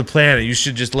planet. You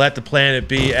should just let the planet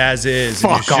be as is.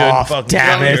 and you Fuck should off, fucking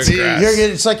damn cut it. your grass.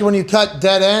 It's like when you cut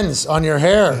dead ends on your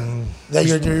hair. That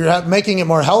you're making it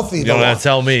more healthy. You don't have to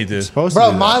tell me, dude. Supposed Bro,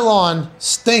 to do my that. lawn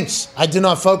stinks. I do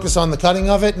not focus on the cutting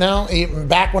of it now.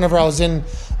 Back whenever I was in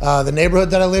the neighborhood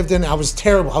that I lived in, I was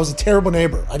terrible. I was a terrible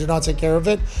neighbor. I did not take care of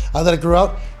it. That I grew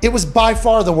up. It was by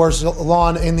far the worst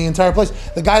lawn in the entire place.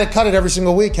 The guy that cut it every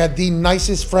single week had the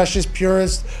nicest, freshest,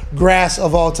 purest grass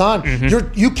of all time.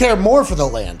 You care more for the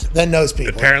land than those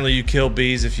people. Apparently, you kill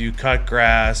bees if you cut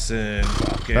grass and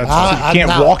fucking. You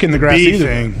can't walk in the grass Bee either.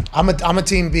 thing. I'm a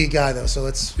team B guy though, so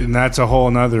let's. And that's a whole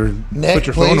nother. Nick, Put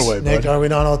your phone please. away, Nick, bud. are we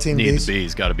not all team Need Bs? the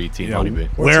bees. Got to be Team Yeah, Honeybee.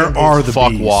 where team are Bs. the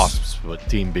Fuck bees? wasps, but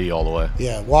Team B all the way.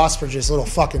 Yeah, wasps are just little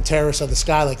fucking terrorists of the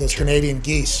sky like those Canadian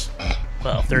geese.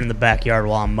 Well, if they're in the backyard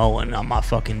while I'm mowing on my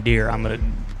fucking deer, I'm going to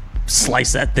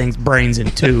slice that thing's brains in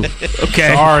two.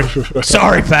 Okay?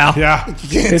 Sorry, pal. Yeah.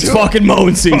 It's fucking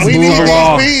mowing season. We need Move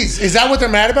along. these bees. Is that what they're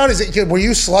mad about? Were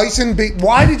you slicing bees?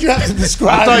 Why did you have to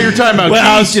describe? I thought you were talking about Well,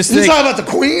 I was geese. just You thinking. talking about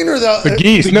the queen or the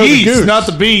Geese, The no, the geese, goose. not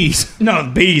the bees. No, the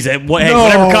bees.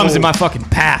 Whatever comes in my fucking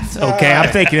path. Okay, I'm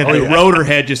thinking of the rotor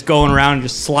head just going around and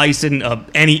just slicing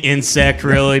any insect,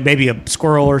 really, maybe a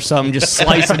squirrel or something, just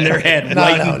slicing their head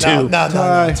right in two. No,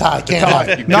 Ty, can't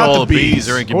do it. You kill all the bees,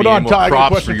 they're Hold inconvenient on, more Ty, I got a crops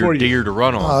question for your for you. deer to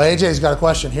run on. Oh, AJ's got a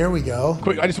question. Here we go.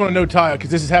 Quick, I just want to know, Ty,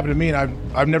 because this has happened to me, and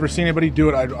I've never seen anybody do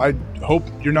it. I hope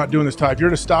you're not doing this, Ty. If you're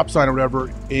at a stop sign or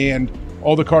whatever, and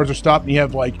all the cars are stopped, and you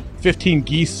have like 15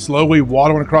 geese slowly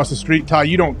waddling across the street, Ty,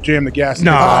 you don't jam the gas.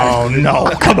 No,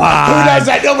 come on. Who does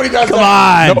that? Nobody does Come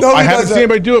that. on. No, I haven't seen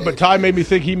anybody do it, but Ty made me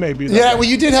think he may be that Yeah, guy. well,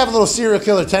 you did have a little serial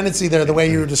killer tendency there, the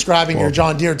way you were describing your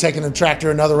John Deere taking a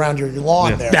tractor another around your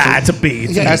lawn there. Nah, it's a bee.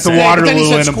 Yeah, That's the but Waterloo then you in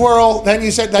said him. squirrel. Then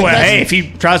you said that. Well, hey,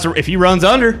 if he runs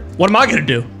under, what am I going to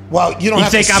do? Well, you don't You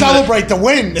have to think I'm celebrate the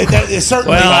win. It's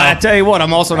certainly. Well, I tell you what,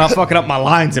 I'm also not fucking up my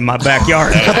lines in my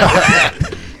backyard.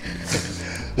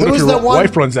 What Who if was your that one?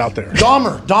 wife runs out there?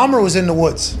 Dahmer was in the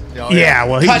woods. Yeah,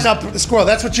 well, Cutting up the squirrel.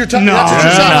 That's what you're talking No,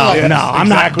 about. I'm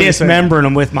not dismembering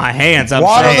them with my hands. I'm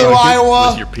Waterloo, saying.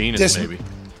 Iowa. With your penis, maybe.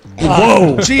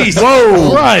 Whoa, jeez,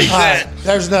 Whoa, right.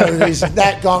 There's no reason.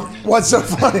 That gone. What's so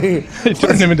funny? He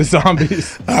turned them into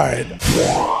zombies. All right.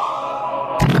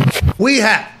 We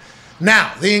have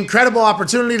now the incredible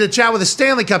opportunity to chat with a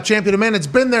Stanley Cup champion, a man that's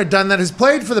been there, done that, has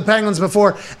played for the Penguins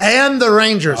before and the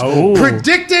Rangers. Oh.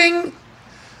 Predicting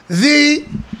the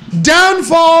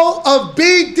downfall of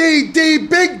BDD,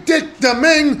 Big Dick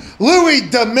Domingue, Louis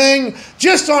Domingue,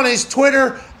 just on his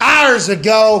Twitter hours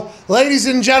ago. Ladies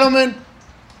and gentlemen,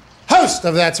 host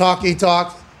of That's Hockey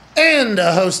Talk and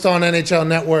a host on NHL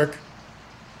Network,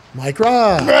 Mike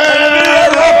Rupp.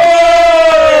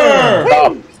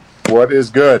 What is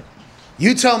good?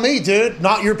 You tell me, dude,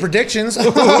 not your predictions.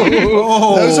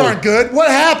 Those aren't good. What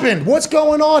happened? What's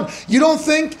going on? You don't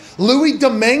think Louis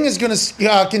Domingue is going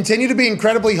to continue to be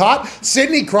incredibly hot?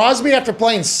 Sidney Crosby, after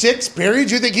playing 6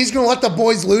 periods, you think he's going to let the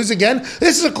boys lose again?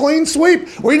 This is a clean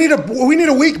sweep. We need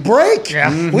a week break.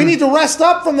 Yeah. Mm-hmm. We need to rest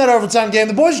up from that overtime game.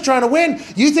 The boys are trying to win.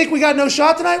 You think we got no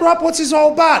shot tonight, Rupp? What's this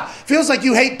all about? Feels like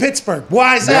you hate Pittsburgh.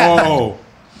 Why is that? No.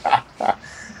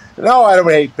 No, I don't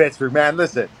hate Pittsburgh, man.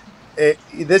 Listen, it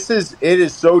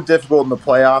is so difficult in the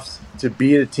playoffs to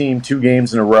beat a team 2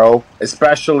 games in a row,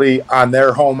 especially on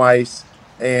their home ice.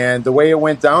 And the way it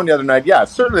went down the other night, yeah,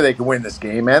 certainly they can win this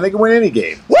game, man. They can win any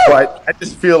game. Woo! But I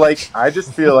just feel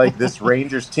like this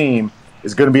Rangers team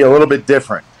is going to be a little bit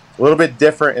different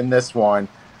in this one.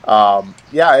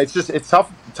 Yeah, it's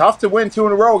tough to win 2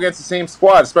 in a row against the same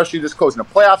squad, especially this close in a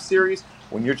playoff series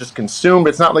when you're just consumed.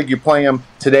 It's not like you play them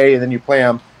today and then you play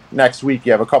them next week.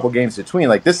 You have a couple games between.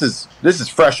 Like this is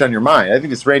fresh on your mind. I think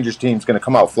this Rangers team's going to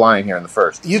come out flying here in the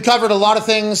first. You covered a lot of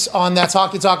things on That's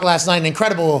Hockey Talk last night. An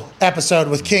incredible episode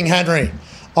with King Henry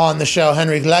on the show,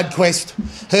 Henry Gladquist,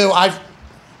 who I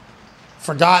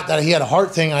forgot that he had a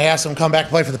heart thing. I asked him to come back and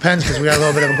play for the Pens because we got a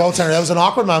little bit of a goaltender. That was an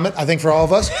awkward moment, I think, for all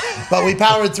of us, but we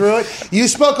powered through it. You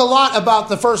spoke a lot about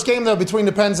the first game, though, between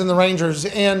the Pens and the Rangers,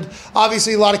 and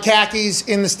obviously a lot of khakis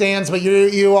in the stands, but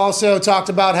you also talked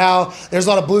about how there's a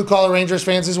lot of blue-collar Rangers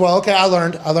fans as well. Okay, I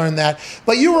learned that.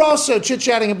 But you were also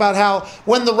chit-chatting about how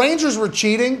when the Rangers were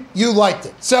cheating, you liked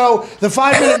it. So the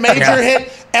 5-minute major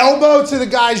hit, elbow to the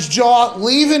guy's jaw,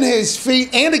 leaving his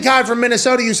feet, and a guy from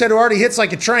Minnesota you said who already hits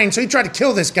like a train, so he tried to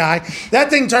kill this guy. That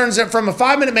thing turns it from a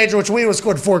 5-minute major, which we would have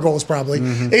scored 4 goals probably,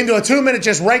 into a 2-minute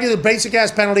just regular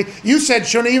basic-ass penalty. You said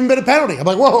shouldn't have even been a penalty. I'm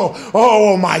like, whoa,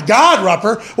 oh my God,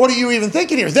 Rupper, what are you even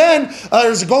thinking here? Then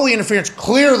there's a goalie interference,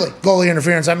 clearly goalie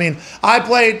interference. I mean, I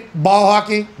played ball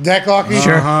hockey, deck hockey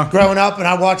growing up, and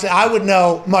I watched it. I would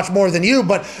know much more than you,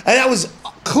 but that was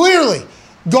clearly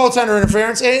goaltender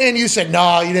interference, and you said,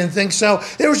 no, you didn't think so.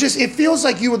 It feels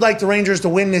like you would like the Rangers to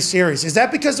win this series. Is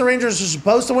that because the Rangers are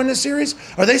supposed to win this series?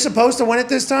 Are they supposed to win it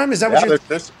this time? Is that what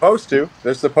they're supposed to.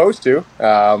 They're supposed to.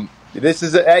 This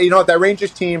is, that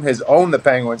Rangers team has owned the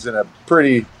Penguins in a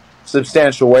pretty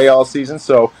substantial way all season,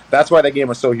 so that's why that game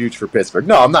was so huge for Pittsburgh.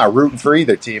 No, I'm not rooting for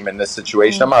either team in this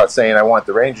situation. I'm not saying I want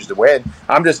the Rangers to win.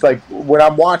 I'm just like, when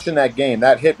I'm watching that game,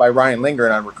 that hit by Ryan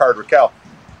Lindgren on Rickard Rakell,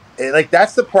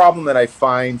 that's the problem that I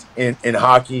find in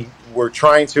hockey. We're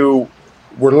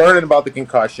learning about the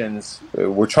concussions.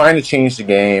 We're trying to change the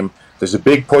game. There's a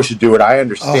big push to do it. I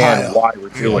understand why we're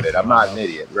doing it. I'm not an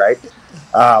idiot, right?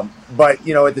 But,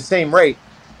 at the same rate,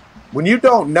 when you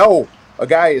don't know a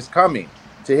guy is coming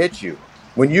to hit you,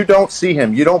 when you don't see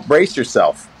him, you don't brace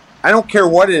yourself. I don't care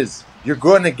what it is.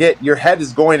 Your head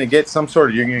is going to get some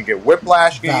sort of, you're going to get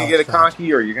whiplash, you're going to get a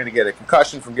conky, or you're going to get a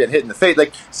concussion from getting hit in the face.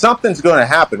 Like, something's going to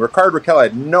happen. Rickard Rakell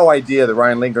had no idea that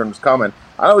Ryan Lindgren was coming.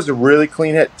 I thought it was a really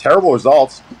clean hit. Terrible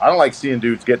results. I don't like seeing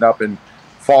dudes getting up and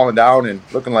falling down and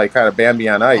looking like kind of Bambi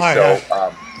on ice.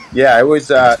 It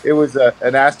was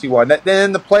a nasty one.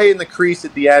 Then the play in the crease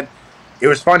at the end, it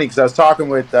was funny because I was talking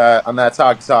with, on that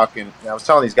talk, and I was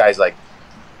telling these guys, like,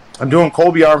 I'm doing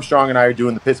Colby Armstrong and I are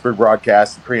doing the Pittsburgh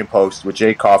broadcast, the pre and post with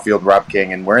Jay Caulfield, Rob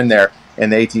King, and we're in there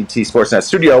in the AT&T Sportsnet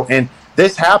studio. And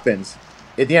This happens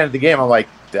at the end of the game. I'm like,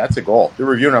 that's a goal. They're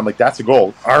reviewing. I'm like, that's a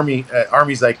goal.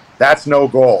 Army's like, that's no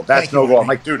goal. That's no goal. I'm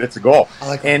like, dude, it's a goal.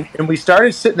 And we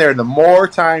started sitting there, and the more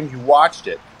time you watched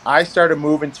it, I started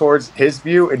moving towards his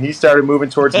view, and he started moving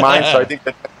towards mine. So I think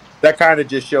that kind of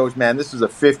just shows, man, this was a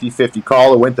 50-50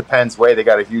 call. It went the Penn's way. They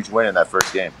got a huge win in that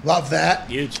first game. Love that.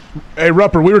 Huge. Hey,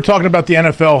 Rupper, we were talking about the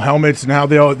NFL helmets and how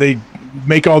they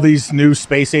make all these new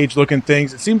space age looking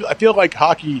things. I feel like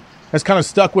hockey has kind of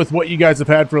stuck with what you guys have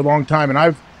had for a long time, and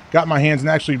I've got my hands and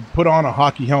actually put on a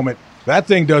hockey helmet. That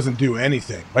thing doesn't do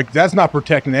anything. Like, that's not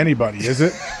protecting anybody, is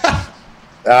it?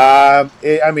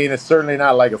 It's certainly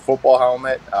not like a football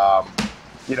helmet.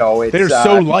 They're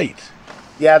so light.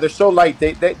 Yeah, they're so light.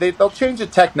 They'll change the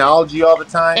technology all the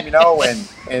time,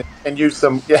 and use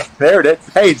some. Yeah, there it is.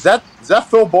 Hey, is that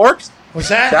Phil Borks? What's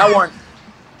that? That one.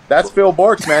 That's Phil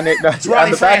Borks, man. That's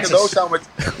on the back of those helmets,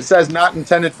 it says "not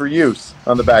intended for use"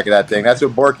 on the back of that thing. That's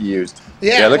what Borky used.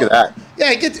 Yeah, look at that.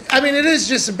 Yeah, it is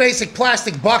just a basic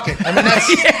plastic bucket. I mean,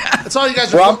 that's all you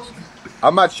guys are. Well,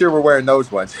 I'm not sure we're wearing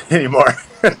those ones anymore.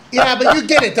 Yeah, but you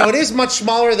get it, though. It is much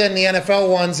smaller than the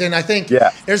NFL ones, and I think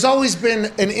there's always been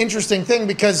an interesting thing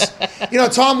because,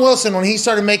 Tom Wilson, when he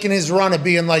started making his run of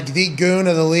being, like, the goon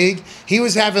of the league, he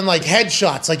was having, like,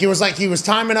 headshots. Like, it was like he was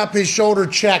timing up his shoulder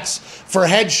checks for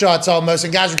headshots almost,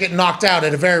 and guys were getting knocked out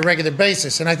at a very regular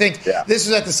basis. And I think this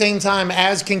was at the same time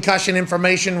as concussion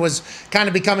information was kind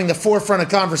of becoming the forefront of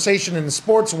conversation in the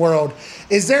sports world.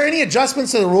 Is there any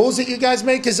adjustments to the rules that you guys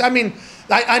made? Because,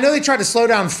 I know they tried to slow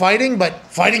down fighting, but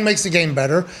fighting makes the game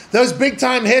better. Those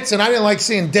big-time hits, and I didn't like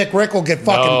seeing Dick Rickle get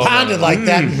fucking pounded like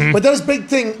that, but those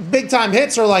big-time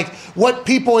hits are like what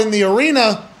people in the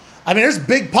arena – there's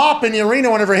big pop in the arena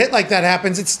whenever a hit like that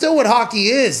happens. It's still what hockey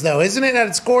is, though, isn't it, at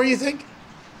its core, you think?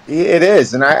 It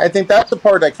is, and I think that's the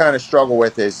part I kind of struggle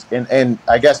with is, and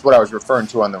I guess what I was referring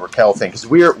to on the Raquel thing, because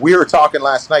we were talking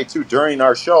last night, too, during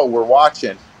our show, we're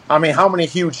watching. How many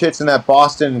huge hits in that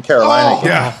Boston and Carolina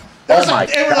game? Yeah. Oh my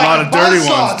God. A lot of dirty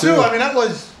ones, too. That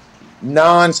was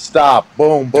non-stop.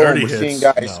 Boom, boom. Dirty We're hits. seeing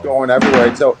guys going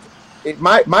everywhere. So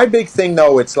my big thing,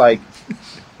 though, it's like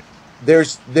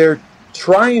they're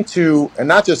trying to, and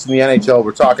not just in the NHL,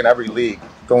 we're talking every league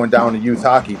going down to youth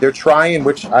hockey. They're trying,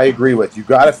 which I agree with. You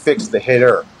got to fix the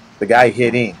hitter, the guy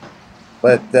hitting.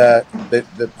 But the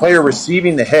player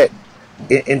receiving the hit,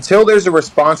 until there's a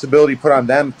responsibility put on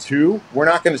them, too, we're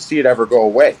not going to see it ever go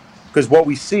away. Because what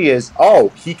we see is,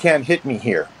 he can't hit me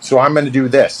here, so I'm going to do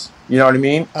this. You know what I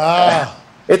mean?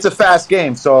 It's a fast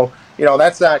game, so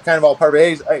that's kind of all part of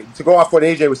it. To go off what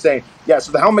AJ was saying,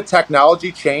 so the helmet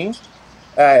technology changed,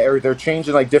 or they're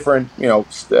changing like different,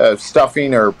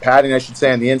 stuffing or padding, I should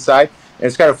say, on the inside. And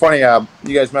it's kind of funny.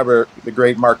 You guys remember the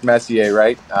great Mark Messier,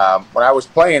 right? When I was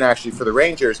playing actually for the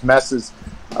Rangers, Mess is,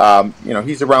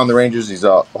 he's around the Rangers. He's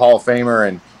a Hall of Famer,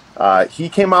 and he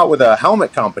came out with a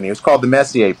helmet company. It was called the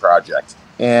Messier Project.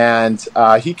 And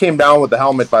he came down with the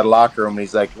helmet by the locker room, and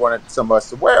he's like, wanted some of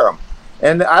us to wear them.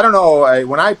 And I don't know,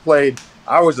 when I played,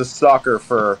 I was a sucker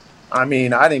for, I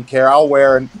didn't care. I'll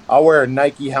wear a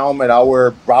Nike helmet. I'll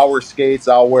wear Bauer skates.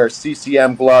 I'll wear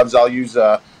CCM gloves. I'll use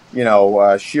a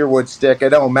Shearwood stick. It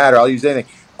don't matter. I'll use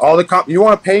anything. You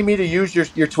want to pay me to use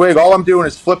your twig? All I'm doing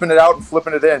is flipping it out and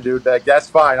flipping it in, dude. Like, that's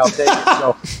fine. I'll take it.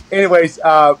 So, anyways,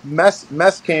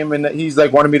 Mess came and he's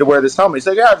like wanted me to wear this helmet. He's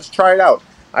like, yeah, just try it out.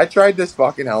 I tried this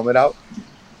fucking helmet out.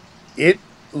 It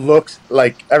looks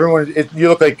like you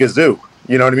look like Gazoo.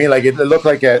 You know what I mean? Like it looked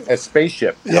like a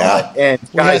spaceship. Yeah. And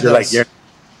guys are like,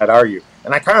 what are you?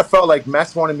 And I kind of felt like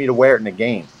Mess wanted me to wear it in a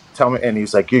game. Tell me, and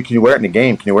he's like, can you wear it in a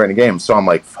game? Can you wear it in a game? So I'm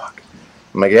like, fuck.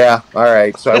 I'm like, yeah, all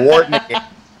right. So I wore it in a game.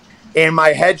 And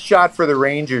my headshot for the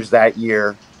Rangers that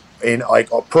year, in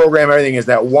like a program, everything is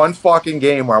that one fucking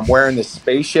game where I'm wearing this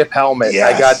spaceship helmet.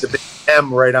 Yes. I got the big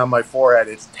M right on my forehead.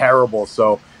 It's terrible.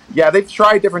 So yeah, they've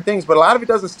tried different things, but a lot of it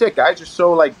doesn't stick. Guys are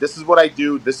so like, this is what I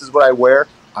do, this is what I wear,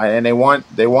 and they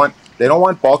don't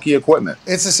want bulky equipment.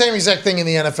 It's the same exact thing in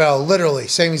the NFL, literally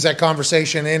same exact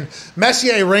conversation. And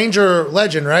Messier, Ranger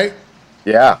legend, right?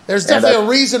 Yeah. There's definitely a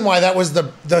reason why that was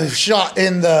the shot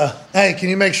in the, hey, can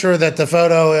you make sure that the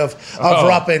photo of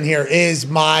Rupp in here is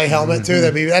my helmet too?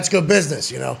 That's good business,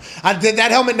 Did that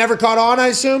helmet never caught on, I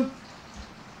assume?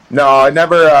 No, it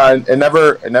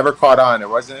never caught on. There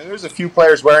was a few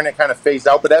players wearing it, kind of phased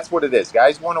out, but that's what it is.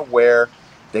 Guys want to wear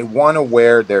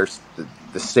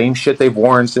the same shit they've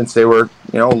worn since they were,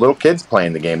 little kids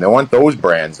playing the game. They want those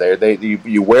brands.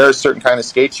 You wear a certain kind of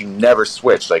skates, you never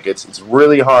switch. Like it's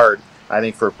really hard. I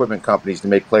think, for equipment companies to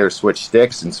make players switch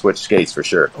sticks and switch skates for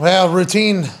sure. Well,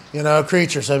 routine,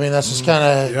 creatures. I mean, that's just kind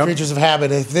of creatures of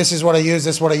habit. If this is what I use,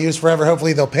 this is what I use forever.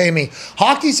 Hopefully they'll pay me.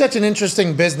 Hockey's such an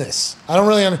interesting business. I don't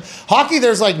really hockey,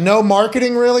 there's like no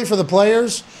marketing really for the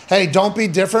players. Hey, don't be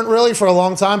different really for a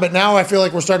long time. But now I feel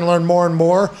like we're starting to learn more and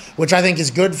more, which I think is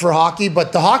good for hockey.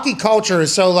 But the hockey culture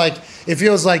is so it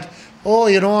feels like, oh,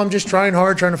 I'm just trying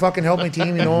hard, trying to fucking help my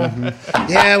team,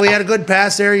 Yeah, we had a good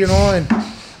pass there, and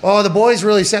oh, the boys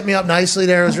really set me up nicely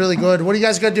there. It was really good. What do you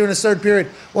guys got to do in this third period?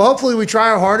 Well, hopefully we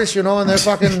try our hardest, and they're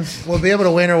fucking, we'll be able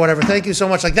to win or whatever. Thank you so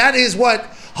much. That is what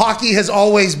hockey has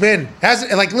always been.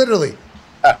 Literally.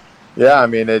 Yeah, I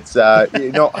mean, it's,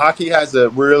 hockey has a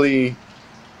really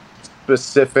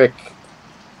specific,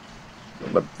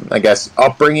 I guess,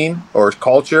 upbringing or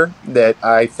culture that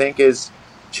I think is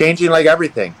changing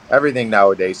everything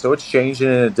nowadays. So it's changing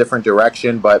in a different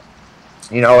direction, but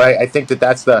I think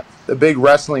that's the big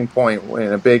wrestling point,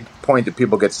 and a big point that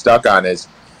people get stuck on is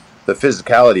the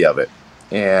physicality of it.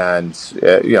 And,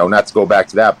 not to go back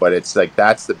to that, but it's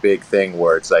that's the big thing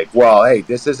where it's well, hey,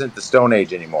 this isn't the Stone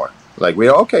Age anymore. I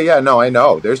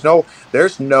know.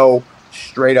 There's no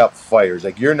straight up fighters.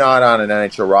 You're not on an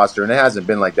NHL roster, and it hasn't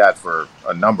been like that for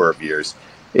a number of years.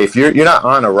 If you're not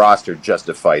on a roster just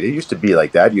to fight, it used to be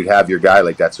like that. You'd have your guy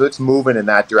like that. So it's moving in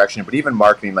that direction. But even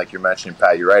marketing, like you're mentioning,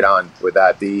 Pat, you're right on with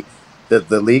that. The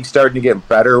league's starting to get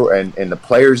better, and the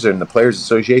players and the Players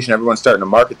Association, everyone's starting to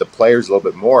market the players a little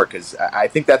bit more, because I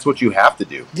think that's what you have to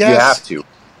do. Yes. You have to.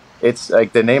 It's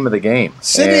the name of the game.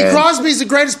 Sidney Crosby's the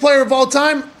greatest player of all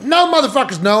time. No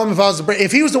motherfuckers know him.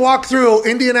 If he was to walk through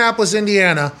Indianapolis,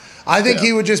 Indiana, I think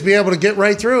he would just be able to get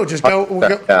right through. Just go.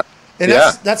 Yeah. And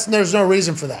there's no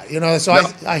reason for that, So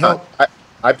I hope.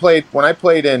 I played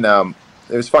in.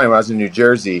 It was funny when I was in New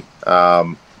Jersey.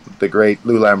 The great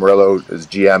Lou Lamoriello is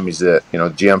GM. He's the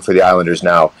GM for the Islanders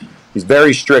now. He's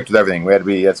very strict with everything. We had to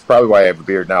be. That's probably why I have a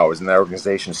beard now. I was in that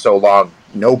organization so long.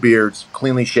 No beards,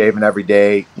 cleanly shaven every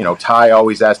day. Tie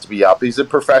always has to be up. He's a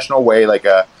professional way, like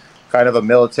a kind of a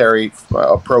military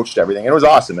approach to everything. And it was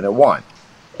awesome, and it won.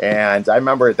 And I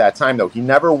remember at that time, though, he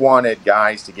never wanted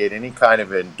guys to get any kind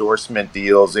of endorsement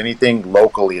deals, anything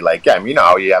locally.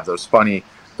 How you have those funny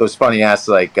ass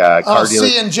car dealers.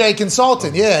 C&J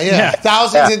Consultant, yeah.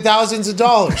 Thousands and thousands of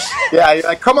dollars. Yeah,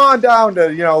 you're come on down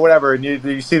to whatever, and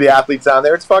you see the athletes on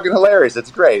there. It's fucking hilarious. It's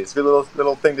great. It's a good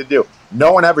little thing to do.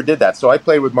 No one ever did that. So I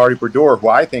played with Marty Brodeur, who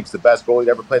I think is the best goalie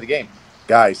to ever play the game.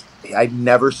 Guys, I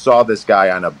never saw this guy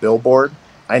on a billboard.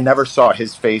 I never saw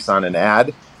his face on an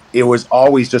ad. It was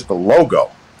always just a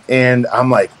logo. And I'm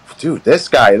like, dude, this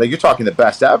guy, you're talking the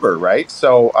best ever, right?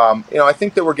 So, I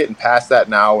think that we're getting past that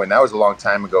now, and that was a long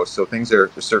time ago. So things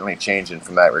are certainly changing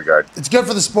from that regard. It's good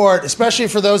for the sport, especially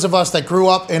for those of us that grew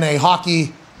up in a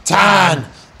hockey town,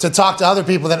 to talk to other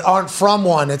people that aren't from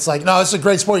one. It's no, this is a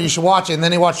great sport. You should watch it. And then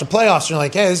they watch the playoffs, and you're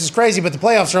like, hey, this is crazy, but the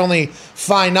playoffs are only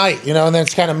finite, and then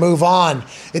it's kind of move on.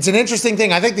 It's an interesting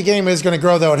thing. I think the game is going to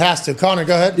grow, though. It has to. Connor,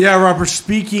 go ahead. Yeah, Robert,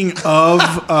 speaking of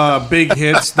big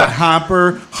hits, the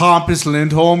Hampus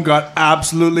Lindholm got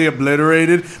absolutely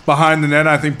obliterated behind the net.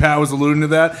 I think Pat was alluding to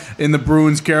that in the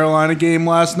Bruins-Carolina game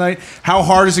last night. How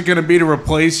hard is it going to be to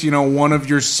replace, one of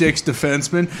your 6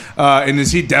 defensemen? And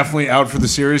is he definitely out for the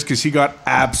series? Because he got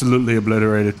absolutely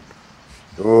obliterated.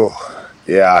 Oh,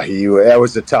 yeah, that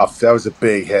was a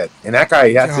big hit. And that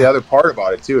guy, that's the other part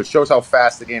about it, too. It shows how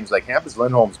fast the game's Hampus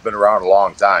Lindholm's been around a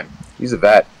long time. He's a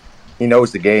vet. He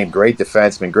knows the game. Great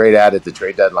defenseman, great at the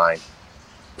trade deadline.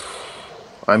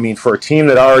 I mean, for a team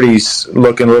that already's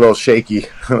looking a little shaky,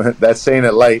 that's saying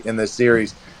it light in this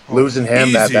series, losing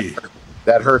him,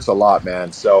 that hurts a lot,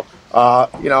 man. So, I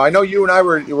know you and I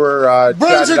were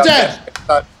Bruins are dead.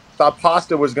 Thought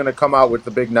Pasta was going to come out with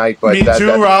the big night, but me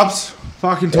too. Rob's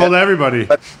fucking told everybody.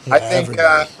 But I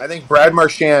think Brad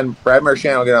Marchand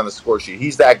will get on the score sheet.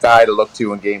 He's that guy to look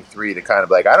to in Game 3 to kind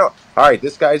of all right,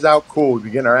 this guy's out, cool. We've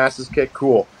been getting our asses kicked,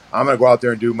 cool. I'm going to go out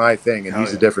there and do my thing, and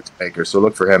he's a difference maker. So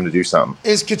look for him to do something.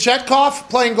 Is Kochetkov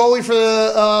playing goalie for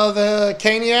the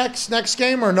Caniacs next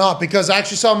game or not? Because I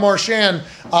actually saw Marchand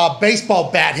baseball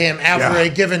bat him after a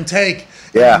give and take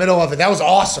in the middle of it. That was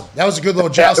awesome. That was a good little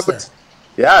joust there.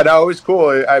 Yeah, no, it was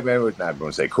cool. I mean, I'm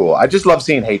going to say cool. I just love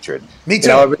seeing hatred. Me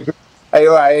too.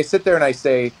 I sit there and I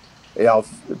say,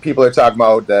 people are talking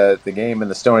about the game and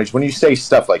the Stone Age. When you say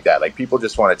stuff like that, people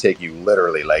just want to take you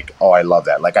literally. Oh, I love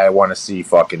that. I want to see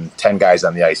fucking 10 guys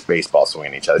on the ice baseball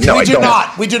swinging each other. No, we do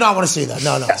not. We do not want to see that.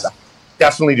 No. Yes,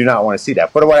 definitely do not want to see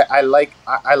that. But what I like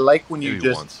when you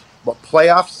just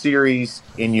playoff series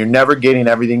and you're never getting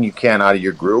everything you can out of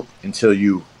your group until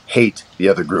you hate the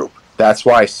other group. That's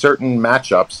why certain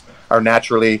matchups are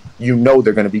naturally, they're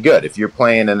going to be good. If you're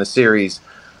playing in a series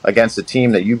against a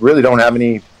team that you really don't have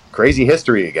any crazy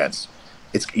history against,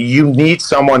 you need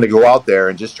someone to go out there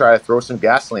and just try to throw some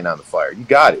gasoline on the fire. You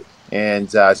got it.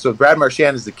 And so Brad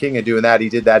Marchand is the king of doing that. He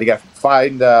did that. He got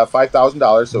fined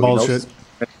 $5,000, so Bullshit. he knows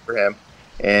for him.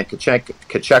 And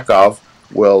Kachekov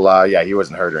will, he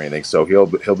wasn't hurt or anything, so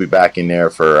he'll be back in there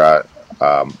for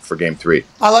Game 3.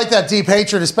 I like that deep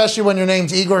hatred, especially when your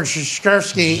name's Igor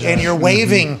Shishkersky and you're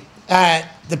waving at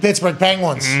the Pittsburgh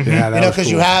Penguins. Yeah,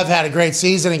 because you have had a great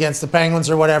season against the Penguins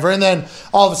or whatever, and then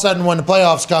all of a sudden when the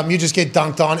playoffs come, you just get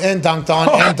dunked on and dunked on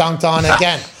and dunked on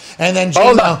again. And then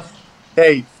Gino...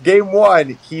 Hey, Game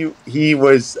 1, he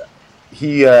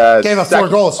gave up 4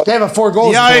 goals. Gave up 4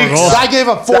 goals. I gave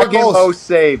up 4 goals.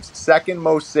 Second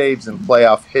most saves in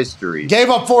playoff history. Gave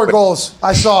up 4 goals.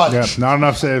 I saw it. Yeah, not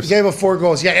enough saves. Gave up 4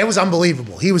 goals. Yeah, it was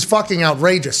unbelievable. He was fucking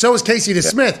outrageous. So was Casey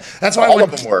DeSmith. That's why all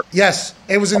of them were. Yes,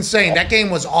 it was insane. That game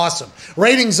was awesome.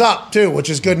 Ratings up too, which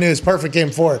is good news. Perfect game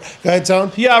for it. Go ahead,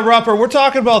 Tone. Yeah, Rupper, we're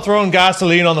talking about throwing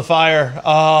gasoline on the fire.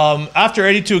 After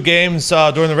 82 games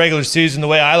during the regular season, the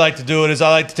way I like to do it is I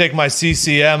like to take my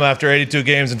CCM after 82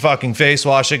 games and fucking face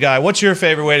wash a guy. What's your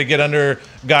favorite way to get under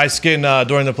a guy's skin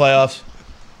during the playoffs?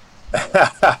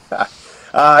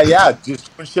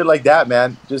 Just doing shit like that,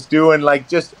 man. Just doing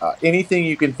anything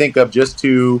you can think of just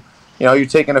to, you're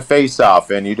taking a face off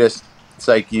and it's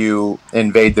like you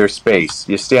invade their space.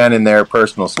 You stand in their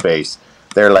personal space.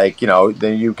 They're like,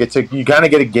 then you kind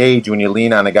of get a gauge when you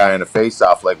lean on a guy on a face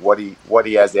off, like what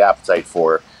he has the appetite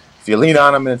for. If you lean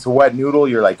on him and it's a wet noodle,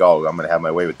 you're like, oh, I'm going to have my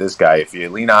way with this guy. If you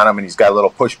lean on him and he's got a little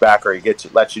pushback or he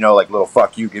lets you know, like little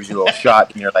fuck you, gives you a little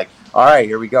shot, and you're like, all right,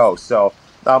 here we go. So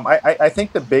I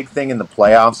think the big thing in the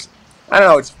playoffs, I don't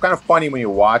know, it's kind of funny when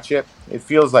you watch it. It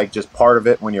feels like just part of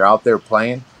it when you're out there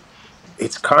playing.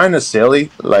 It's kind of silly,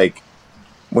 like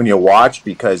when you watch,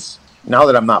 because now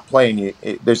that I'm not playing,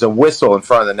 there's a whistle in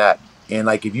front of the net. And,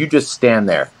 like, if you just stand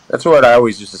there, that's what I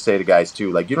always used to say to guys,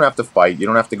 too. Like, you don't have to fight. You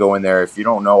don't have to go in there if you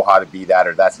don't know how to be that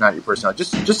or that's not your personality.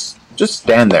 Just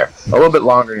stand there a little bit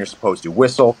longer than you're supposed to.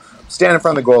 Whistle, stand in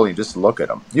front of the goalie and just look at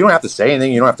him. You don't have to say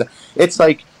anything. You don't have to. It's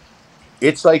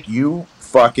like you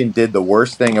fucking did the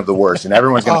worst thing of the worst, and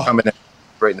everyone's going to come in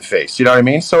right in the face. You know what I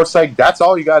mean? So it's like, that's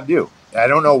all you got to do. I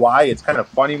don't know why. It's kind of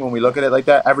funny when we look at it like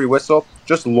that. Every whistle,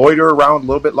 just loiter around a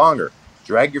little bit longer.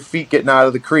 Drag your feet getting out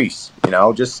of the crease.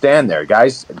 Just stand there.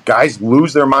 Guys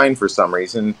lose their mind for some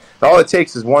reason. And all it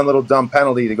takes is one little dumb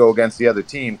penalty to go against the other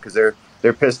team because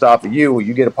they're pissed off at you.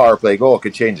 You get a power play goal, it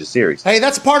could change the series. Hey,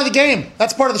 that's part of the game.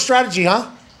 That's part of the strategy, huh?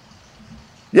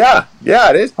 Yeah,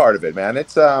 it is part of it, man.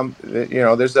 It's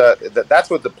there's that's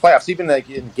what the playoffs. Even like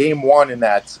in Game 1 in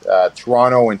that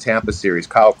Toronto and Tampa series,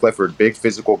 Kyle Clifford, big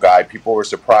physical guy. People were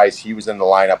surprised he was in the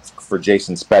lineup for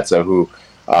Jason Spezza, who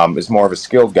is more of a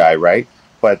skilled guy, right?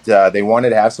 But they wanted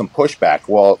to have some pushback.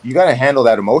 Well, you got to handle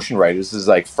that emotion right. This is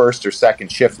like first or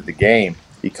second shift of the game.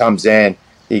 He comes in,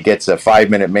 he gets a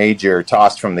 5-minute major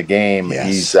tossed from the game. Yes.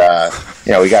 He's,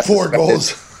 he got 4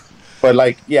 goals. But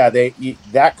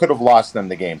that could have lost them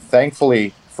the game.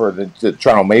 Thankfully for the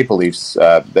Toronto Maple Leafs,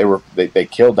 they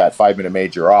killed that 5-minute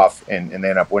major off and they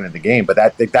ended up winning the game.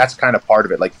 But that's kind of part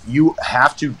of it. Like, you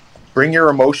have to bring your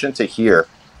emotion to here.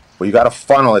 Well, you got to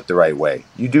funnel it the right way.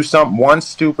 You do one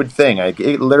stupid thing, it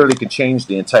literally could change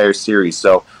the entire series.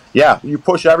 So, yeah, you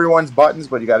push everyone's buttons,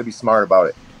 but you got to be smart about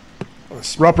it.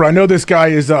 Rupper, I know this guy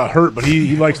is hurt, but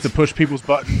he likes to push people's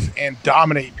buttons and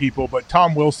dominate people. But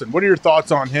Tom Wilson, what are your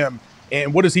thoughts on him,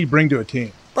 and what does he bring to a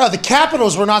team? Bro, the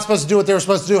Capitals were not supposed to do what they were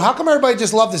supposed to do. How come everybody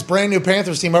just loved this brand new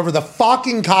Panthers team over the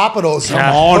fucking Capitals who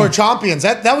are champions?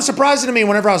 That was surprising to me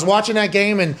whenever I was watching that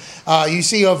game and you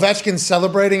see Ovechkin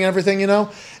celebrating everything,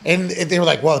 and they were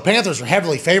like, well, the Panthers were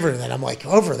heavily favored in that. I'm like,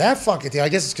 over that fucking team. I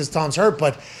guess it's because Tom's hurt,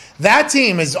 but that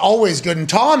team is always good. And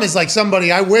Tom is like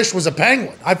somebody I wish was a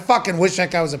Penguin. I fucking wish that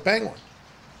guy was a Penguin.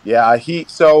 Yeah, I think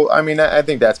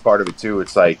that's part of it too.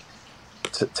 It's like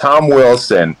Tom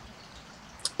Wilson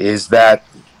is that.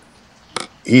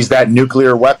 He's that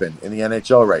nuclear weapon in the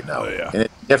NHL right now, and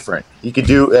it's different. He can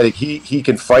he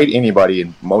can fight anybody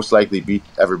and most likely beat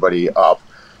everybody up.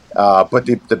 But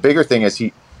the bigger thing is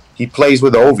he plays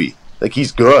with Ovi. Like,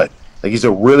 he's good. Like, he's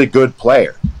a really good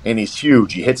player, and he's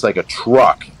huge. He hits like a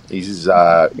truck. He's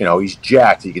he's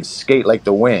jacked. He can skate like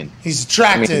the wind. He's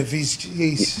attractive.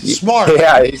 He's smart.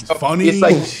 Yeah, he's funny.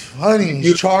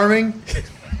 He's charming.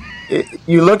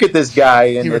 You look at this guy,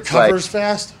 and he recovers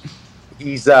fast.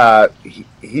 He's a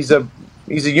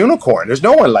unicorn. There's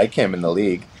no one like him in the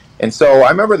league. And so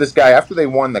I remember this guy, after they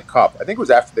won the cup, I think it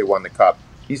was after they won the cup,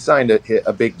 he signed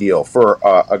a big deal for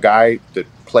a guy that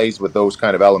plays with those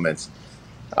kind of elements.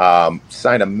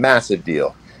 Signed a massive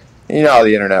deal. you know how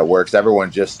the internet works.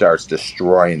 Everyone just starts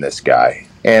destroying this guy.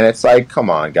 And it's like, come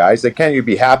on, guys. Like, can't you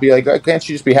be happy? Like, can't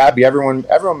you just be happy? Everyone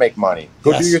make money.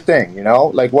 Go do your thing, you know?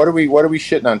 Like, what are we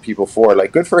shitting on people for?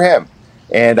 Like, good for him.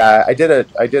 And I did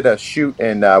a shoot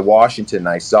in Washington, and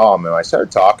I saw him, and I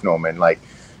started talking to him, and like,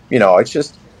 you know,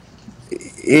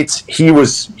 he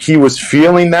was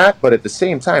feeling that, but at the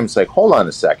same time, it's like, hold on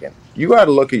a second. You got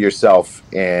to look at yourself,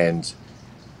 and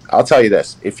I'll tell you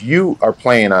this: if you are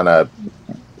playing on a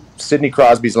Sidney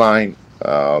Crosby's line,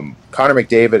 Connor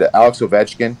McDavid, Alex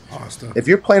Ovechkin, if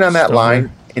you're playing on that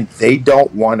line and they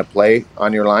don't want to play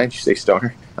on your line, you say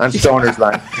Stoner? On Stoner's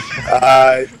line.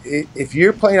 If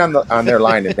you're playing on their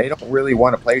line and they don't really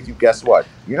want to play with you, guess what?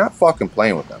 You're not fucking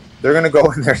playing with them. They're going to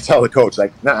go in there and tell the coach,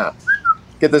 like, nah,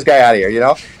 get this guy out of here, you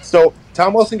know? So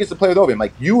Tom Wilson gets to play with Ovi.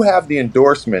 Like, you have the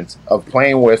endorsement of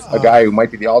playing with a guy who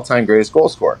might be the all-time greatest goal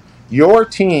scorer. Your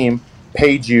team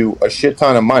paid you a shit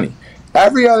ton of money.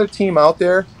 Every other team out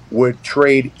there would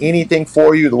trade anything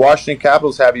for you. The Washington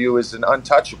Capitals have you as an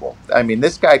untouchable. I mean,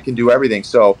 this guy can do everything.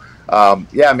 So,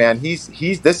 yeah, man,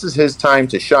 this is his time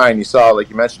to shine. You saw, like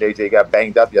you mentioned, AJ got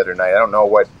banged up the other night. I don't know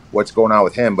what's going on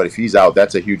with him, but if he's out,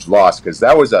 that's a huge loss, because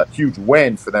that was a huge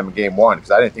win for them in Game 1,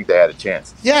 because I didn't think they had a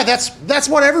chance. Yeah, that's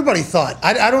what everybody thought.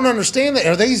 I don't understand that.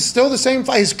 Are they still the same?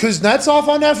 Is Kuznetsov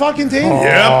on that fucking team?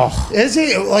 Yeah. Is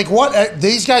he? Like, what?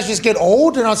 These guys just get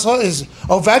old? And is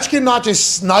Ovechkin not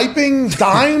just sniping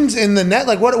dimes in the net?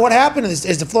 Like, what happened?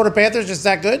 Is the Florida Panthers just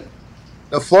that good?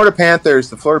 The Florida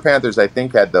Panthers, I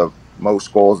think, had the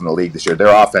most goals in the league this year.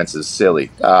 Their offense is silly.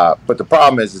 But the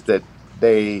problem is that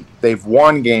they've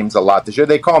won games a lot this year.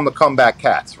 They call them the comeback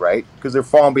cats, right? Because they're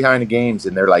falling behind the games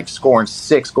and they're like scoring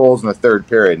 6 goals in the third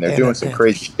period, and they're doing some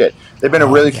crazy shit. They've been a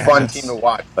really fun team to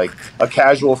watch. Like, a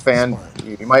casual fan,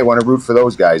 you might want to root for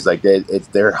those guys. Like,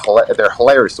 they're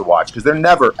hilarious to watch, because they're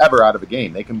never ever out of a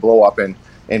game. They can blow up and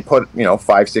put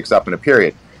 5-6 up in a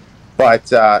period, but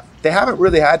they haven't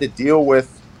really had to deal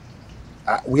with.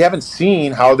 We haven't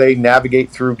seen how they navigate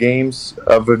through games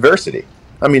of adversity.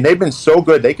 I mean, they've been so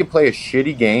good. They can play a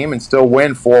shitty game and still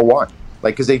win 4-1.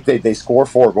 Like, because they score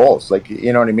 4 goals. Like,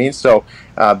 you know what I mean? So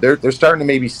they're starting to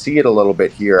maybe see it a little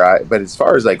bit here. But as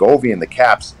far as like Ovi and the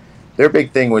Caps, their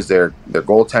big thing was their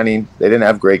goaltending. They didn't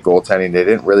have great goaltending. They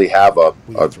didn't really have a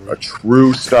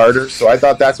true starter. So I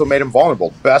thought that's what made them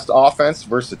vulnerable. Best offense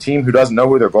versus a team who doesn't know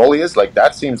who their goalie is. Like,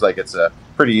 that seems like it's a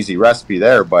pretty easy recipe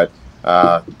there. But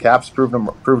Caps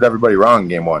proved everybody wrong in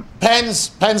Game 1. Penn's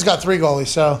got 3 goalies,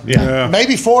 so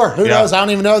maybe 4. Who knows? I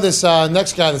don't even know this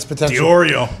next guy that's potential.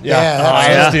 Diorio.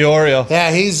 Yeah, Diorio.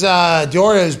 Yeah, he's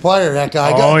Diorio's player, that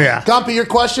guy. Gumpy, your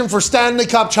question for Stanley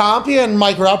Cup champion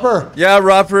Mike Rupper. Yeah,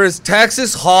 Rupper, is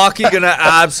Texas hockey going to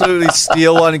absolutely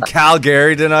steal one in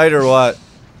Calgary tonight, or what?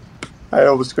 I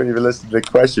almost couldn't even listen to the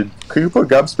question. Could you put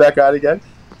Gumps back on again?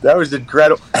 That was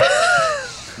incredible.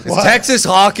 Is Texas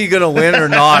hockey going to win or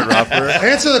not, Rupper?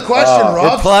 Answer the question,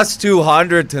 Rob. We're plus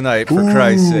 200 tonight, for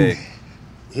Christ's sake.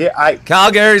 Yeah,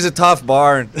 Calgary's a tough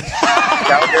barn.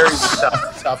 Calgary's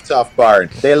a tough barn.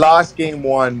 They lost Game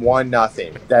 1,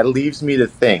 1-0. That leaves me to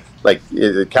think, like,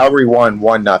 Calgary won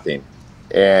 1-0.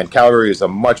 And Calgary is a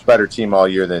much better team all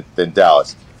year than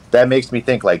Dallas. That makes me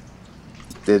think, like,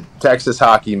 did Texas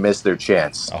hockey miss their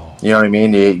chance? You know what I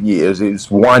mean? It was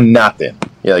 1-0.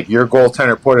 Yeah, like, your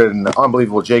goaltender put it in an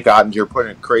unbelievable. Jake Ottinger put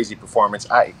in a crazy performance.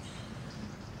 I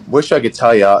wish I could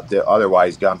tell you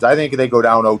otherwise, Gums. I think they go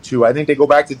down 0-2. I think they go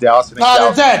back to Dallas.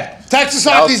 They're dead. Texas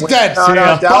hockey's dead.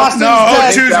 Boston's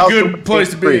dead. 0-2 is a good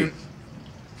place to be.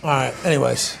 All right,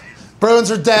 anyways. Bruins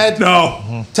are dead.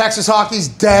 No. Texas hockey's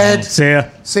dead. See ya.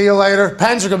 See you later.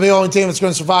 Pens are going to be the only team that's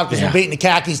going to survive because we're beating the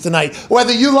Khakis tonight.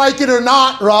 Whether you like it or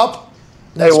not, Rupp.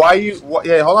 Hey,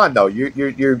 hold on, though.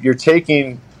 You're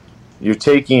taking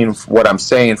what I'm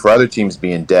saying for other teams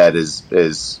being dead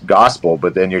is gospel,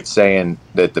 but then you're saying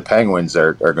that the Penguins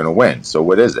are going to win. So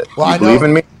what is it? Well, you believe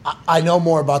in me? I know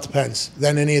more about the Pens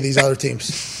than any of these other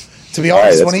teams. To be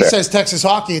honest, when he says Texas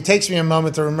hockey, it takes me a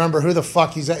moment to remember who the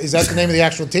fuck is that the name of the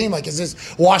actual team? Like, is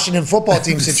this Washington football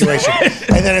team situation?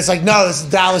 And then it's like, no, this is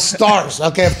Dallas Stars.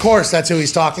 Okay, of course, that's who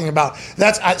he's talking about.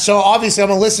 So obviously I'm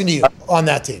going to listen to you on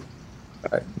that team.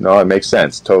 No, it makes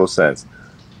sense. Total sense.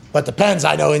 But the Pens,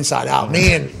 I know inside out.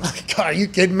 Me and, God, are you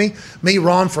kidding me? Me,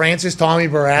 Ron Francis, Tommy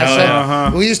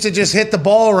Barassa. We used to just hit the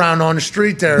ball around on the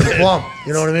street there in Plum.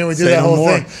 You know what I mean? We do that whole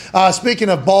thing. Speaking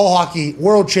of ball hockey,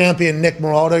 world champion Nick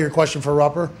Moraldo, your question for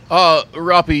Rupper?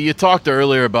 Ruppy, you talked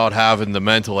earlier about having the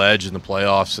mental edge in the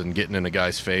playoffs and getting in a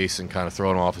guy's face and kind of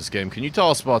throwing him off his game. Can you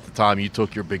tell us about the time you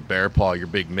took your big bear paw, your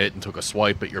big mitt, and took a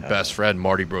swipe at your best friend,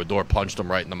 Marty Brodeur, punched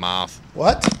him right in the mouth?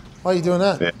 What? Why are you doing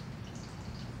that?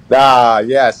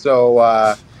 Yeah.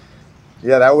 So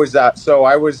Yeah, that was so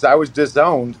I was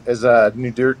disowned as a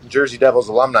New Jersey Devils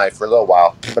alumni for a little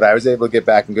while, but I was able to get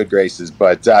back in good graces.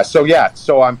 But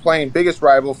so I'm playing biggest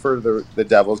rival for the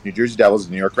Devils, New Jersey Devils,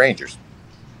 and New York Rangers.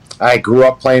 I grew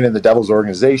up playing in the Devils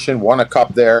organization, won a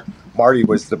cup there. Marty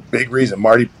was the big reason.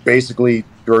 Marty basically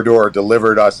door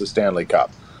delivered us a Stanley Cup,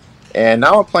 and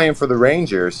now I'm playing for the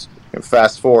Rangers.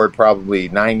 Fast forward probably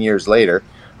 9 years later,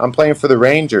 I'm playing for the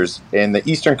Rangers in the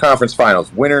Eastern Conference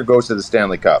Finals. Winner goes to the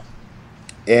Stanley Cup.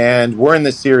 And we're in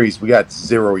this series. We got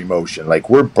zero emotion. Like,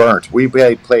 we're burnt. We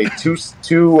played two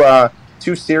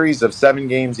series of 7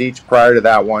 games each prior to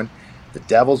that one. The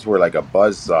Devils were like a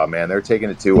buzzsaw, man. They're taking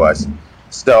it to us.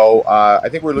 So I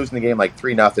think we're losing the game like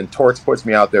 3-0. Torts puts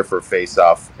me out there for a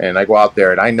face-off, and I go out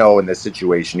there, and I know in this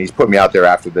situation, he's put me out there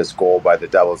after this goal by the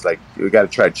Devils. Like, we got to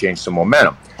try to change some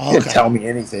momentum. He didn't tell me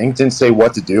anything. Didn't say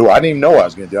what to do. I didn't even know what I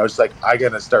was going to do. I was just like, I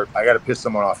got to piss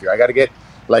someone off here. I got to get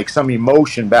like some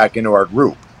emotion back into our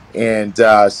group. And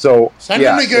so send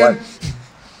in again.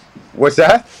 What's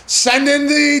that? Send in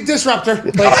the disruptor.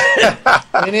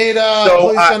 We need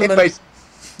anyways,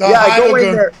 I go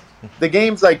in there. The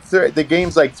game's like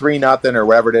 3-0 or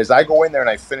whatever it is. I go in there and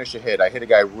I finish a hit. I hit a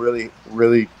guy really,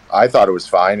 really. I thought it was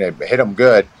fine. I hit him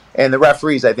good. And the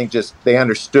referees, I think, they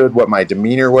understood what my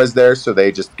demeanor was there, so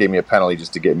they just gave me a penalty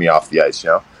just to get me off the ice,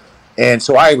 And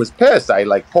so I was pissed.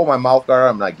 I pull my mouth guard.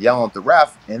 I'm yelling at the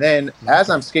ref. And then as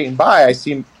I'm skating by, I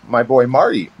see my boy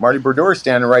Marty Brodeur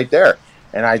standing right there.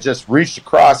 And I just reached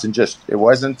across and it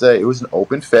was an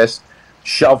open fist,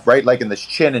 shoved right in the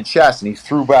chin and chest, and he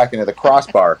threw back into the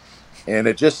crossbar. And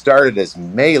it just started as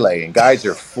melee, and guys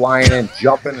are flying in,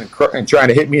 jumping and trying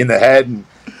to hit me in the head. And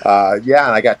and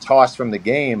I got tossed from the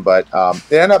game, but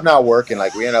it ended up not working.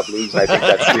 We ended up losing, I think,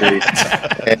 that series.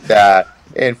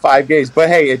 In 5 games. But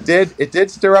hey, it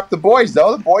did stir up the boys,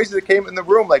 though. The boys that came in the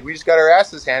room, we just got our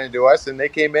asses handed to us, and they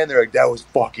came in, they're like, that was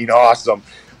fucking awesome.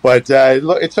 But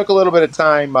it took a little bit of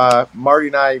time. Marty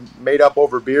and I made up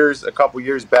over beers a couple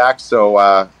years back, so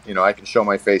I can show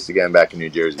my face again back in New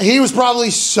Jersey. He was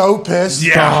probably so pissed.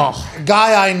 Yeah.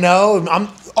 Guy I know. I'm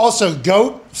also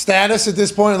GOAT status at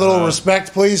this point. A little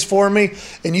respect, please, for me.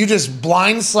 And you just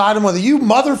blindside him with you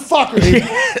motherfucker.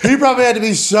 He probably had to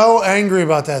be so angry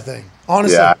about that thing.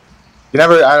 Honestly. Yeah.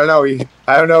 I don't know.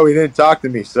 He didn't talk to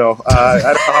me, so I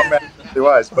don't know how mad he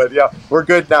was. But yeah, we're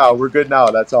good now.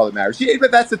 That's all that matters. Yeah,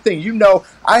 but that's the thing.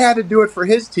 I had to do it for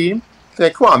his team.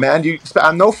 Come on, man.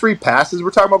 No free passes.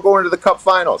 We're talking about going to the Cup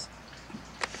Finals.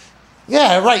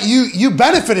 Yeah, right. You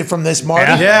benefited from this,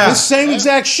 Marty. Yeah. This same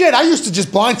exact shit. I used to just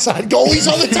blindside goalies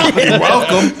all the time. You're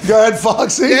welcome. Go ahead,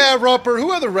 Foxy. Yeah, Rupper,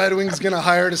 who are the Red Wings going to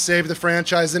hire to save the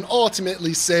franchise and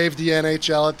ultimately save the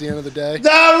NHL at the end of the day? The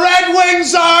Red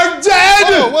Wings are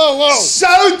dead! Whoa. So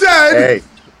dead! Hey,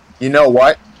 you know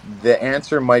what? The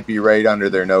answer might be right under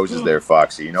their noses there,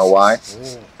 Foxy. You know why?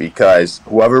 Because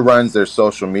whoever runs their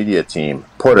social media team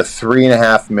put a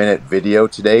 3.5-minute video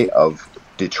today of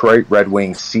Detroit Red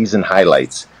Wings season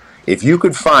highlights. If you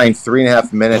could find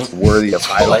 3.5 minutes worthy of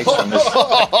highlights from this,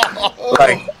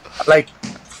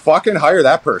 fucking hire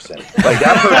that person.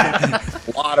 That person knows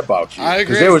a lot about you. I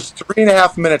agree. Because it was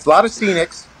 3.5 minutes, a lot of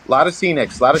scenics, a lot of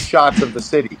shots of the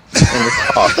city in the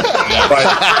song.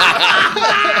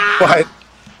 But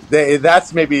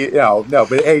that's maybe no.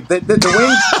 But hey,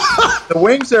 the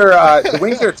Wings are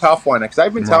a tough one because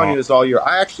I've been telling you this all year.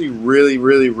 I actually really,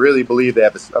 really, really believe they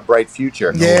have a bright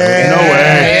future. No way.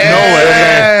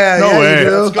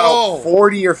 Let's go.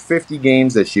 40 or 50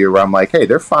 games this year where I'm like, hey,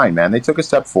 they're fine, man. They took a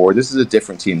step forward. This is a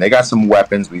different team. They got some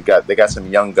weapons. They got some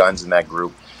young guns in that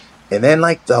group. And then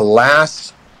the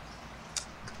last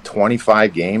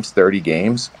 25 games, 30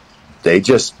 games. They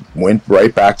just went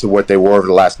right back to what they were over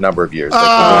the last number of years. No! They are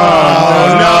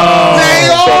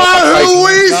who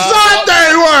we thought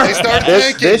they were! They start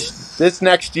thinking. This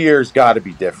next year's got to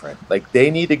be different. They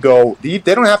need to go. They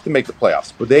don't have to make the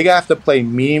playoffs, but they have to play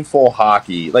meaningful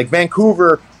hockey.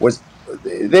 Vancouver was.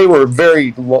 They were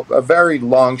a very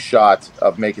long shot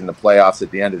of making the playoffs at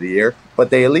the end of the year,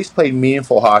 but they at least played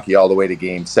meaningful hockey all the way to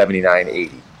game 79,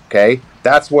 80. Okay,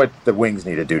 that's what the Wings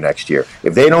need to do next year.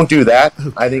 If they don't do that,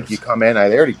 I think you come in.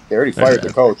 They already fired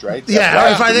the coach, right? They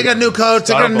got a new coach.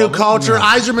 They got a new culture.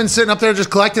 Yzerman's sitting up there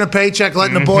just collecting a paycheck,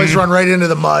 letting the boys run right into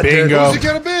the mud. Bingo. Who's it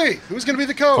going to be? Who's going to be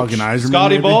the coach? Fucking Yzerman.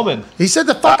 Scotty Bowman. He said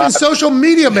the fucking social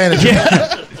media manager.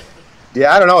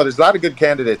 Yeah, I don't know. There's a lot of good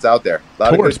candidates out there.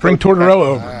 Bring Tortorella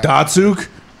over. Datsuk.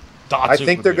 I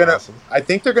think they're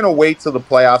gonna wait till the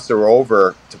playoffs are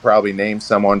over to probably name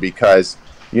someone because.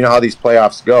 You know how these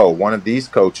playoffs go. One of these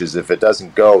coaches, if it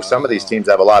doesn't go, some of these teams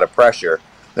have a lot of pressure.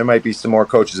 there might be some more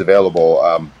coaches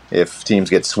available if teams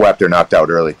get swept or knocked out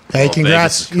early. Hey,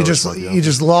 congrats! You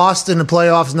just lost in the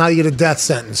playoffs. Now you get a death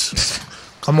sentence.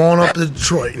 Come on up to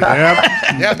Detroit.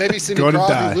 Yeah, maybe Sidney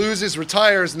Crosby loses,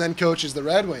 retires, and then coaches the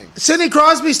Red Wings. Sidney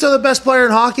Crosby still the best player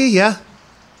in hockey? Yeah.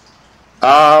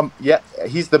 Yeah,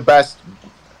 he's the best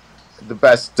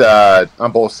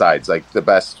on both sides. Like the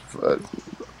best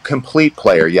complete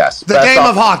player. Yes. The game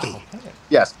of hockey.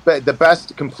 Yes, but the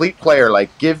best complete player.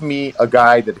 Like, give me a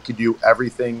guy that could do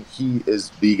everything. He is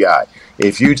the guy.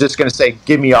 If you're just going to say,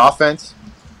 give me offense,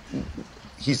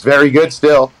 he's very good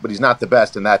still, but he's not the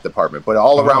best in that department. But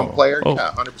all-around player,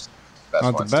 yeah, 100%.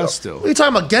 Not the best still. What are you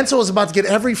talking about? Gensel was about to get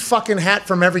every fucking hat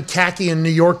from every khaki in New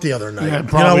York the other night. Yeah,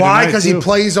 you know why? Because he too.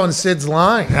 plays on Sid's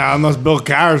line. Yeah, unless Bill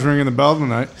Carr's ringing the bell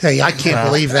tonight. Hey, I can't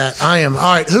believe that. I am. All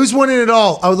right, who's winning it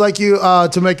all? I would like you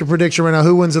to make a prediction right now.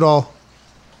 Who wins it all?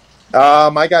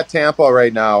 I got Tampa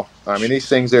right now. I mean, these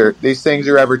things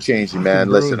are ever changing, man.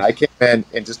 Listen, I came in,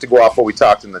 and just to go off what we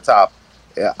talked in the top,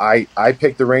 I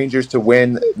picked the Rangers to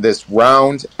win this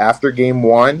round after Game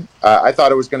 1. I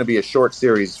thought it was going to be a short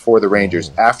series for the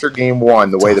Rangers. After Game 1,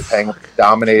 the way the Penguins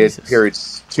dominated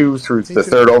periods 2 through the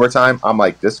third overtime, I'm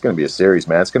like, this is going to be a series,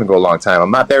 man. It's going to go a long time.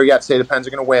 I'm not there yet to say the Pens are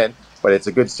going to win, but it's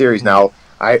a good series. Now,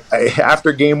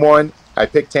 after Game 1, I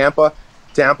picked Tampa.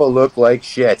 Tampa looked like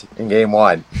shit in Game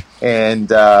 1, and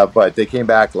but they came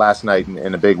back last night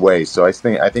in a big way. So I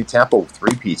think Tampa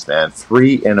three-peats, man,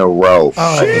 3 in a row.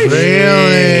 Oh,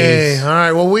 really? All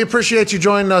right. Well, we appreciate you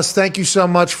joining us. Thank you so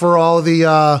much for all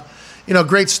the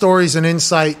great stories and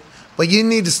insight. But you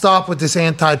need to stop with this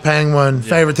anti-Penguin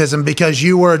favoritism because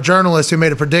you were a journalist who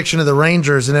made a prediction of the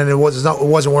Rangers, and then it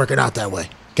wasn't working out that way.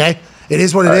 Okay, it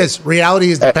is what it is.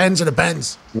 Reality is the Pens are the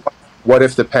Pens. What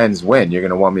if the Pens win? You're going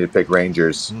to want me to pick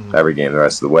Rangers every game the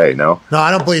rest of the way, no? No,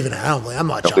 I don't believe in that. I'm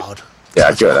not a child.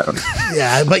 Yeah, good.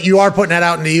 Yeah, but you are putting that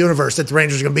out in the universe that the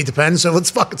Rangers are going to beat the Pens, so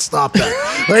let's fucking stop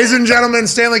that. Ladies and gentlemen,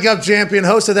 Stanley Cup champion,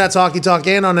 host of That's Hockey Talk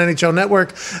and on NHL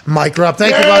Network, Mike Rupp.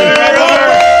 Thank you, buddy.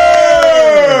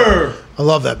 I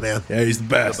love that man. Yeah, he's the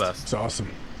best. It's awesome.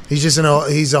 He's just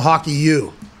he's a hockey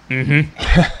you.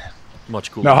 Mm-hmm.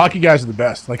 Much cooler. No, hockey guys are the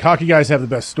best. Like, hockey guys have the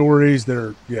best stories.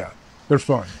 They're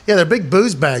fun. Yeah, they're big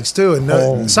booze bags, too.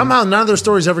 And somehow none of their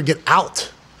stories ever get out.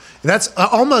 That's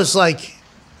almost like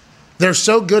they're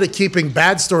so good at keeping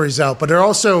bad stories out, but they're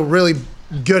also really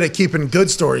good at keeping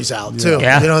good stories out, too.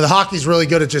 Yeah. You know, the hockey's really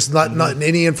good at just not letting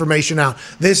any information out.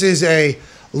 This is a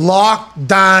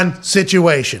lockdown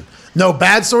situation. No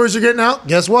bad stories are getting out.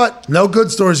 Guess what? No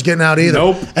good stories are getting out either.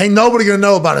 Nope. Ain't nobody going to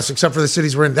know about us except for the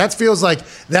cities we're in. That feels like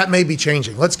that may be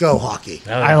changing. Let's go, hockey.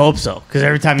 I hope so, because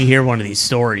every time you hear one of these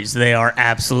stories, they are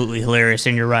absolutely hilarious.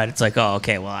 And you're right. It's like, oh,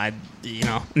 okay, well, I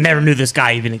never knew this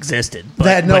guy even existed. But,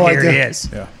 I had no here idea. he is.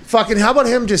 Yeah. Fucking, how about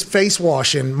him just face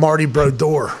washing Marty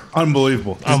Brodeur?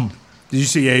 Unbelievable. Did you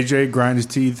see AJ grind his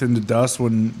teeth into dust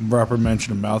when Rupp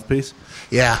mentioned a mouthpiece?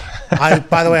 Yeah.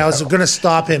 By the way, I was going to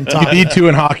stop him You talking. need to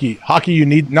in hockey. Hockey, you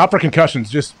need, not for concussions,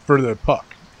 just for the puck.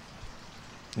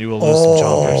 You will lose some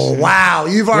chompers. Wow.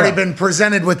 You've already been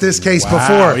presented with this case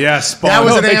before. Yes. That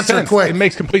was No, an it makes answer sense. quick. It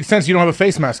makes complete sense. You don't have a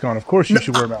face mask on. Of course you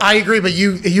should wear a mask. I agree, but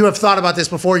you have thought about this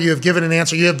before. You have given an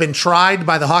answer. You have been tried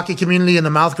by the hockey community in the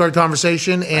mouth guard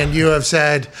conversation, and you have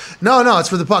said, no, it's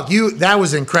for the puck. That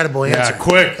was an incredible answer. Yeah,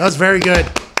 quick. That was very good.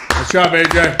 Good job,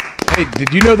 AJ. Hey,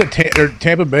 did you know that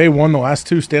Tampa Bay won the last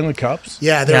 2 Stanley Cups?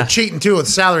 Yeah, they were cheating, too, with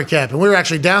salary cap, and we were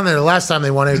actually down there the last time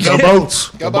they won it. Go Boats.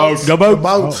 Go Boats. Go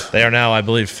Boats. They are now, I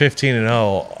believe,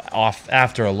 15-0 off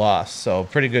after a loss. So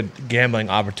pretty good gambling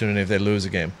opportunity if they lose a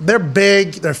game. They're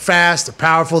big, they're fast, they're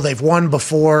powerful. They've won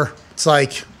before. It's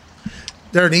like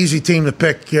they're an easy team to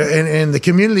pick, and the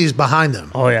community is behind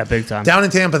them. Oh, yeah, big time. Down in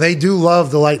Tampa, they do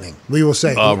love the Lightning, we will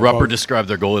say. Rupper described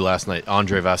their goalie last night,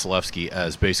 Andrei Vasilevsky,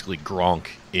 as basically Gronk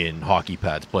in hockey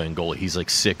pads playing goalie. He's like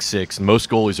 6'6". Most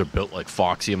goalies are built like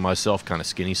Foxy and myself, kind of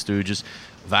skinny stooges.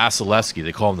 Vasilevsky,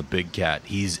 they call him the Big Cat.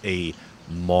 He's a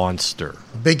monster.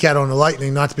 Big Cat on the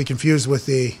Lightning, not to be confused with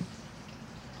the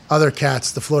other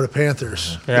Cats, the Florida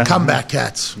Panthers, the comeback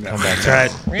Cats. That's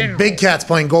right. The Big Cat's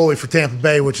playing goalie for Tampa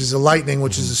Bay, which is a Lightning,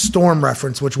 which is a Storm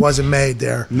reference, which wasn't made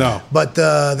there. No. But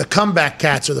the comeback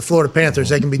Cats are the Florida Panthers.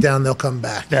 They can be down, they'll come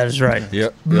back. That is right.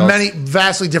 Yep.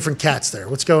 Vastly different Cats there.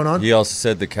 What's going on? He also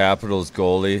said the Capitals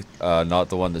goalie, not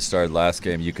the one that started last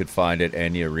game, you could find at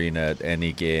any arena at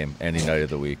any game, any night of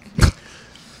the week.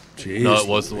 Jeez. No, it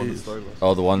was the one that started last.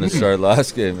 Oh, the one that started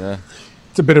last game, yeah.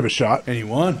 It's a bit of a shot. And he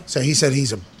won. So he said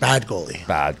he's a bad goalie.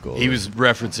 Bad goalie. He was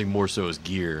referencing more so his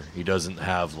gear. He doesn't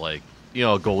have like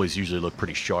goalies usually look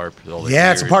pretty sharp.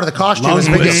 Yeah, it's a part of the costume. It's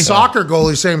big soccer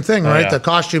goalie, same thing, right? The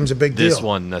costume's a big deal. This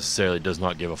one necessarily does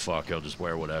not give a fuck. He'll just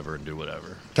wear whatever and do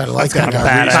whatever. Kind of like that guy.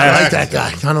 Kind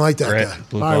of like that guy.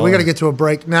 All right, we got to get to a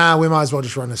break. Nah, we might as well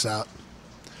just run this out.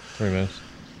 3 minutes.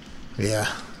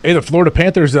 Yeah. Hey, the Florida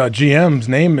Panthers GM's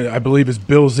name, I believe, is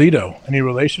Bill Zito. Any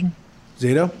relation?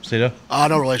 Zito?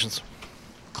 No relations.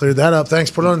 Cleared that up.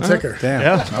 Thanks. Put it on the ticker. Damn.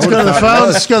 Yeah. Let's go to the phone.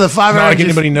 Let's go to the 5 Not like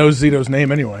anybody knows Zito's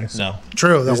name anyway. So. No.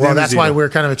 True. Well, that's why we're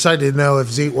kind of excited to know if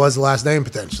Zito was the last name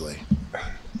potentially.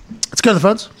 Let's go to the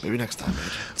phones. Maybe next time.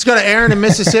 Let's go to Aaron in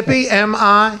Mississippi.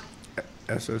 M-I.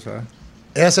 SSI.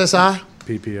 SSI.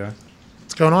 PPI.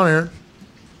 What's going on, Aaron?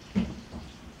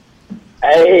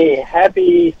 Hey,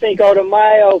 happy Cinco de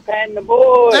Mayo, Pan the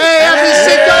boys. Hey, happy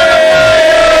Cinco de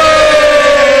Mayo!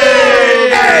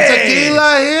 Got a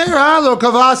tequila here, huh? A little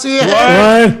Cavassi.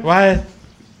 What?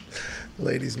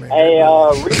 Ladies, man. Hey,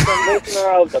 recent listener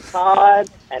of the pod,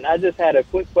 and I just had a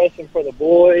quick question for the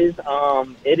boys.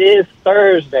 It is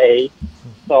Thursday,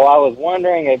 so I was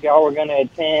wondering if y'all were going to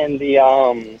attend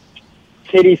the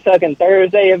Titty Sucking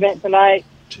Thursday event tonight.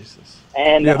 Jesus.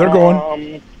 And, yeah, they're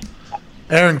going.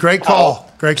 Aaron, great call.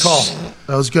 Great call.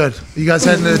 That was good. You guys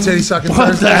heading to the Titty Sucking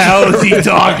Thursday? What the hell is he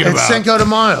talking about? It's Cinco de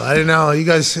Mayo. I didn't know. You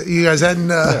guys heading?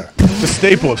 The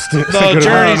staple of Cinco de Mayo. The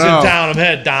journey's in town. I'm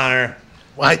head downer.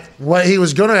 What he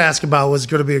was going to ask about was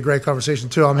going to be a great conversation,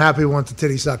 too. I'm happy we went to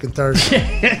Titty Sucking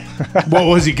Thursday. What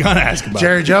was he going to ask about?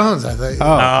 Jerry Jones, I think.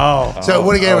 So it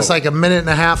would have gave us like a minute and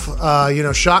a half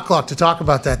shot clock to talk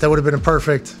about that. That would have been a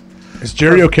perfect. Is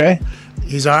Jerry okay?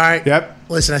 He's all right. Yep.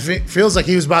 Listen, feels like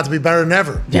he was about to be better than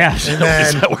ever. Yeah. And then,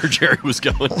 Is that where Jerry was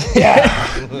going? Yeah.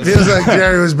 Feels like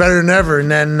Jerry was better than ever, and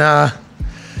then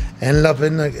ended up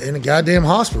in a goddamn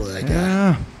hospital. That guy.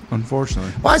 Yeah,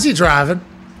 unfortunately. Why is he driving?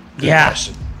 Yeah.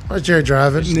 Why is Jerry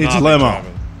driving? He needs a limo.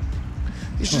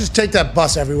 You should just take that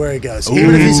bus everywhere he goes.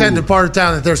 Even if he's heading to part of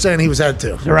town that they're saying he was headed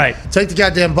to. You're right. Take the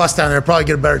goddamn bus down there, probably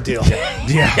get a better deal.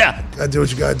 Yeah. Gotta do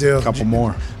what you gotta do. A couple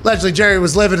more. Allegedly, Jerry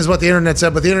was living is what the internet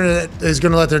said, but the internet is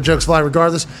going to let their jokes fly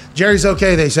regardless. Jerry's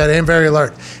okay, they said, and very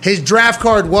alert. His draft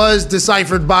card was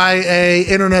deciphered by a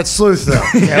internet sleuth, though.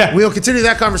 Yeah. We'll continue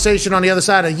that conversation on the other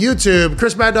side of YouTube.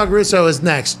 Chris Mad Dog Russo is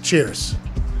next. Cheers.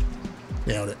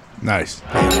 Nailed it. Nice.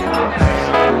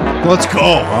 Let's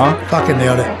go, huh? Fucking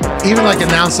nailed it. Even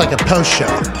announced like a post show.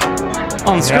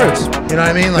 On the screws. You know what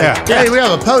I mean? Hey, we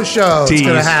have a post show. It's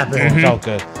going to happen. Mm-hmm. Felt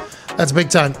good. That's big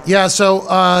time. Yeah,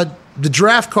 so the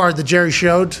draft card that Jerry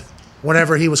showed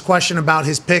whenever he was questioned about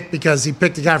his pick because he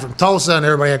picked a guy from Tulsa and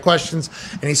everybody had questions,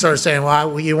 and he started saying,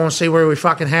 well, you won't see where we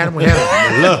fucking had him? We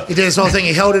had him. He did his whole thing.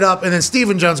 He held it up, and then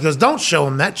Stephen Jones goes, don't show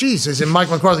him that, Jesus. And Mike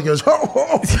McCarthy goes,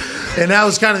 and that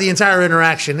was kind of the entire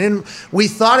interaction. And we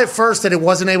thought at first that it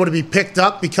wasn't able to be picked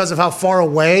up because of how far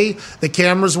away the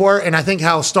cameras were, and I think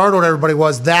how startled everybody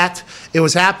was that it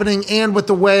was happening, and with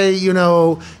the way,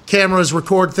 cameras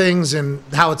record things and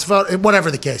how it's felt, whatever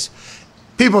the case.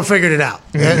 People figured it out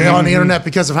on the internet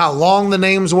because of how long the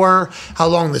names were, how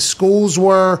long the schools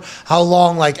were, how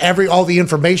long all the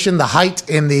information, the height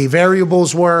and the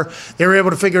variables were. They were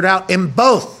able to figure it out. And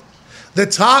both the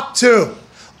top two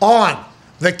on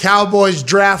the Cowboys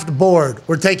draft board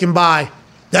were taken by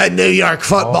the New York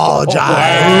Football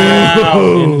Giants.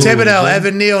 Wow. Thibodeau,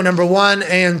 Evan Neal, number 1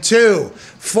 and 2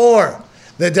 for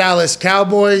the Dallas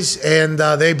Cowboys, and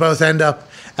they both end up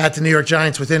at the New York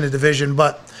Giants within the division.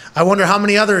 But I wonder how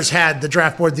many others had the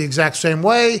draft board the exact same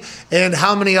way, and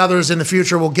how many others in the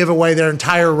future will give away their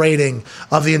entire rating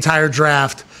of the entire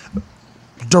draft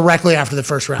directly after the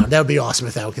first round. That would be awesome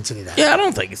if that would continue that. Yeah, I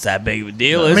don't think it's that big of a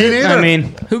deal, is Me it? neither. I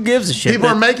mean, who gives a shit? People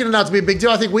are making it out to be a big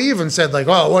deal. I think we even said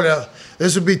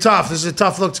this would be tough. This is a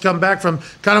tough look to come back from.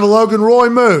 Kind of a Logan Roy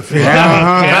move.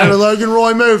 Kind of a Logan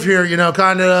Roy move here.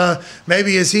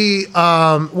 Maybe is he,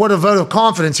 what a vote of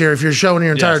confidence here if you're showing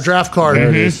your entire draft card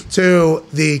to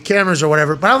the cameras or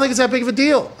whatever. But I don't think it's that big of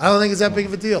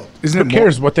a deal. Who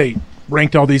cares what they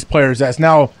ranked all these players as?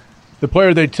 Now, the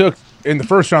player they took in the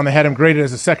first round, they had him graded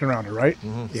as a second rounder, right?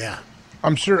 Mm-hmm. Yeah.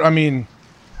 I'm sure, I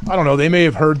don't know. They may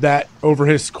have heard that over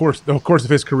the course of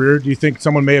his career. Do you think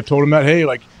someone may have told him that, hey,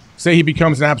 say he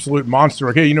becomes an absolute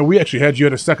monster, hey, we actually had you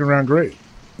at a second round grade.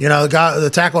 The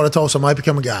tackle out of Tulsa might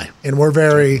become a guy. And we're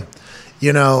very,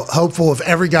 hopeful of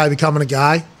every guy becoming a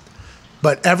guy.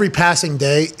 But every passing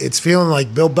day, it's feeling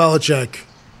like Bill Belichick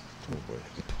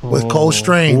with Cole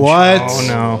Strange. What? Oh,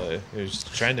 no. It's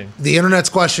trending. The internet's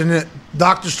questioning it.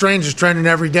 Doctor Strange is trending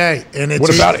every day. And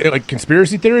what about it?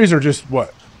 Conspiracy theories or just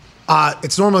what?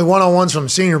 It's normally one-on-ones from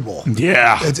Senior Bowl.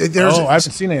 Yeah. I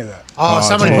haven't seen any of that.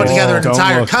 Somebody put together an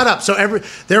entire cut-up. So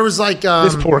there was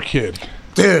this poor kid.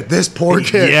 Dude, this poor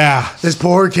kid. Yeah. This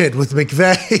poor kid with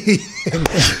McVay and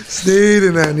Snead,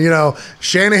 and then,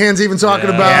 Shanahan's even talking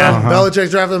about him.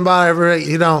 Belichick's drafting him by every,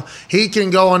 he can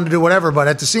go on to do whatever. But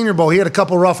at the Senior Bowl, he had a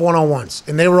couple rough one-on-ones.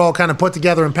 And they were all kind of put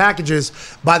together in packages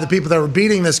by the people that were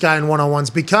beating this guy in one-on-ones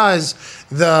because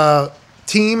the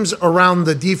teams around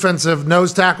the defensive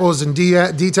nose tackles and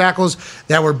D tackles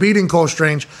that were beating Cole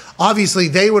Strange, obviously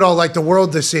they would all like the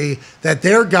world to see that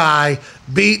their guy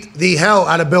beat the hell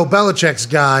out of Bill Belichick's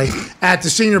guy at the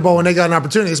Senior Bowl when they got an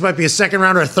opportunity. This might be a second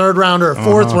rounder, a third rounder, a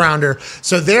fourth rounder.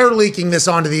 So they're leaking this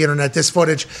onto the internet, this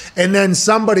footage, and then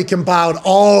somebody compiled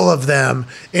all of them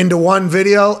into one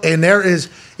video, and there is...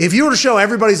 If you were to show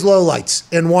everybody's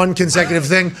lowlights in one consecutive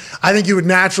thing, I think you would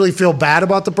naturally feel bad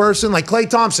about the person. Like Klay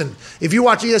Thompson, if you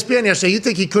watch ESPN yesterday, you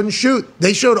think he couldn't shoot.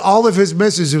 They showed all of his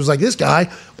misses. It was like, this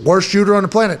guy, worst shooter on the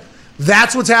planet.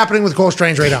 That's what's happening with Cole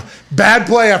Strange right now. Bad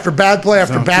play after bad play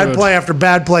after bad play after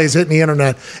bad play is hitting the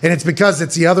internet. And it's because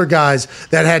it's the other guys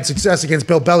that had success against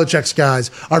Bill Belichick's guys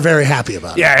are very happy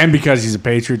about it. Yeah, and because he's a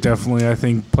Patriot, definitely, I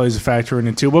think, plays a factor in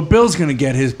it too. But Bill's going to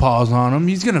get his paws on him.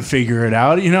 He's going to figure it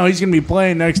out. He's going to be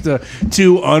playing next to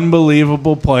two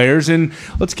unbelievable players. And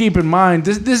let's keep in mind,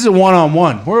 this is a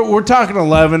one-on-one. We're talking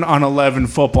 11-on-11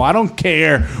 football. I don't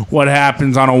care what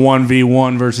happens on a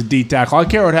 1v1 versus D tackle. I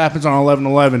care what happens on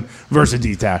 11-11 versus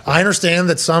D tackle. I understand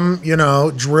that some,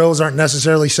 drills aren't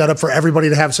necessarily set up for everybody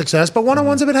to have success, but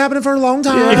one-on-ones have been happening for a long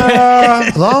time.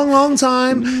 Yeah. long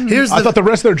time. I thought the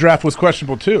rest of their draft was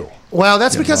questionable too. Well,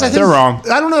 that's because I think they're wrong.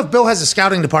 I don't know if Bill has a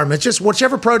scouting department. It's just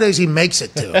whichever pro days he makes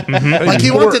it to. Like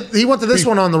he wanted this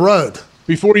one on the road.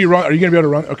 Before you run, are you going to be able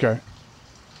to run? Okay.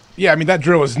 Yeah, I mean that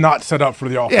drill is not set up for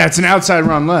the offense. Yeah, it's an outside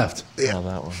run left. Yeah,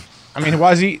 that one. I mean,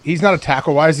 why is he's not a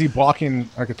tackle. Why is he blocking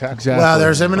like a tackle? Exactly. Well,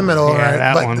 there's him in the middle, right?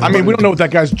 That one. I mean, we don't know what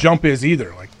that guy's jump is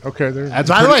either. Like, okay, there's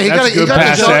By the way, he got a good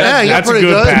pass. Yeah, that's pretty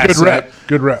a good pass. good rep.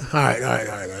 Good rep. All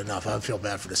right, enough. I feel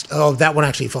bad for this. Oh, that one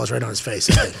actually falls right on his face.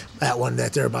 That one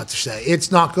that they're about to say.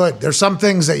 It's not good. There's some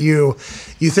things that you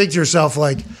think to yourself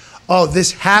like, oh,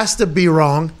 this has to be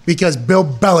wrong because Bill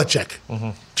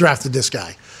Belichick drafted this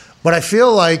guy. But I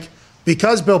feel like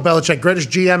because Bill Belichick, greatest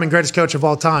GM and greatest coach of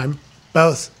all time,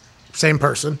 both same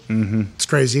person. It's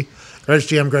crazy. Greatest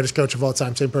GM, greatest coach of all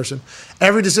time, same person.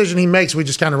 Every decision he makes, we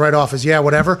just kind of write off as, yeah,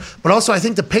 whatever. But also, I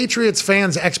think the Patriots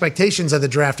fans' expectations of the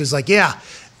draft is like, yeah,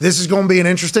 this is going to be an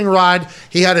interesting ride.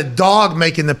 He had a dog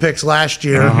making the picks last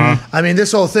year. I mean,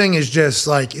 this whole thing is just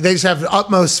like, they just have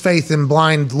utmost faith and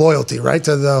blind loyalty, right,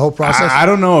 to the whole process? I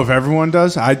don't know if everyone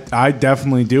does. I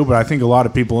definitely do, but I think a lot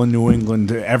of people in New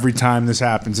England, every time this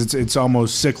happens, it's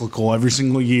almost cyclical every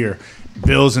single year.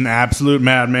 Bill's an absolute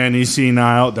madman. He's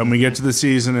senile. Then we get to the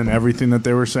season, and everything that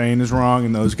they were saying is wrong,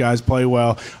 and those guys play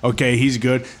well. Okay, he's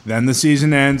good. Then the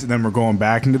season ends, and then we're going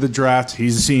back into the draft.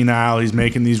 He's senile. He's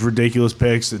making these ridiculous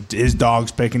picks. His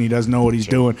dog's picking. He doesn't know what he's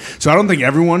doing. So I don't think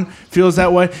everyone feels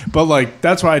that way, but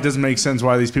that's why it doesn't make sense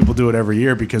why these people do it every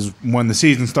year, because when the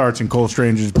season starts and Cole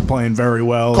Strange is playing very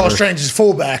well. Cole Strange is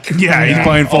fullback. Yeah, he's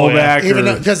playing fullback.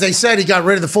 Even because they said he got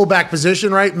rid of the fullback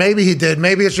position, right? Maybe he did.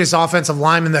 Maybe it's just offensive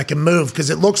linemen that can move, because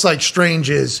it looks like Strange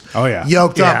is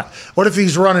yoked up. What if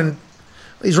he's running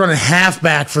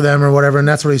halfback for them or whatever, and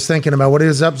that's what he's thinking about? What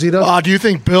is up, Zito? Do you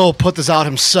think Bill put this out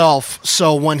himself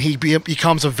so when he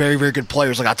becomes a very, very good player,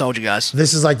 he's like, I told you guys?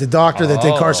 This is like the doctor that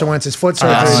did Carson Wentz's foot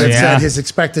surgery that said his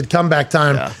expected comeback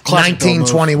time, 19,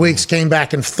 20 weeks, came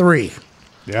back in 3.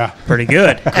 Yeah. Pretty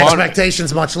good.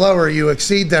 Expectations much lower. You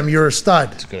exceed them, you're a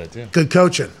stud. That's a good idea. Good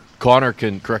coaching. Connor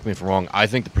can correct me if I'm wrong. I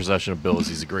think the possession of Bill is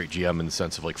he's a great GM in the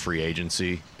sense of like free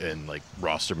agency and like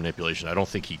roster manipulation. I don't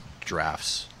think he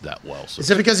drafts that well. So is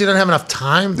it because he doesn't have enough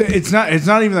time? It's not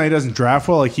even that he doesn't draft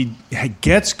well. Like he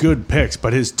gets good picks,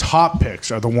 but his top picks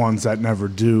are the ones that never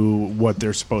do what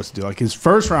they're supposed to do. Like his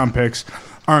first round picks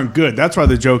aren't good. That's why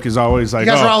the joke is always like,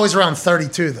 you guys are always around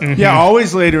 32 though. Yeah,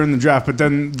 always later in the draft. But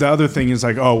then the other thing is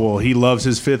like, oh well, he loves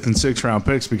his 5th and 6th round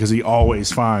picks because he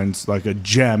always finds like a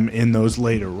gem in those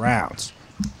later rounds.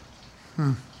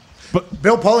 But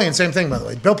Bill Polian, same thing, by the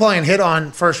way. Bill Polian hit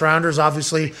on first rounders,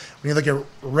 obviously. When you look at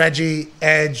Reggie,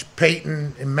 Edge,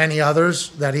 Peyton, and many others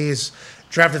that he's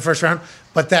drafted first round.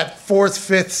 But that 4th,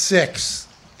 5th, 6th,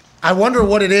 I wonder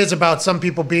what it is about some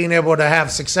people being able to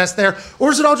have success there, or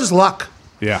is it all just luck?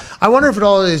 Yeah, I wonder if it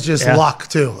all is just luck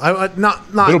too. Not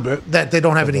a little bit. that they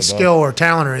don't have any skill or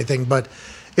talent or anything, but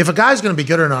if a guy's going to be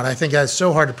good or not, I think that's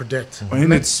so hard to predict.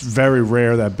 And it's very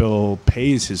rare that Bill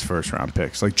pays his first-round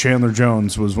picks. Like Chandler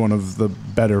Jones was one of the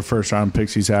better first-round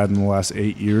picks he's had in the last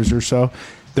 8 years or so.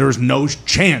 There was no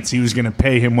chance he was going to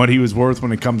pay him what he was worth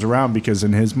when it comes around because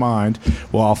in his mind,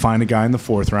 well, I'll find a guy in the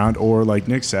 4th round, or like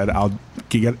Nick said, I'll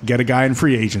get a guy in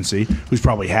free agency who's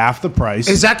probably half the price.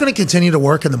 Is that going to continue to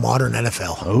work in the modern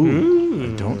NFL? Oh,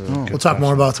 I don't know. We'll talk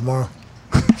more about it tomorrow.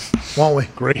 Won't we?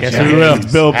 Great. Yes, we will.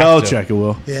 It's Bill Belichick, it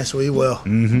will. Yes, we will.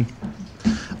 Mm-hmm.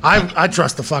 I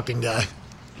trust the fucking guy.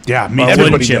 Yeah, me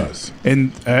everybody does.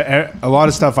 And a lot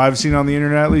of stuff I've seen on the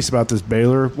internet, at least about this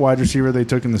Baylor wide receiver they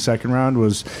took in the 2nd round,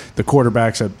 was the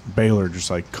quarterbacks at Baylor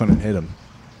just like couldn't hit him,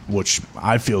 which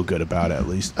I feel good about at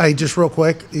least. Hey, just real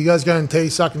quick, you guys going to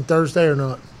taste sucking Thursday or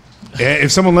not?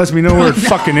 If someone lets me know where it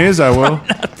fucking is, I will.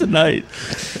 Not tonight.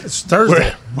 It's Thursday.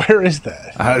 Where is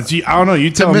that? I don't know. You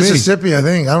It's tell in me. Mississippi, I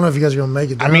think. I don't know if you guys are going to make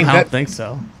it. I mean, I don't think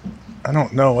so. I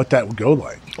don't know what that would go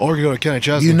like. Or you go to Kenny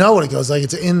Chesney. You know what it goes like.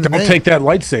 It's in the Don't name. take that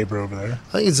lightsaber over there.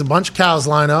 I think it's a bunch of cows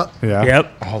line up. Yeah.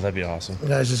 Yep. Oh, that'd be awesome. You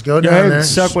guys just go Go down ahead there. and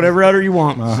suck whatever udder you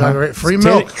want. Suck it. Free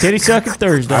milk. Titty sucking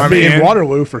Thursday. I mean, in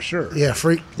Waterloo for sure. Yeah,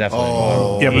 free.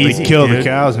 Definitely. Yeah, but Easy, they kill the dude.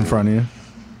 cows in front of you.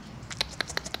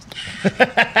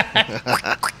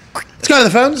 Let's go to the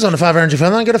phones on the 5 Energy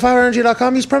phone line. Go to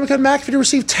 5energy.com. Use promo code McAfee to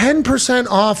receive 10%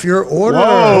 off your order.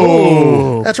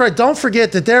 Whoa. That's right. Don't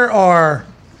forget that there are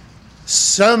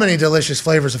so many delicious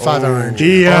flavors of 5 Energy.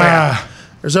 Yeah.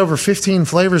 There's over 15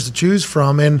 flavors to choose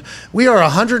from, and we are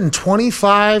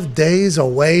 125 days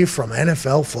away from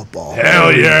NFL football.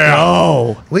 Hell yeah.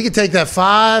 Oh. We can take that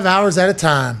 5 hours at a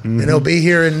time, and it'll be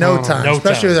here in no time,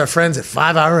 especially with our friends at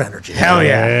 5 Hour Energy. Hell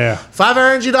yeah.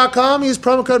 5hourenergy.com. Use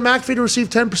promo code McAfee to receive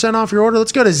 10% off your order.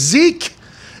 Let's go to Zeke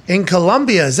in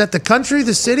Columbia. Is that the country,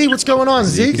 the city? What's going on,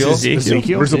 Zeke?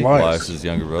 Ezekiel. Where's the lights? Elias's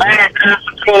younger brother.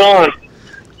 What's going on?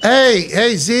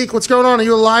 Hey, Zeke, what's going on? Are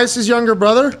you Elias's younger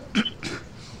brother?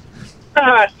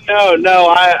 No,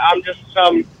 I'm just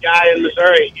some guy in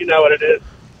Missouri. You know what it is.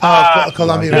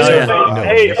 Columbia, Missouri. Missouri.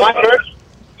 Hey,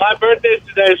 my birthday's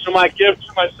today, so my gift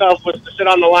to myself was to sit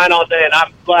on the line all day, and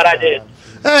I'm glad I did.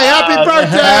 Hey, happy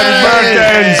birthday! Happy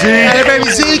birthday, Zeke. Hey, baby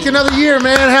Zeke, another year,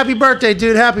 man. Happy birthday,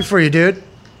 dude. Happy for you, dude.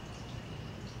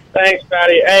 Thanks,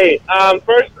 Patty. Hey,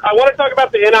 first, I want to talk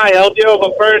about the NIL deal,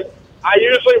 but first, I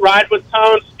usually ride with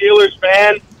Tone, Steelers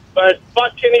fan, but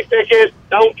fuck Kenny Pickett,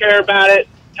 don't care about it,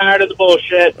 tired of the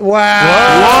bullshit.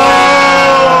 Wow.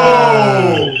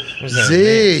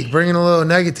 Zeke, bringing a little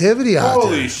negativity out there.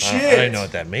 Holy I shit. don't know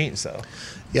what that means, though.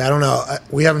 Yeah, I don't know.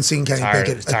 We haven't seen Kenny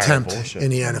Pickett It's tired of attempt bullshit. in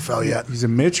the NFL yet. He's a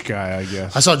Mitch guy, I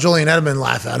guess. I saw Julian Edelman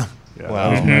laugh at him. Yeah, Wow.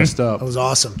 that was messed up. That was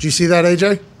awesome. Did you see that,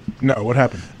 AJ? No, what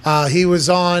happened? He was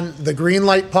on the Green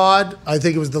Light Pod. I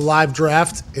think it was the live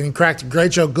draft, and he cracked a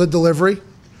great joke, good delivery.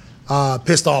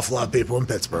 Pissed off a lot of people in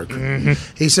Pittsburgh.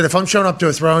 He said, if I'm showing up to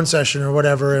a throwing session or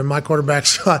whatever, and my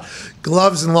quarterback's got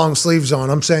gloves and long sleeves on,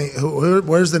 I'm saying,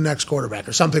 where's the next quarterback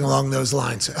or something along those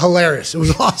lines. Hilarious. It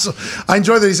was awesome. I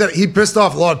enjoyed that he said he pissed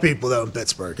off a lot of people, though, in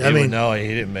Pittsburgh. I mean, no, he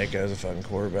didn't make it as a fucking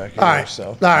quarterback. all right. So.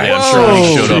 All right. Yeah, I'm sure when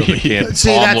he showed up at camp, See,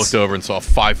 Tom that's- looked over and saw a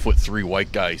 5'3"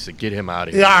 white guy. He said, "Get him out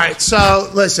of here." Yeah, all right. So,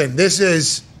 listen,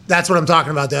 that's what I'm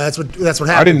talking about, there. That's what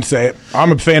happened. I didn't say it.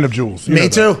 I'm a fan of Jules. You know Me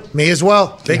that. too. Me as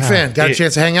well. Big fan. Got a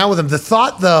chance to hang out with him. The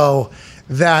thought, though,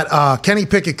 that Kenny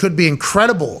Pickett could be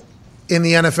incredible in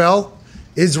the NFL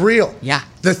is real. Yeah.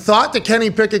 The thought that Kenny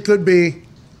Pickett could be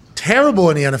terrible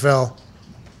in the NFL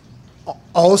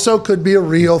also could be a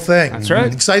real thing. That's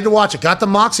right. Excited to watch it. Got the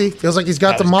moxie. Feels like he's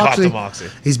got the He's got moxie. the moxie.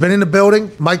 He's been in the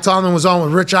building. Mike Tomlin was on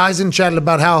with Rich Eisen, chatted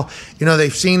about how,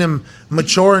 they've seen him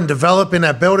mature and develop in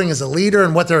that building as a leader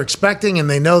and what they're expecting, and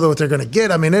they know what they're going to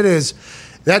get. I mean,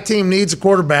 that team needs a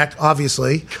quarterback,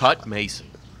 obviously. Cut Mason.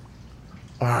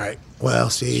 All right. Well,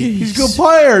 see. He's a good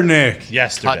player, Nick.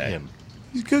 Yesterday. Cut him.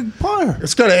 He's a good player.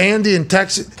 Let's go to Andy in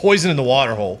Texas. Poison in the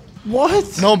water hole.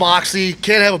 What? No moxie.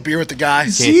 Can't have a beer with the guy.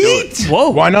 That's Can't do it.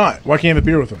 Whoa. Why not? Why can't you have a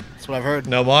beer with him? what I've heard.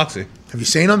 No moxie. Have you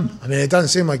seen him? I mean, it doesn't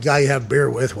seem like a guy you have beer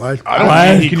with. Why? I don't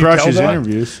Why? know. He Can you crushes tell that?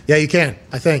 interviews. Yeah, you can.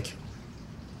 I think.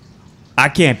 I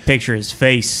can't picture his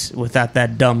face without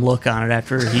that dumb look on it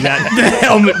after he got the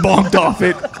helmet bonked off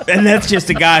it. And that's just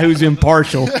a guy who's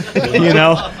impartial, you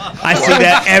know? I see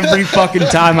that every fucking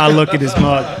time I look at his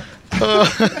mug.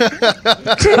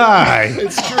 Guy.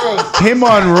 It's true. Him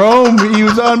on Rome, he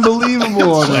was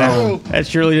unbelievable on Rome. That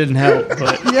surely didn't help,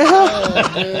 but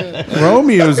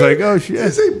Romeo was like, oh shit.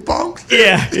 Is he bonked?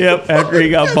 yeah, yep, after he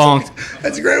got bonked.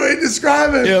 That's a great way to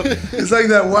describe it. Yep. It's like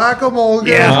that whack-a-mole guy.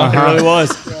 Yeah, it really was.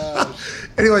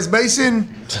 Anyways, Mason,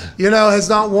 has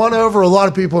not won over a lot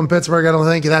of people in Pittsburgh, I don't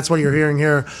think. And that's what you're hearing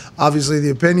here. Obviously,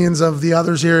 the opinions of the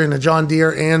others here in the John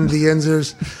Deere and the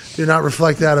Yinzers do not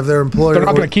reflect that of their employer. They're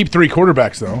not going to keep 3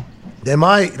 quarterbacks, though. They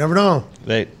might. You never know.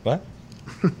 What?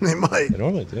 They might. They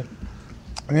normally do.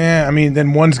 Yeah, I mean,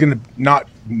 then one's going to not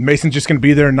 – Mason's just going to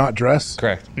be there and not dress.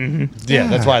 Correct. Yeah,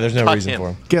 that's why there's no reason for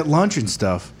him. Get lunch and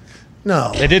stuff.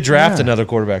 No. They did draft another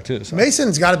quarterback, too. So.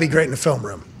 Mason's got to be great in the film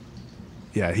room.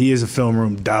 Yeah, he is a film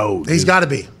room dog. He's got to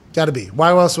be. Got to be.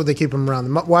 Why else would they keep him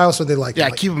around? Why else would they like him? Yeah,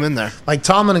 keep him in there. Like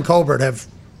Tomlin and Colbert have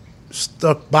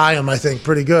stuck by him, I think,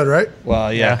 pretty good, right?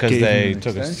 Well, yeah, because they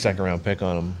took a second-round pick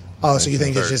on him. Oh, so you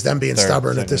think it's just them being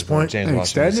stubborn at this point?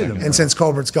 And since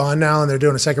Colbert's gone now and they're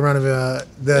doing a second round of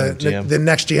the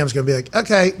next GM's going to be like,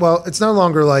 okay, well, it's no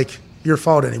longer like your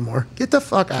fault anymore. Get the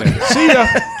fuck out of here. See ya.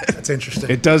 That's interesting.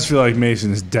 It does feel like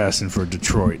Mason is destined for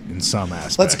Detroit in some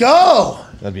aspect. Let's go.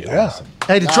 That'd be awesome.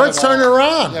 Hey, Detroit's turning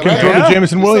around. Yeah, Can throw to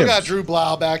Jameson Williams. Still got Drew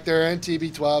Blau back there and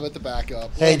TB12 at the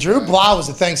backup. Hey, Drew Blau was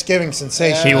a Thanksgiving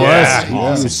sensation. He was. He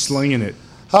was slinging it.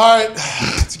 All right,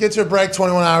 let's get to a break,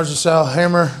 21 hours or so.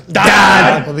 Hammer,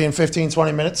 we'll be in 15,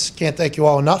 20 minutes. Can't thank you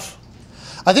all enough.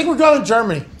 I think we're going to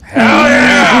Germany. Hell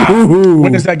yeah!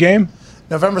 When is that game?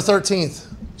 November 13th.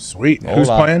 Sweet. Who's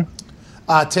playing?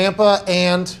 Tampa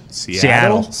and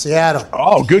Seattle.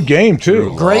 Oh, good game,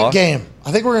 too. Great game.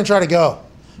 I think we're going to try to go.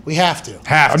 We have to.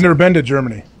 I've never been to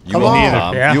Germany. You won't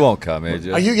come. Yeah. You won't come,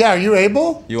 AJ. Are you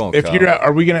able? You won't if come.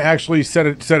 Are we going to actually set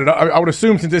it up? I would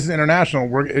assume since this is international,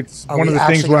 it's one of the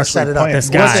things we're actually playing.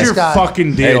 What's your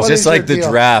fucking deal? Hey, just like the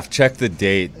draft, check the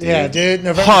date. Dude. Yeah, dude.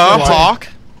 November 13th.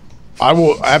 I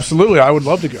will absolutely. I would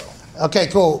love to go. Okay,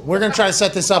 cool. We're going to try to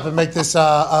set this up and make this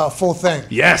a full thing.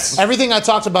 Yes. Everything I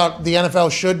talked about the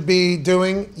NFL should be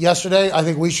doing yesterday, I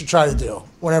think we should try to do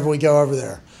whenever we go over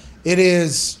there.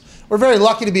 We're very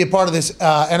lucky to be a part of this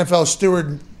NFL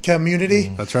steward community.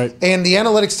 That's right. And the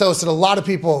analytics tell us that a lot of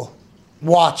people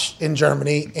watch in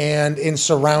Germany and in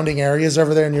surrounding areas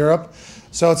over there in Europe.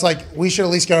 So it's like we should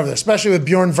at least go over there, especially with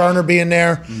Bjorn Werner being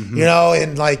there,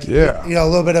 and like, a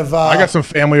little bit of. I got some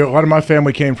family. A lot of my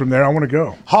family came from there. I want to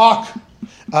go. Hawk.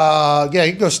 You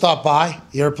can go stop by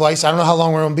your place. I don't know how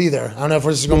long we're going to be there. I don't know if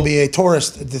this is going to be a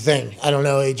tourist thing. I don't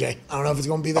know, AJ. I don't know if it's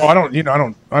going to be there. Oh,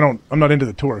 I'm not into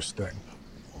the tourist thing.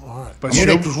 All right. But it's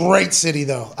a great city,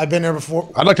 though. I've been there before.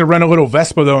 I'd like to rent a little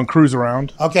Vespa, though, and cruise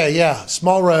around. Okay, yeah.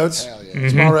 Small roads.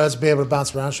 Small roads, be able to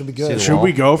bounce around. Should be good. Should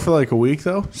we go for like a week,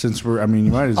 though? Since you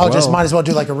might as well. Just might as well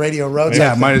do like a radio road.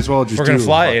 Yeah, might as well just We're going to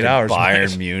fly 8 hours.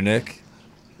 Bayern Munich.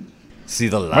 See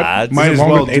the lads. Might as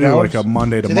well do like a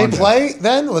Monday to Monday. Do they play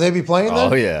then? Will they be playing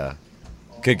then? Oh, yeah.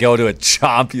 Could go to a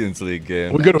Champions League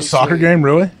game. We go to a soccer game,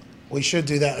 really? We should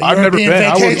do that. I've never been.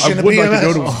 I would like to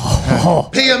go to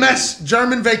PMS,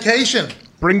 German vacation.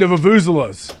 Bring the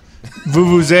vuvuzelas.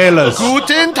 Vuvuzelas.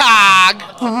 Guten Tag.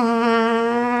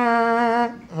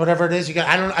 Whatever it is, you got.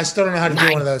 I still don't know how to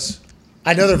do one of those.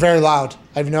 I know they're very loud.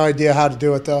 I have no idea how to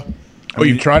do it though. Oh,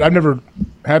 you tried? I've never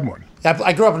had one.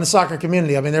 I grew up in the soccer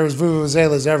community. I mean, there was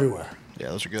vuvuzelas everywhere. Yeah,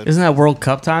 those are good. Isn't that World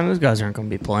Cup time? Those guys aren't going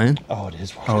to be playing. Oh, it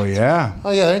is. Oh yeah.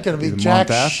 Oh yeah, they ain't going to be jack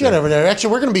shit over there.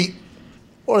 Actually, we're going to be.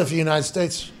 Or if the United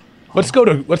States. Let's go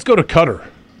to Qatar.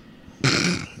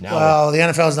 Well, the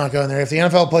NFL's not going there. If the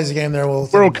NFL plays a game there, we'll.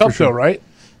 World Cup though, right?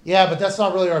 Yeah, but that's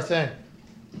not really our thing.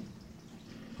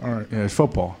 All right. Yeah, it's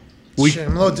football. I'm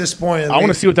a little disappointed. I want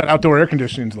to see what that outdoor air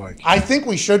conditioning is like. I think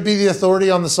we should be the authority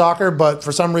on the soccer, but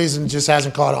for some reason, it just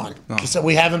hasn't caught on. So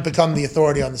we haven't become the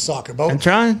authority on the soccer. But I'm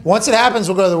trying. Once it happens,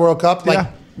 we'll go to the World Cup.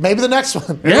 Maybe the next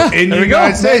one. Yeah, in the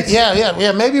United States.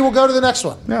 Yeah. Maybe we'll go to the next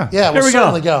one. Yeah. We'll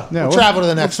certainly go. Yeah, we'll travel to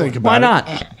the next one. Why not?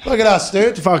 Look at us,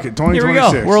 dude. Fuck it. 2026. Here we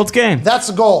go. World's game. That's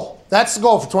the goal. That's the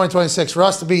goal for 2026 for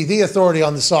us to be the authority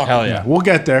on the soccer. Hell yeah. We'll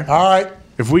get there. All right.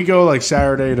 If we go like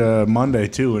Saturday to Monday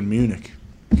too in Munich,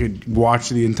 you could watch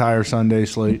the entire Sunday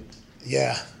slate.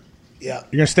 Yeah. You're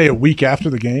gonna stay a week after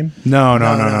the game? No.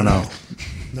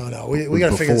 No. We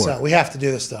got to figure this out. We have to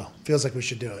do this though. Feels like we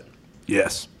should do it.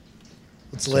 Yes.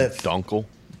 Let's live. Dunkel.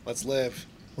 Let's live.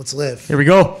 Here we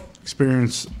go.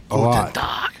 Experience a lot.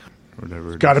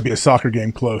 It's got to be a soccer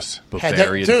game close.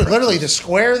 Dude, literally the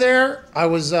square there. I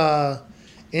was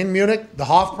in Munich. The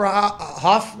Hofbrauhaus.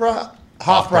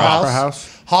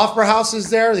 Hofbrauhaus is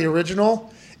there, the original.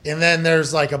 And then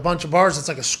there's like a bunch of bars. It's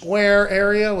like a square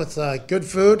area with good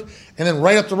food. And then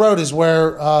right up the road is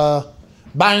where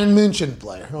Bayern München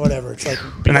play or whatever. It's like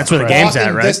and that's where the game's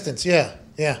at, right? Distance. Yeah,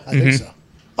 I think so.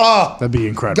 Oh, that'd be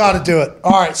incredible. Got to do it.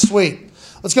 All right, sweet.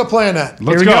 Let's go plan that.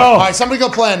 Let's go. All right, somebody go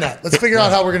plan that. Let's figure out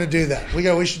how we're going to do that.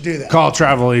 We should do that. Call a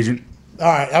travel agent. All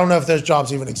right. I don't know if those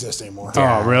jobs even exist anymore.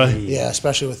 Oh, really? Yeah,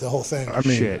 especially with the whole thing. I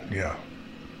mean, yeah.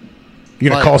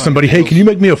 You're going to call somebody, hey, can you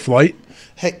make me a flight?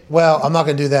 Hey, well, I'm not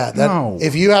going to do that. No.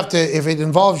 If it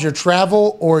involves your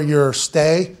travel or your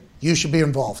stay, you should be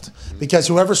involved, because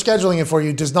whoever's scheduling it for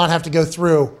you does not have to go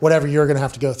through whatever you're going to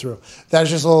have to go through. That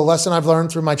is just a little lesson I've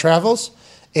learned through my travels,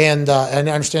 and I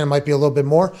understand it might be a little bit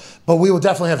more, but we will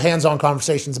definitely have hands-on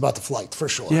conversations about the flight for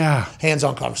sure. Yeah,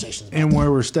 hands-on conversations about and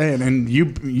where we're staying, and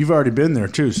you've already been there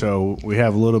too, so we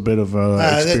have a little bit of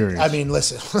experience. I mean,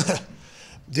 listen.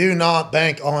 Do not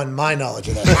bank on my knowledge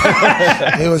of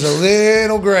that. It was a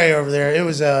little gray over there. It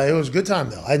was a good time,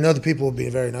 though. I know the people will be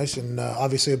very nice, and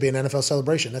obviously it'll be an NFL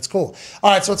celebration. That's cool. All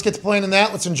right, so let's get to playing in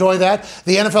that. Let's enjoy that.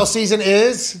 The NFL season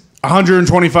is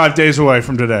 125 days away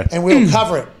from today. And we'll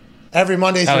cover it every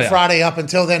Monday through Friday up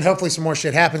until then. Hopefully some more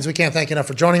shit happens. We can't thank you enough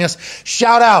for joining us.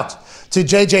 Shout out to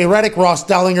JJ Redick, Ross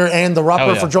Dellenger, and the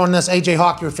Rupper for joining us. AJ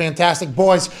Hawk, you're fantastic.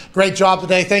 Boys, great job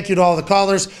today. Thank you to all the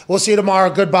callers. We'll see you tomorrow.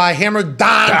 Goodbye. Hammer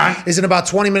Don is in about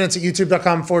 20 minutes at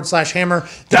youtube.com/Hammer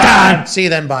Don. See you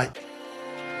then. Bye.